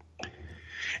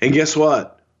And guess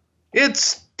what? It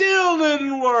still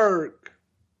didn't work.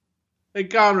 Hey,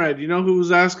 Conrad, you know who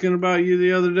was asking about you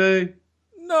the other day?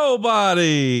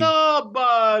 Nobody.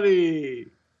 Nobody.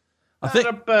 I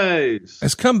think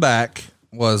his comeback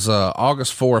was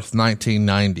August 4th,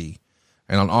 1990.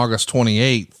 And on August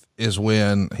 28th is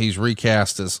when he's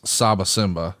recast as Saba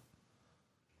Simba.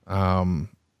 You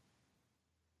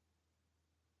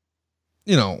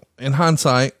know, in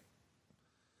hindsight,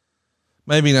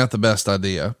 maybe not the best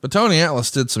idea, but Tony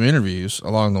Atlas did some interviews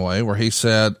along the way where he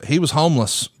said he was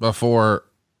homeless before.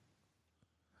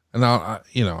 And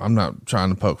I'm not trying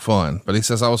to poke fun, but he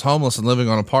says, I was homeless and living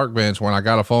on a park bench when I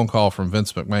got a phone call from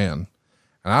Vince McMahon.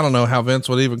 And I don't know how Vince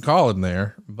would even call him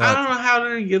there, but I don't know how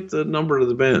did he get the number to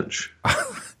the bench.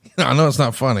 I know it's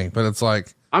not funny, but it's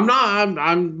like, but I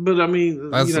mean,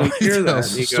 that's you hear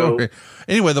that and you go,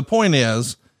 anyway, the point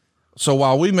is, so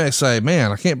while we may say,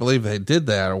 man, I can't believe they did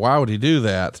that, or why would he do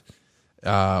that?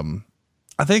 I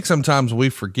think sometimes we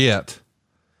forget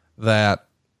that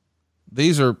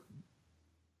these are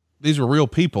real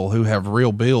people who have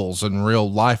real bills and real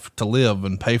life to live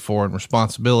and pay for and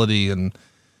responsibility. And,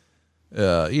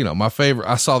 my favorite,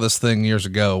 I saw this thing years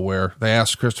ago where they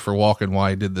asked Christopher Walken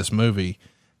why he did this movie,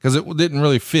 because it didn't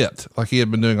really fit. Like, he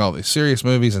had been doing all these serious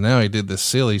movies and now he did this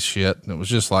silly shit. And it was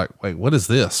just like, wait, what is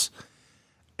this?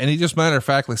 And he just matter of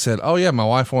factly said, oh yeah, my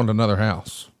wife wanted another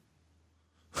house.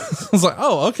 I was like,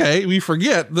 oh, okay. We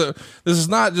forget this is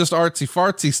not just artsy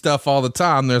fartsy stuff all the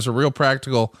time. There's a real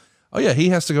practical, oh yeah, he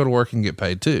has to go to work and get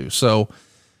paid too. So,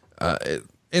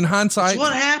 in hindsight, that's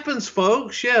what happens,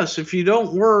 folks. Yes. If you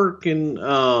don't work and,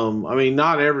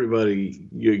 not everybody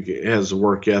has a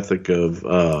work ethic of,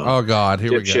 oh God,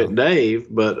 here we go. Dave,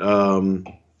 but,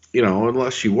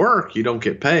 unless you work, you don't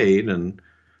get paid. And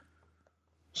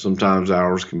sometimes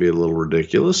hours can be a little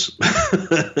ridiculous.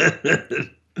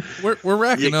 We're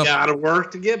racking up. You gotta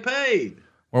work to get paid.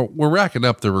 We're racking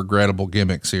up the regrettable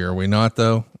gimmicks here. Are we not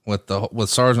though? With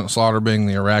Sergeant Slaughter being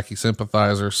the Iraqi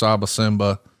sympathizer, Saba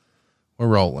Simba, we're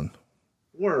rolling.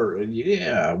 We're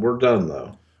done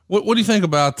though. What do you think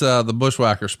about the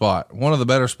Bushwhacker spot? One of the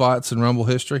better spots in Rumble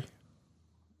history.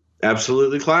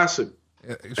 Absolutely classic.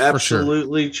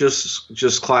 Absolutely, sure.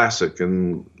 just classic,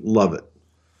 and love it.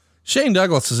 Shane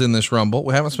Douglas is in this Rumble.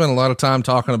 We haven't spent a lot of time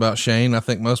talking about Shane. I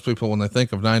think most people, when they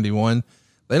think of 91,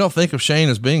 they don't think of Shane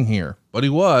as being here, but he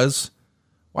was.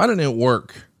 Why didn't it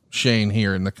work, Shane,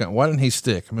 here why didn't he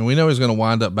stick? I mean, we know he's going to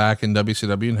wind up back in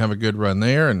WCW and have a good run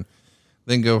there and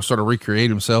then go sort of recreate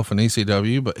himself in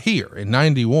ECW. But here in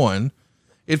 91,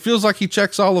 it feels like he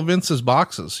checks all of Vince's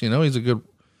boxes. He's a good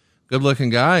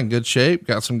looking guy in good shape,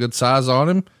 got some good size on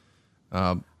him.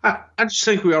 I just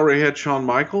think we already had Shawn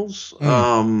Michaels.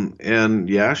 And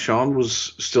yeah, Shawn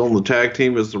was still in the tag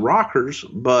team as the Rockers,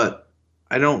 but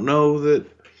I don't know that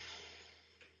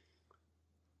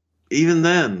even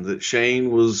then that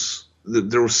Shane that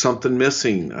there was something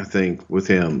missing, I think, with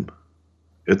him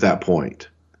at that point.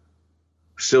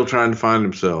 Still trying to find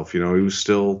himself. He was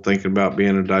still thinking about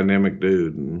being a dynamic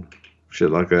dude and shit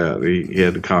like that. He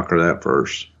had to conquer that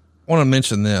first. I want to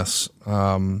mention this.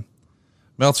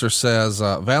 Meltzer says,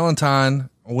 Valentine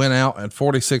went out at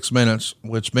 46 minutes,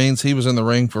 which means he was in the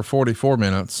ring for 44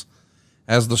 minutes.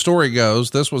 As the story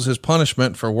goes, this was his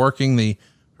punishment for working the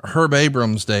Herb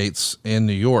Abrams dates in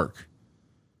New York.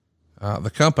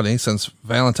 The company, since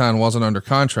Valentine wasn't under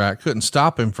contract, couldn't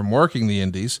stop him from working the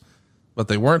indies, but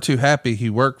they weren't too happy he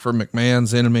worked for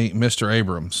McMahon's enemy, Mr.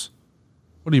 Abrams.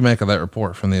 What do you make of that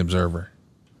report from the Observer?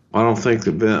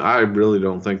 I really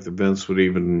don't think that Vince would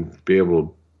even be able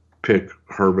to pick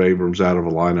Herb Abrams out of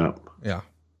a lineup. Yeah.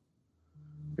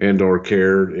 And/or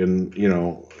cared. And,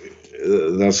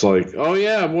 that's like, oh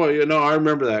yeah, boy, I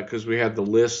remember that because we had the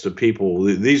list of people.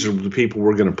 These are the people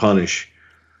we're going to punish.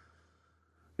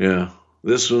 Yeah.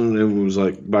 This one, it was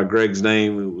like by Greg's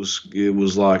name. It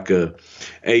was like a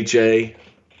HA,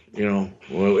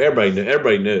 well,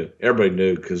 everybody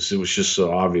knew because it was just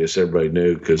so obvious. Everybody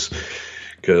knew because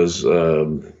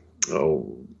DDM,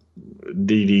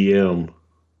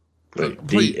 like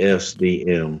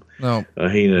DSDM. No,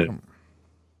 he knew.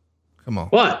 Come on.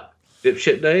 What?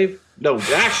 Dipshit Dave? No,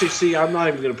 actually, see, I'm not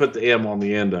even going to put the M on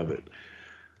the end of it.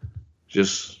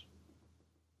 Just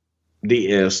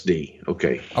DSD.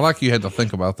 Okay. I like you had to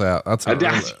think about that. That's how I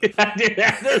did have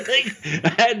to think.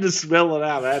 I had to spell it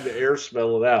out. I had to air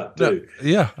spell it out too.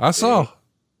 Yeah, I saw.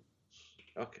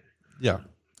 Okay. Yeah.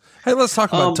 Hey, let's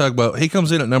talk about Tugboat. He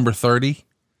comes in at number 30,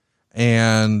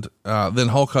 and then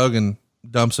Hulk Hogan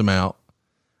dumps him out.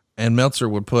 And Meltzer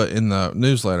would put in the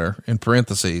newsletter, in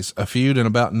parentheses, a feud in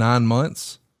about 9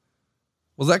 months.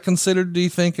 Was that considered, do you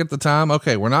think, at the time?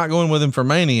 Okay, we're not going with him for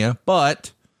Mania,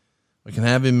 but We can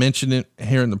have him mention it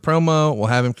here in the promo. We'll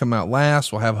have him come out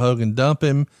last. We'll have Hogan dump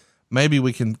him. Maybe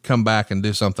we can come back and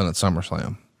do something at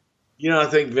SummerSlam. I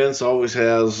think Vince always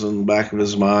has in the back of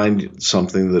his mind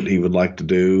something that he would like to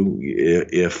do.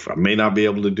 If I may not be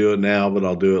able to do it now, but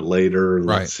I'll do it later. And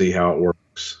Right. Let's see how it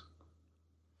works.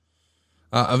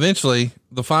 Eventually,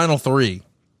 the final three.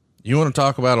 You want to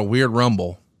talk about a weird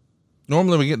Rumble?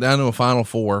 Normally we get down to a final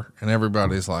four and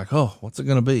everybody's like, oh, what's it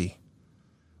going to be?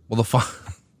 Well,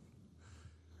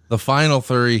 the final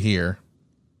three here,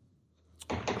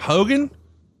 Hogan,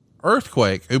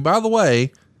 Earthquake, who by the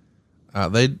way,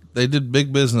 they did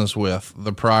big business with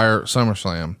the prior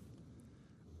SummerSlam,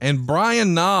 and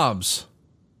Brian Knobbs.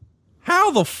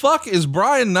 How the fuck is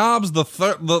Brian Knobbs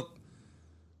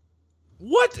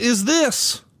what is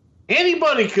this?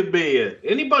 Anybody could be it.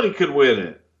 Anybody could win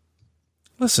it.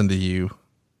 Listen to you.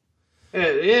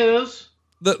 It is.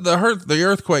 The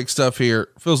Earthquake stuff here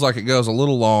feels like it goes a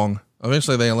little long.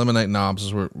 Eventually they eliminate Knobbs,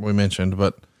 as we mentioned,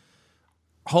 but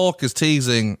Hulk is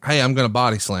teasing, hey, I'm going to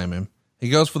body slam him. He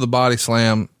goes for the body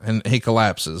slam and he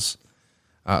collapses.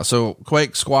 So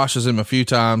Quake squashes him a few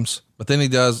times, but then he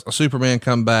does a Superman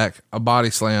comeback, a body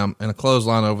slam, and a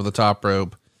clothesline over the top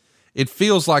rope. It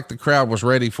feels like the crowd was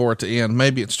ready for it to end.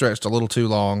 Maybe it stretched a little too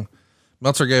long.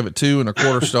 Meltzer gave it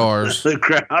 2.25 stars. The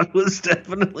crowd was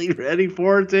definitely ready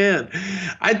for it to end.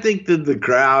 I think that the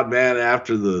crowd, man,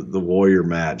 after the Warrior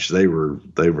match, they were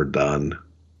done.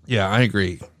 Yeah, I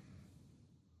agree.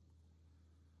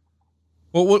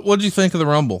 Well, what did you think of the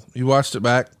Rumble? You watched it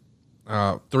back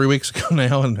 3 weeks ago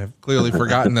now and have clearly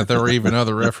forgotten that there were even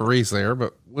other referees there,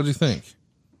 but what do you think?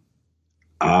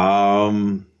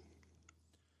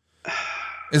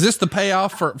 Is this the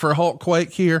payoff for Hulk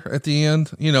Quake here at the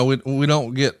end? We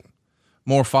don't get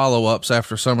more follow-ups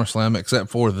after SummerSlam except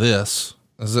for this.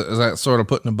 Is that sort of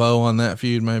putting a bow on that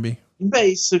feud maybe?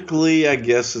 Basically, I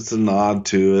guess it's a nod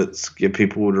to it, to get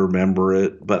people to remember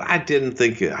it, but I didn't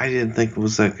think it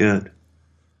was that good.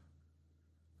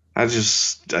 I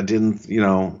didn't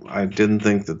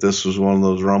think that this was one of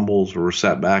those Rumbles where we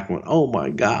sat back and went, oh my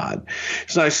God.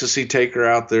 It's nice to see Taker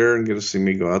out there and get to see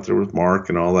me go out there with Mark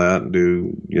and all that and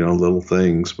do, little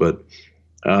things. But,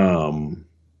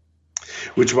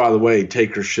 which by the way,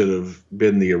 Taker should have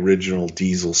been the original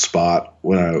Diesel spot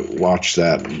when I watched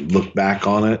that and looked back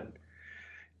on it.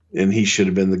 And he should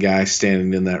have been the guy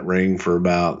standing in that ring for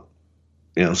about,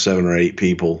 7 or 8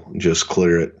 people and just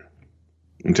clear it.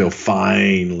 Until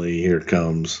finally here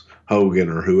comes Hogan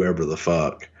or whoever the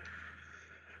fuck.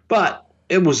 But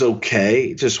it was okay.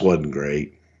 It just wasn't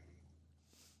great.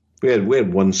 We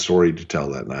had one story to tell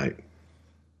that night.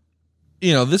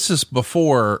 This is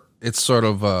before it's sort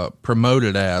of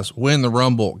promoted as win the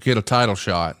Rumble, get a title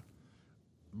shot.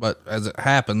 But as it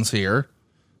happens here,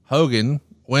 Hogan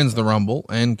wins the Rumble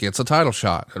and gets a title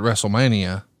shot at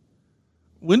WrestleMania.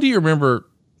 When do you remember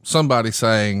somebody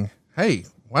saying, hey,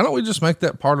 why don't we just make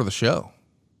that part of the show?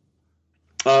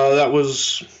 That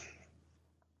was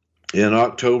in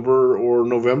October or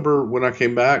November when I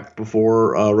came back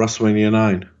before WrestleMania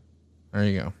 9. There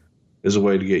you go. Is a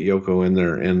way to get Yoko in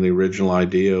there. And the original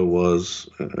idea was,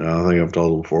 I think I've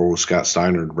told before, was Scott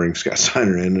Steiner, to bring Scott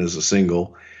Steiner in as a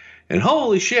single. And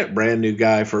holy shit, brand new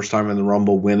guy, first time in the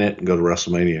Rumble, win it and go to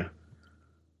WrestleMania.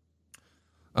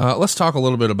 Let's talk a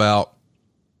little bit about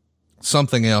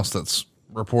something else that's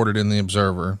reported in the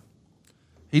Observer.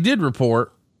 He did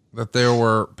report that there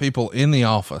were people in the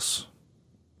office.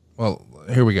 Well,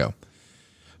 here we go.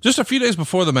 Just a few days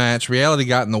before the match, reality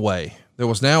got in the way. There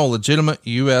was now a legitimate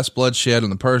U.S. bloodshed in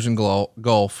the Persian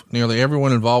Gulf. Nearly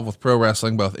everyone involved with pro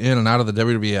wrestling, both in and out of the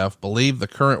WWF, believed the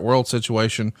current world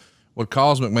situation would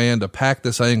cause McMahon to pack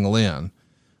this angle in,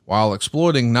 while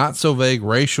exploiting not so vague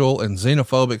racial and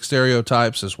xenophobic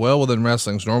stereotypes as well within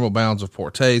wrestling's normal bounds of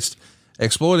poor taste.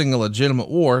 Exploiting a legitimate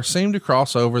war seemed to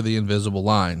cross over the invisible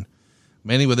line.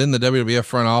 Many within the WWF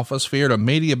front office feared a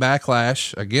media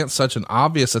backlash against such an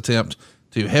obvious attempt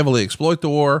to heavily exploit the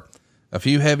war. A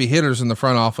few heavy hitters in the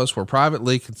front office were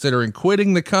privately considering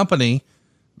quitting the company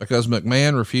because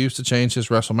McMahon refused to change his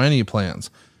WrestleMania plans.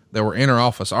 There were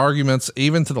inter-office arguments,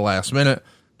 even to the last minute,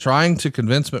 trying to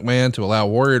convince McMahon to allow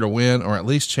Warrior to win or at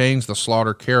least change the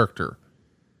Slaughter character.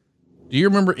 Do you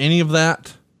remember any of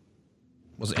that?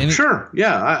 Sure.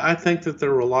 Yeah. I think that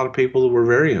there were a lot of people that were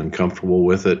very uncomfortable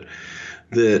with it.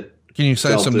 Can you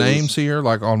say some names here,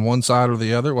 like on one side or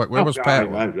the other? Like where was Pat?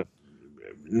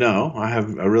 No, I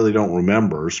really don't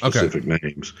remember specific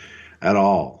names at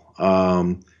all.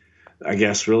 I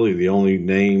guess really the only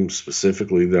name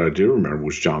specifically that I do remember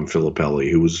was John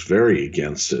Filippelli, who was very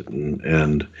against it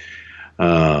and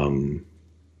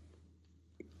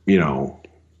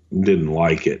didn't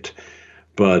like it.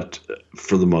 But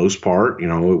for the most part, it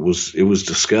was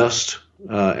discussed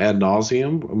ad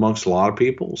nauseum amongst a lot of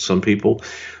people. Some people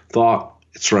thought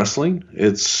it's wrestling.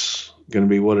 It's going to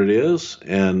be what it is.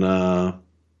 And,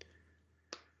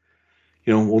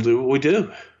 we'll do what we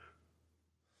do.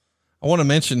 I want to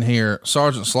mention here,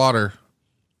 Sergeant Slaughter,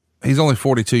 he's only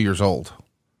 42 years old,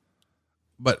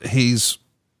 but he's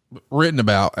written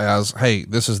about as, hey,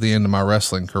 this is the end of my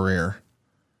wrestling career.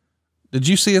 Did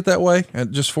you see it that way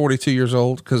at just 42 years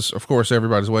old? Because of course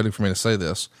everybody's waiting for me to say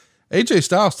this. AJ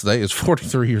Styles today is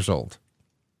 43 years old.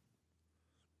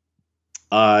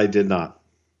 I did not.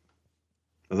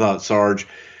 I thought Sarge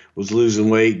was losing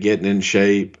weight, getting in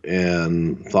shape,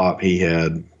 and thought he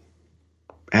had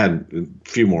a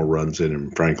few more runs in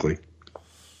him, frankly.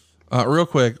 Real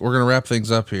quick, we're going to wrap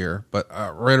things up here, but I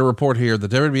read a report here. The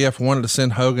WWF wanted to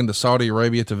send Hogan to Saudi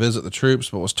Arabia to visit the troops,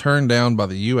 but was turned down by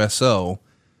the USO.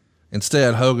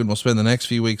 Instead, Hogan will spend the next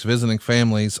few weeks visiting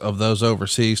families of those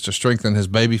overseas to strengthen his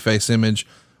babyface image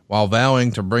while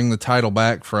vowing to bring the title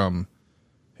back from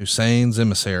Hussein's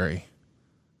emissary.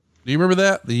 Do you remember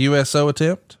that? The USO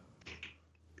attempt?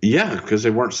 Yeah, because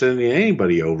they weren't sending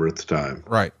anybody over at the time.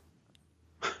 Right.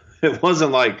 It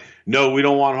wasn't like, no, we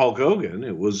don't want Hulk Hogan.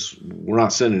 It was, we're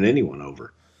not sending anyone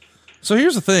over. So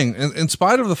here's the thing. In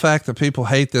spite of the fact that people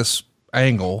hate this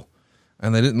angle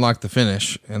and they didn't like the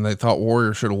finish and they thought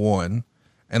Warrior should have won,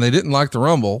 and they didn't like the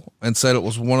Rumble and said it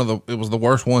was it was the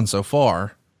worst one so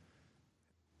far.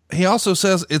 He also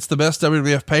says it's the best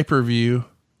WWF pay-per-view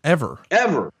ever.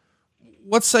 Ever.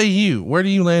 What say you? Where do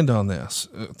you land on this?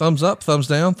 Thumbs up, thumbs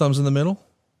down, thumbs in the middle?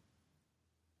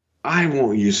 I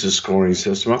won't use the scoring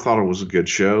system. I thought it was a good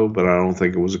show, but I don't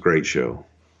think it was a great show.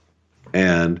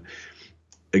 And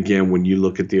again, when you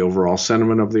look at the overall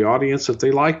sentiment of the audience, if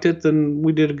they liked it, then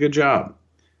we did a good job.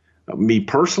 Me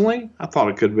personally, I thought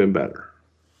it could have been better.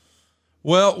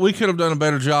 Well, we could have done a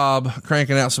better job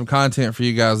cranking out some content for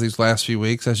you guys these last few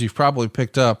weeks. As you've probably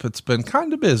picked up, it's been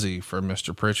kind of busy for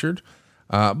Mr. Pritchard.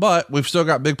 But we've still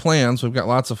got big plans. We've got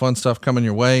lots of fun stuff coming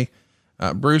your way.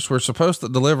 Bruce, we're supposed to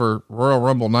deliver Royal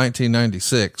Rumble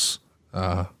 1996,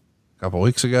 a couple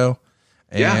weeks ago.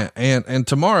 And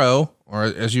tomorrow, or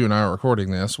as you and I are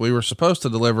recording this, we were supposed to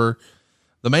deliver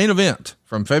the main event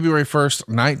from February 1st,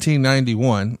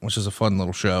 1991, which is a fun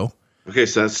little show. Okay.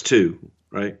 So that's 2,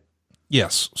 right?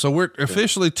 Yes. So we're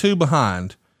officially 2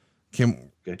 behind.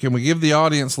 Can we give the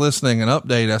audience listening an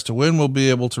update as to when we'll be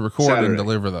able to record Saturday and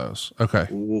deliver those? Okay.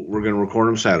 We're going to record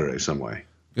them Saturday some way.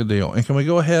 Good deal. And can we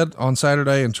go ahead on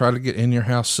Saturday and try to get In Your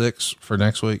House 6 for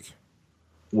next week?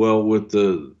 Well, with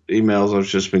the emails I've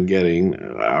just been getting,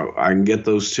 I can get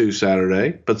those 2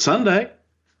 Saturday, but Sunday.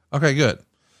 Okay, good.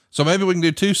 So maybe we can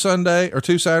do 2 Sunday or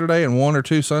 2 Saturday and 1 or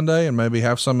 2 Sunday and maybe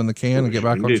have some in the can and get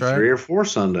back on track. 3 or 4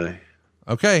 Sunday.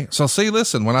 Okay. So see,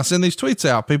 listen, when I send these tweets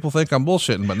out, people think I'm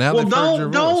bullshitting, but now they've heard your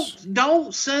voice.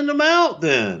 Don't send them out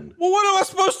then. Well, what am I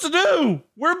supposed to do?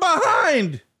 We're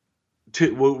behind.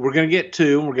 We're going to get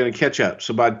 2 and we're going to catch up.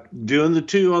 So by doing the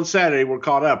 2 on Saturday, we're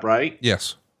caught up, right?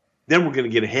 Yes. Then we're going to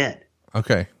get ahead.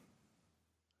 Okay.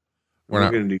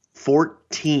 We're going to do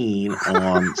 14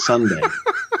 on Sunday.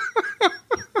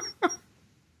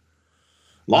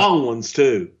 Long ones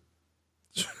too.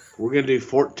 We're going to do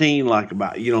 14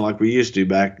 like we used to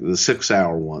back the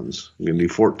 6-hour ones. We're going to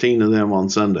do 14 of them on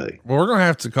Sunday. Well, we're going to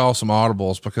have to call some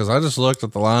audibles because I just looked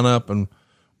at the lineup and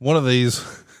one of these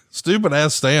stupid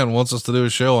ass Stan wants us to do a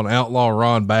show on Outlaw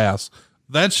Ron Bass.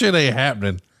 That shit ain't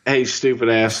happening. Hey, stupid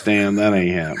ass Stan, that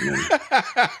ain't happening.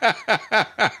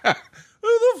 Who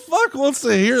the fuck wants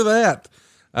to hear that?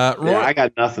 Roy, I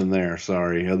got nothing there.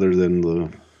 Sorry. Other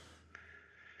than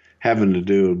having to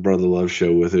do a Brother Love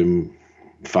show with him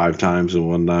 5 times in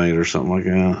one night or something like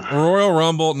that. Royal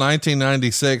Rumble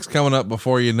 1996 coming up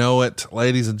before you know it.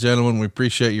 Ladies and gentlemen, we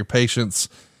appreciate your patience.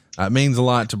 It means a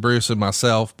lot to Bruce and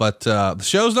myself, but the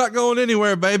show's not going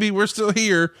anywhere, baby. We're still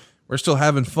here. We're still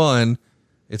having fun.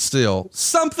 It's still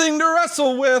something to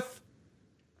wrestle with.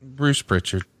 Bruce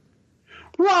Pritchard.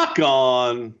 Rock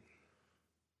on.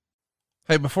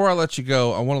 Hey, before I let you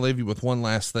go, I want to leave you with one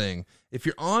last thing. If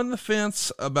you're on the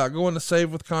fence about going to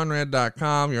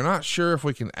SaveWithConrad.com, you're not sure if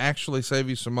we can actually save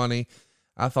you some money,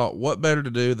 I thought what better to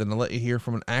do than to let you hear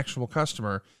from an actual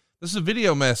customer. This is a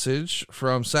video message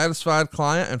from satisfied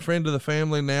client and friend of the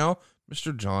family now,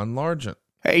 Mr. John Largent.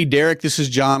 Hey, Derek, this is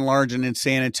John Largent in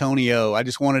San Antonio. I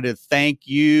just wanted to thank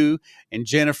you and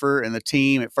Jennifer and the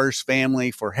team at First Family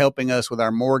for helping us with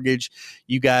our mortgage.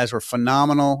 You guys were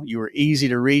phenomenal. You were easy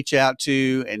to reach out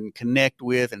to and connect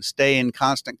with and stay in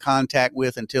constant contact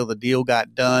with until the deal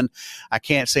got done. I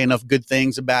can't say enough good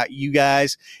things about you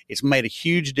guys. It's made a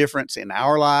huge difference in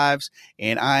our lives,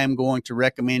 and I am going to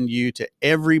recommend you to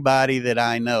everybody that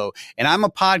I know. And I'm a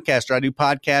podcaster. I do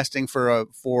podcasting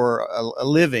for a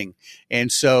living.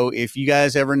 And so if you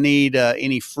guys ever need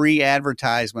any free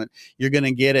advertisement, you're going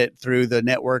to get it through the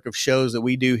network of shows that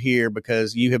we do here,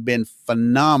 because you have been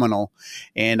phenomenal,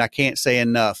 and I can't say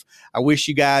enough. I wish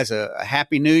you guys a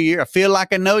happy new year. I feel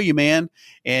like I know you, man,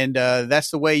 and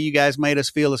that's the way you guys made us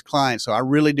feel as clients. So I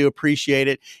really do appreciate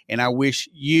it, and I wish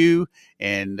you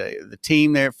and the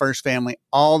team there at First Family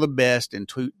all the best in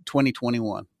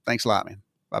 2021. Thanks a lot, man.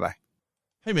 Bye-bye.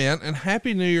 Hey, man, and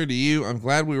Happy New Year to you. I'm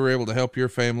glad we were able to help your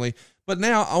family, but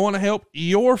now I want to help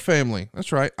your family.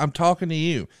 That's right. I'm talking to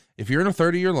you. If you're in a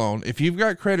 30-year loan, if you've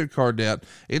got credit card debt,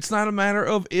 it's not a matter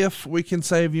of if we can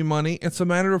save you money. It's a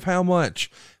matter of how much.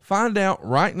 Find out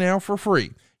right now for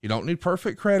free. You don't need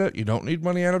perfect credit. You don't need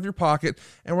money out of your pocket.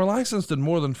 And we're licensed in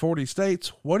more than 40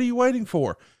 states. What are you waiting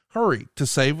for? Hurry to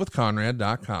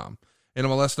SaveWithConrad.com.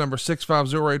 NMLS number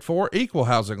 65084, equal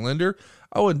housing lender.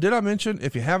 Oh, and did I mention,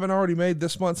 if you haven't already made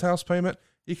this month's house payment,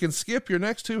 you can skip your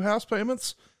next 2 house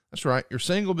payments. That's right. Your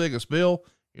single biggest bill.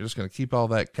 You're just going to keep all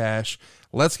that cash.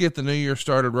 Let's get the new year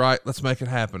started right. Let's make it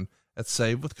happen at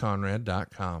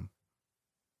SaveWithConrad.com.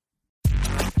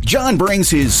 John brings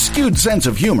his skewed sense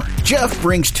of humor. Jeff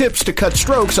brings tips to cut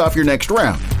strokes off your next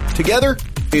round. Together,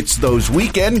 it's those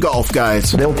weekend golf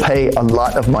guys. They'll pay a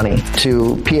lot of money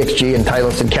to PXG and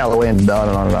Titleist and Callaway and on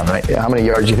and on and on, right? How many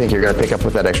yards do you think you're going to pick up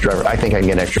with that extra driver? I think I can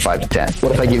get an extra 5 to 10.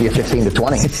 What if I give you 15 to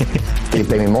 20? You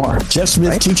pay me more. Jeff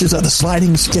Smith teaches on the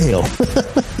sliding scale.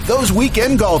 Those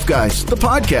weekend golf guys, the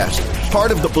podcast,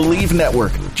 part of the Believe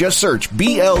Network. Just search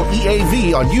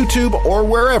BLEAV on YouTube or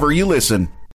wherever you listen.